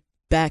been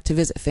back to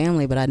visit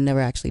family, but I'd never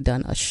actually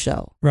done a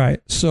show. Right.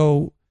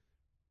 So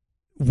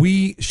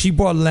she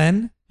brought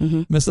Len,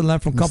 Mr. Len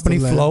from Mr. Company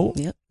Len. Flow,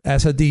 Yep.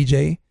 as her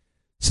DJ.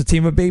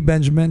 Satima Bay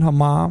Benjamin, her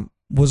mom,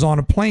 was on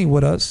a plane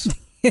with us.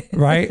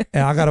 Right.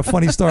 And I got a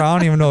funny story. I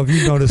don't even know if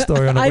you know the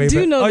story on the way I do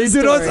back. know Oh, the you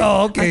story. do know?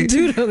 Oh, okay. I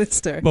do know this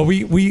story. But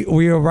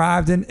we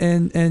arrived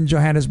in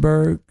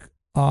Johannesburg,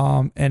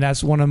 and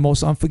that's one of the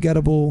most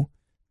unforgettable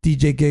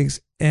DJ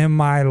gigs in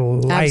my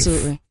life.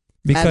 Absolutely.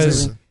 Because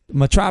Absolutely.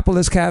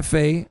 Metropolis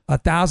Cafe,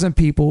 1,000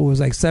 people. It was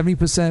like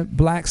 70%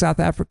 black South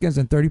Africans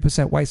and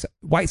 30%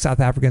 white South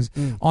Africans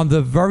on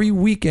the very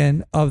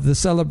weekend of the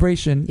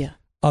celebration Yeah.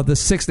 of the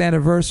 6th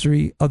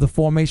anniversary of the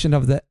formation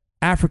of the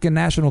African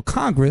National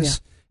Congress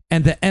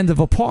and the end of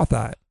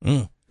apartheid.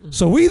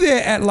 So we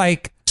there at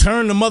like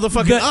Turn the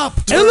motherfucking up.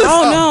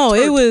 Oh no,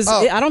 it was.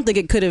 up. I don't think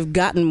it could have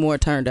gotten more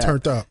turned up.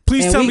 Turned up.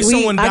 Please And tell me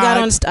someone died.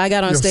 I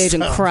got on stage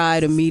and Yourself.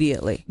 cried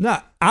immediately. nah,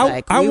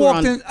 Like, I we were walked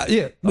on- in.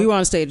 Yeah, We were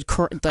on stage.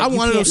 I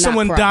want to know if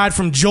someone died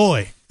from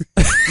joy.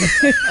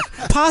 So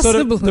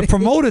Possibly. the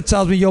promoter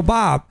tells me, "Yo,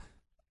 Bob,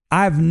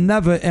 I've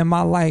never in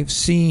my life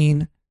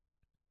seen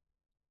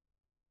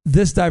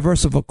this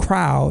diverse of a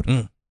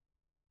crowd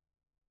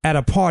at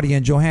a party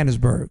in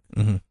Johannesburg.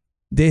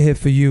 They're here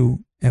for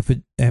you and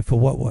for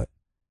what?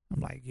 I'm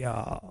like,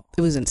 yo,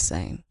 It was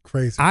insane.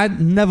 Crazy. I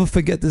never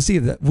forget this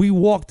either. We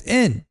walked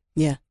in.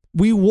 Yeah.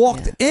 We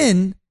walked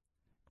in,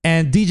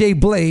 and DJ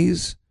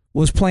Blaze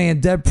was playing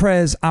Dead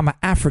Prez, "I'm an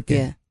African."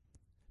 Yeah.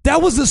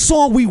 That was the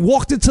song we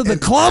walked into the In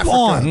club Africa.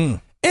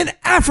 on. In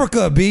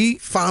Africa, B.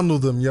 Fondle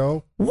them,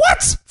 yo.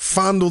 What?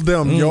 Fondle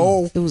them,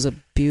 yo. It was a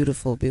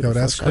beautiful, beautiful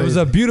that's show. It was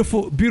a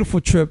beautiful, beautiful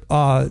trip.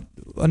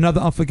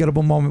 Another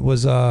unforgettable moment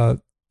was on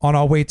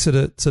our way to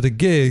the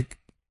gig.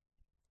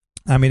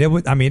 I mean,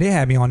 they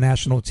had me on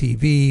national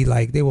TV.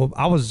 Like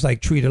I was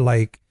like treated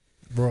like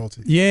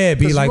Royalty. yeah,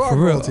 be 'Cause like you are for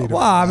real. royalty, though.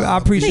 Well, I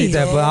appreciate He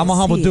that, but I'm a is,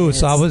 humble he dude,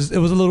 so is. it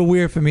was a little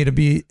weird for me to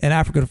be in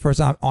Africa the first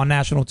time on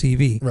national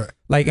TV. Right.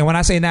 Like, and when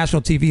I say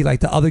national TV,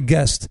 like the other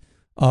guest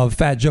of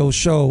Fat Joe's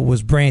show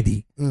was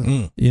Brandy. You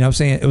know what I'm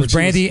saying? It was Which he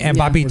Brandy was- and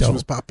yeah. When Bobbito. she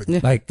was popping.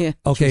 Like, Yeah.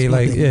 okay,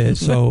 like, yeah.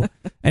 So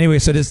anyway,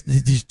 so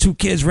these two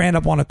kids ran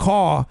up on a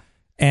car,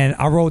 and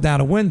I rolled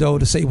down the window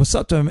to say what's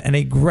up to them, and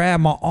they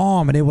grabbed my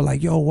arm, and they were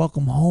like, "Yo,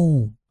 welcome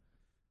home.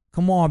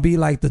 Come on, be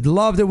like, the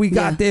love that we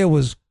got Yeah. there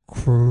was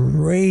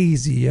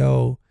crazy,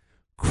 yo.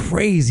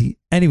 Crazy."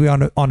 Anyway,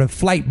 on the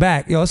flight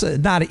back, yo, it's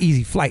not an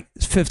easy flight.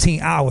 It's 15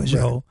 hours,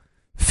 yo.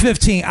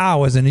 15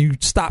 hours, and you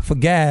stop for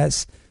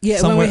gas. Yeah,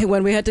 somewhere-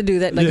 when we had to do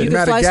that, like Yeah. you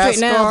can fly straight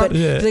now, but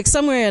Yeah. like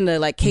somewhere in the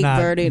like Cape Nah,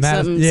 Verde, Madas-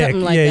 something yeah,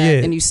 like yeah, that,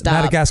 yeah. and you stop.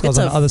 Madagascar's It's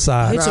on the other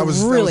side. It's that a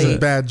was really a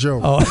bad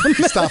joke. Oh.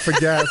 Stop for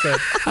gas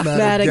at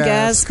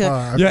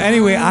Madagascar. Yeah,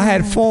 anyway, I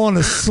had fallen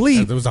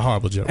asleep. That was a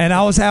horrible joke. And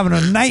I was having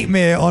a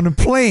nightmare on the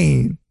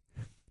plane.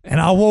 And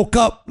I woke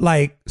up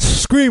like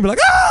screaming like,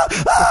 ah,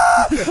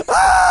 ah,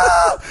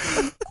 ah,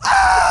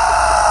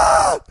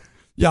 ah.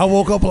 Y'all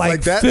woke up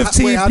like that?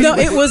 15 Wait, how people.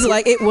 No, it was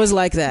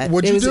like that.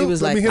 What'd you do? It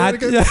was Let me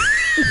like hear it again.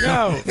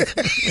 Yo,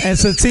 And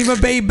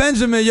Satima Bay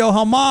Benjamin, yo,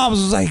 her mom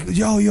was like,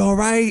 yo, you all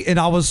right? And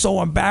I was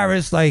so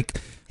embarrassed. Like,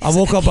 I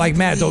woke up like,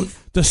 man,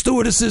 the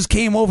stewardesses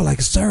came over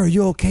like, sir, are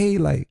you okay?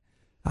 Like,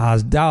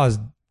 that was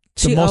the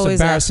She most always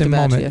embarrassing asked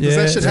about moment. you. Does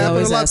Yeah. that shit happen a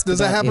always lot? ask Does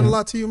that about happen you. a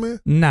lot to you, man?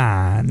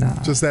 Nah.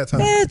 Just that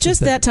time.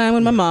 just that time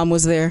when my mom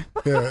was there.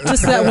 Yeah.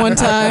 Just that one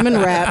time in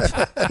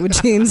rap when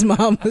Jean's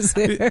mom was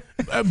there.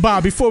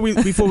 Bob, before we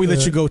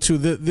let you go too,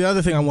 the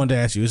other thing I wanted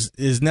to ask you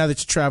is now that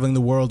you're traveling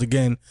the world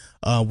again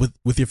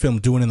with your film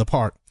Doin in the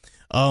Park,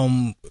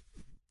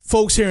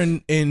 folks here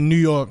in New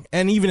York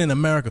and even in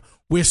America,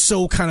 we're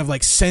so kind of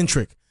like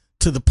centric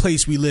to the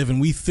place we live,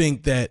 and we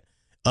think that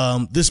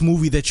this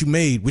movie that you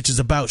made, which is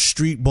about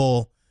street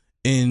ball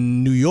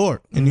in New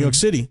York, in New York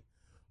City,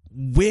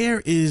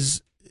 where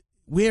is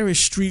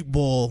street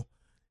ball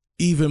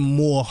even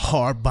more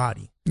hard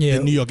body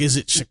than New York? Is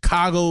it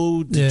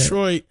Chicago,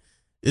 Detroit?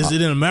 Is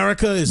it in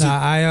America?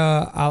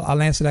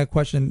 I'll answer that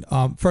question.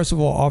 First of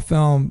all, our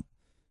film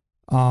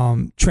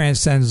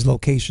transcends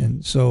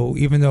location. So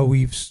even though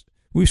we've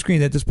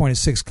screened at this point in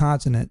 6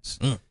 continents,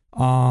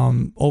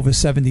 over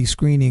 70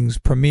 screenings,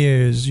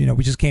 premieres. You know,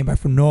 we just came back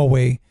from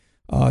Norway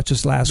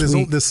just last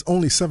week. There's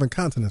only 7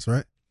 continents,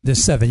 right?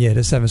 There's 7, yeah.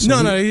 There's 7.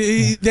 So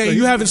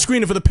you haven't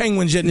screened it for the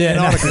Penguins yet.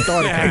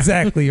 Antarctica.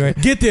 Exactly, right.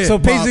 Get there. So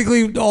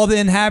basically, all the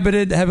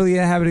heavily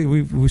inhabited,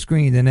 we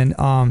screened, and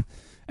then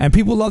and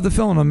people love the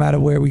film no matter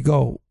where we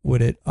go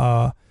with it.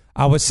 I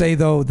would say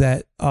though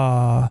that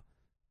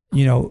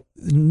you know,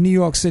 New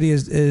York City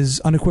is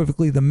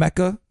unequivocally the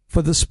mecca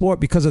for the sport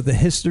because of the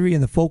history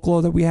and the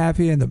folklore that we have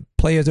here and the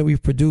players that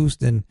we've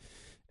produced,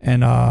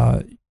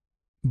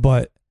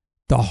 but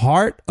the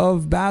heart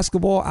of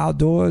basketball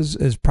outdoors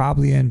is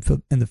probably in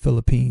the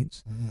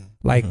Philippines.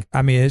 Like,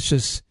 I mean, it's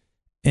just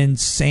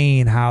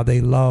insane how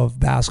they love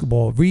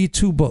basketball. Read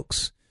 2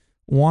 books.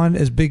 One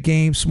is Big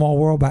Game, Small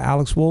World by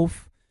Alex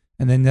Wolff,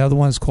 and then the other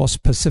one is called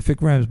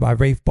Pacific Rims by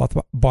Rafe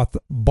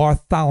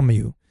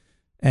Bartholomew.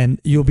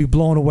 And you'll be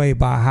blown away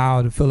by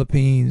how the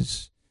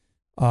Philippines,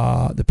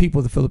 the people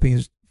of the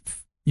Philippines,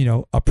 you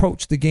know,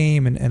 approach the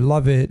game and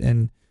love it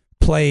and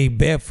play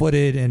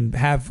barefooted and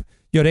have,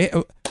 you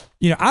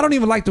know, I don't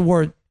even like the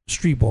word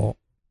street ball.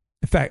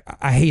 In fact,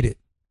 I hate it.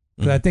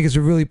 But I think it's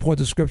a really poor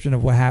description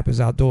of what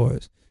happens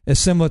outdoors. It's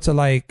similar to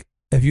like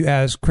if you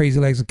ask Crazy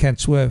Legs and Ken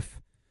Swift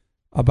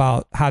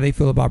about how they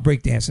feel about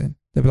breakdancing.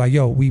 They'll be like,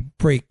 yo, we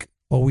break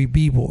or we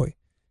b-boy.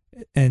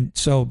 And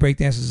so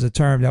breakdance is a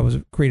term that was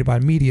created by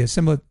media.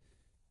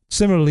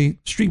 Similarly,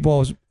 street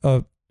ball is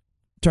a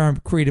term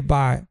created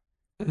by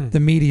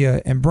the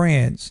media and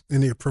brands.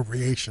 And the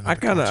appropriation. I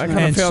kind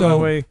of feel that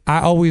way.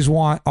 I always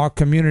want our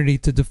community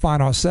to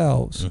define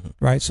ourselves,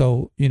 right?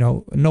 So, you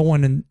know, no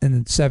one in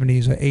the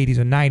 70s or 80s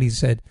or 90s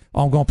said,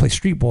 oh, I'm going to play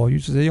street ball. You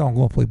should say, yo, I'm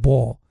going to play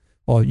ball.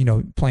 Or, you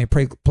know, playing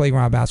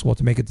playground basketball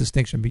to make a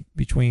distinction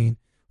between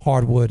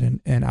hardwood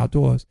and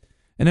outdoors.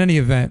 In any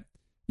event,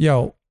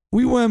 yo,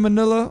 we were in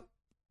Manila.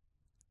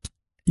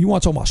 You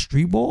want to talk about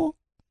street ball?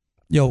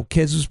 Yo,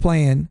 kids was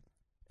playing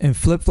in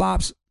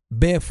flip-flops,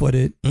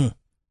 barefooted,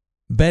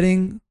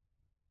 betting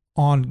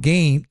on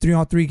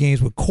 3-on-3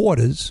 games with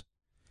quarters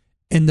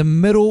in the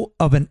middle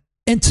of an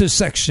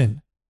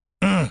intersection.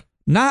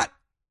 Not,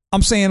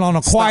 I'm saying on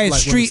a quiet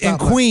street in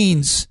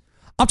Queens.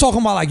 I'm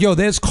talking about like, yo,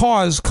 there's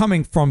cars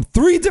coming from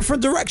 3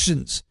 different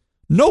directions.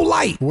 No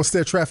light. What's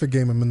their traffic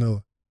game in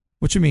Manila?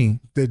 What you mean?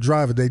 They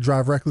drive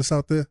reckless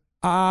out there?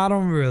 I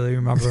don't really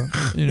remember.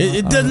 You know,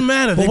 it doesn't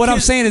matter. But what I'm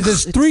saying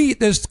is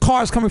there's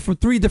cars coming from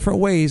 3 different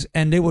ways,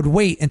 and they would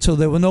wait until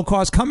there were no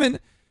cars coming,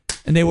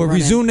 and they would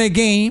resume their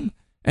game.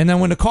 And then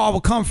when the car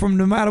would come from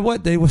no matter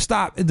what, they would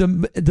stop.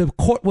 The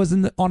court was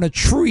on a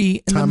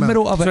tree in the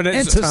middle of an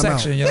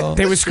intersection, yo.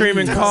 They were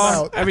screaming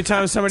 "car" every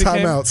time somebody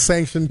came. Timeout,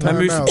 sanctioned timeout.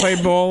 We used to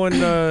play ball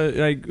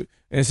and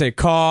and say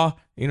 "car."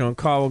 You know,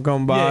 car will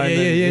come by.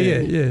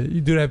 Yeah.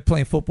 You do that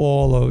playing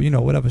football or, you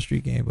know, whatever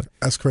street game. But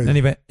that's crazy.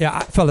 Anyway,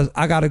 fellas,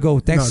 I gotta go.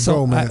 Thanks. No,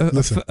 go, man.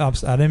 Listen. I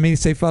didn't mean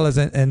to say fellas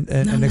and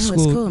exclude it's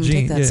cool.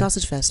 Gene. Take that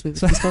sausage fest. We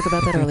spoke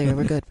about that earlier.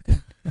 We're good.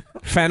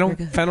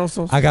 Fennel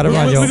sauce. I gotta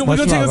run, yo. We're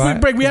gonna take a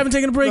quick break. We haven't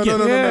taken a break yet.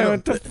 No.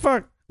 What the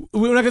fuck?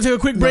 We're not gonna take a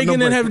quick break and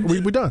then have.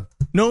 We done.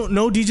 No,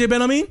 DJ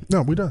Ben Amin?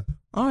 No, we done.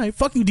 All right,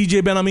 fuck you,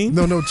 DJ Ben Amin.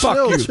 No,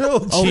 chill.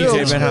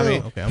 DJ Ben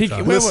Amin.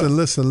 Okay,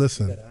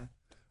 Listen.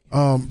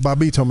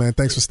 Bobbito, man,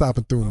 thanks for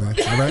stopping through, man.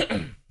 All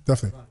right,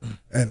 definitely.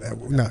 And all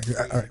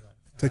right,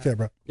 take care,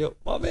 bro. Yo,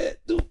 my man,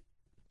 dude.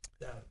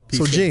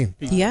 So, Gene.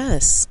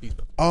 Yes.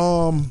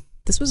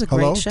 This was a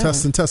great show.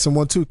 Testing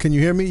 1 2. Can you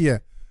hear me? Yeah.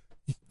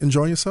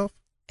 Enjoying yourself?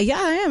 Yeah,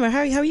 I am. How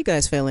are you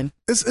guys feeling?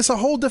 It's a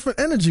whole different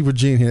energy with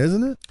Gene here,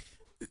 isn't it?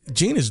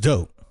 Gene is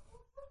dope.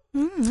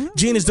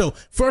 Gene is dope.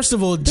 First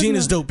of all, Gene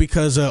is dope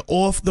because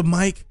off the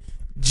mic,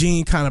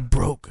 Gene kind of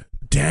broke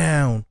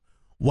down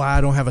why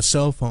I don't have a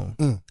cell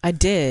phone. I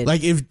did.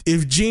 Like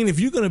if Gene, if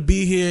you're gonna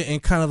be here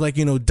and kind of like,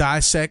 you know,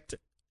 dissect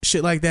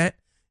shit like that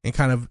and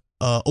kind of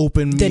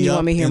open me up. Then you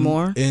want me to hear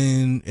more?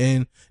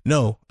 And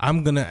no,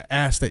 I'm gonna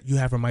ask that you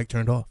have her mic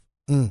turned off.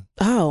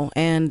 Oh,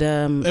 and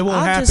It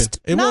won't happen.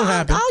 It won't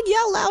happen. I'll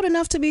yell loud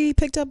enough to be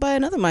picked up by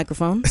another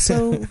microphone.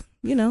 So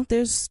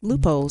there's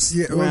loopholes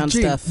around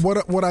Gene, stuff.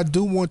 What I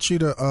do want you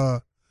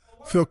to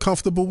feel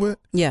comfortable with,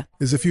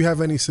 is if you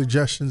have any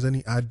suggestions,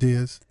 any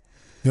ideas.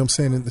 You know what I'm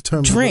saying in the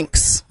terms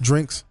drinks. of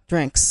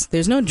drinks.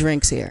 There's no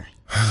drinks here,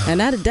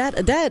 and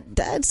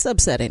that's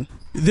upsetting.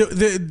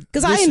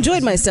 Because I Listen,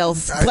 enjoyed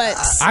myself, but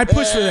I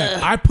push for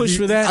that.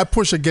 I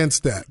push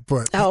against that.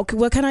 But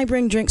well, can I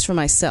bring drinks for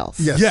myself?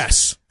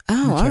 Yes.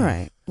 Oh, all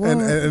right. Well,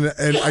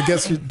 and I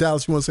guess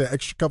Dallas, you want to say an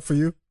extra cup for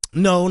you?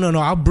 No.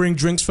 I'll bring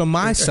drinks for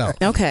myself.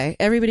 Okay.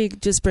 Everybody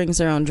just brings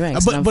their own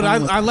drinks. But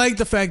I like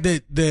the fact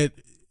that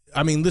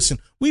I mean, listen,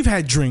 we've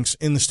had drinks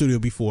in the studio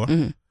before.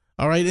 Mm-hmm.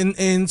 All right,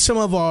 and some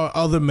of our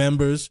other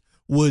members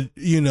would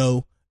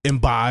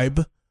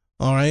imbibe.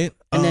 All right,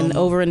 and then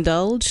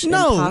overindulge.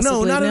 No,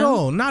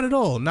 not at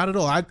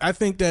all. I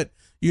think that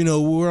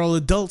we're all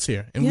adults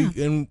here,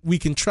 and we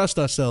can trust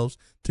ourselves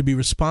to be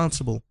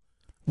responsible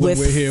when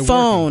we're here with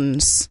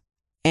phones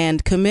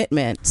and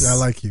commitments. Yeah, I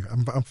like you.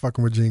 I'm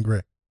fucking with Jean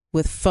Grae.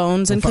 With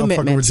phones and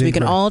commitments, we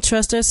can all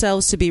trust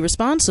ourselves to be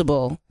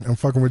responsible. I'm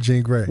fucking with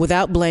Jean Grae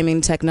without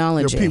blaming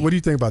technology. Yo, Pete, what do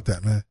you think about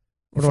that, man?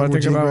 What do I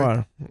think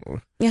about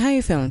what? Yeah, how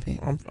you feeling, Pete?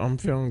 I'm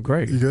feeling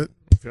great. You good?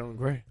 I'm feeling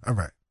great. All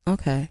right.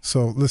 Okay.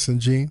 So listen,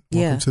 Jean,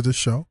 welcome to the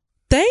show.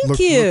 Thank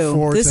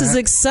you. This is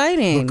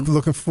exciting.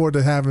 Looking forward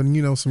to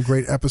having some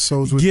great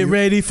episodes with you. Get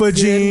ready for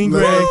Jean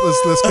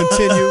Grae. Let's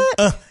continue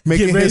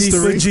making Get ready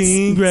history. For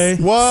Jean Grae.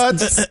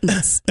 What?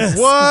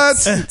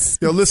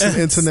 Yo, listen,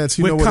 internets.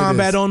 You know what it is. With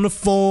combat on the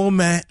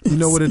format. You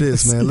know what it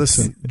is, man.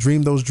 Listen,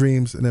 dream those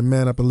dreams and then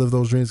man up and live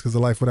those dreams because the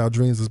life without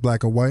dreams is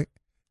black and white,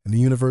 and the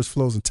universe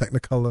flows in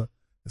technicolor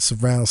and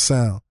surround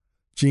sound.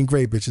 Jean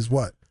Grae, bitches.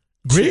 What?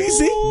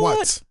 Greasy.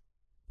 What?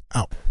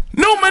 Out.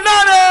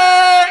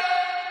 Numinati!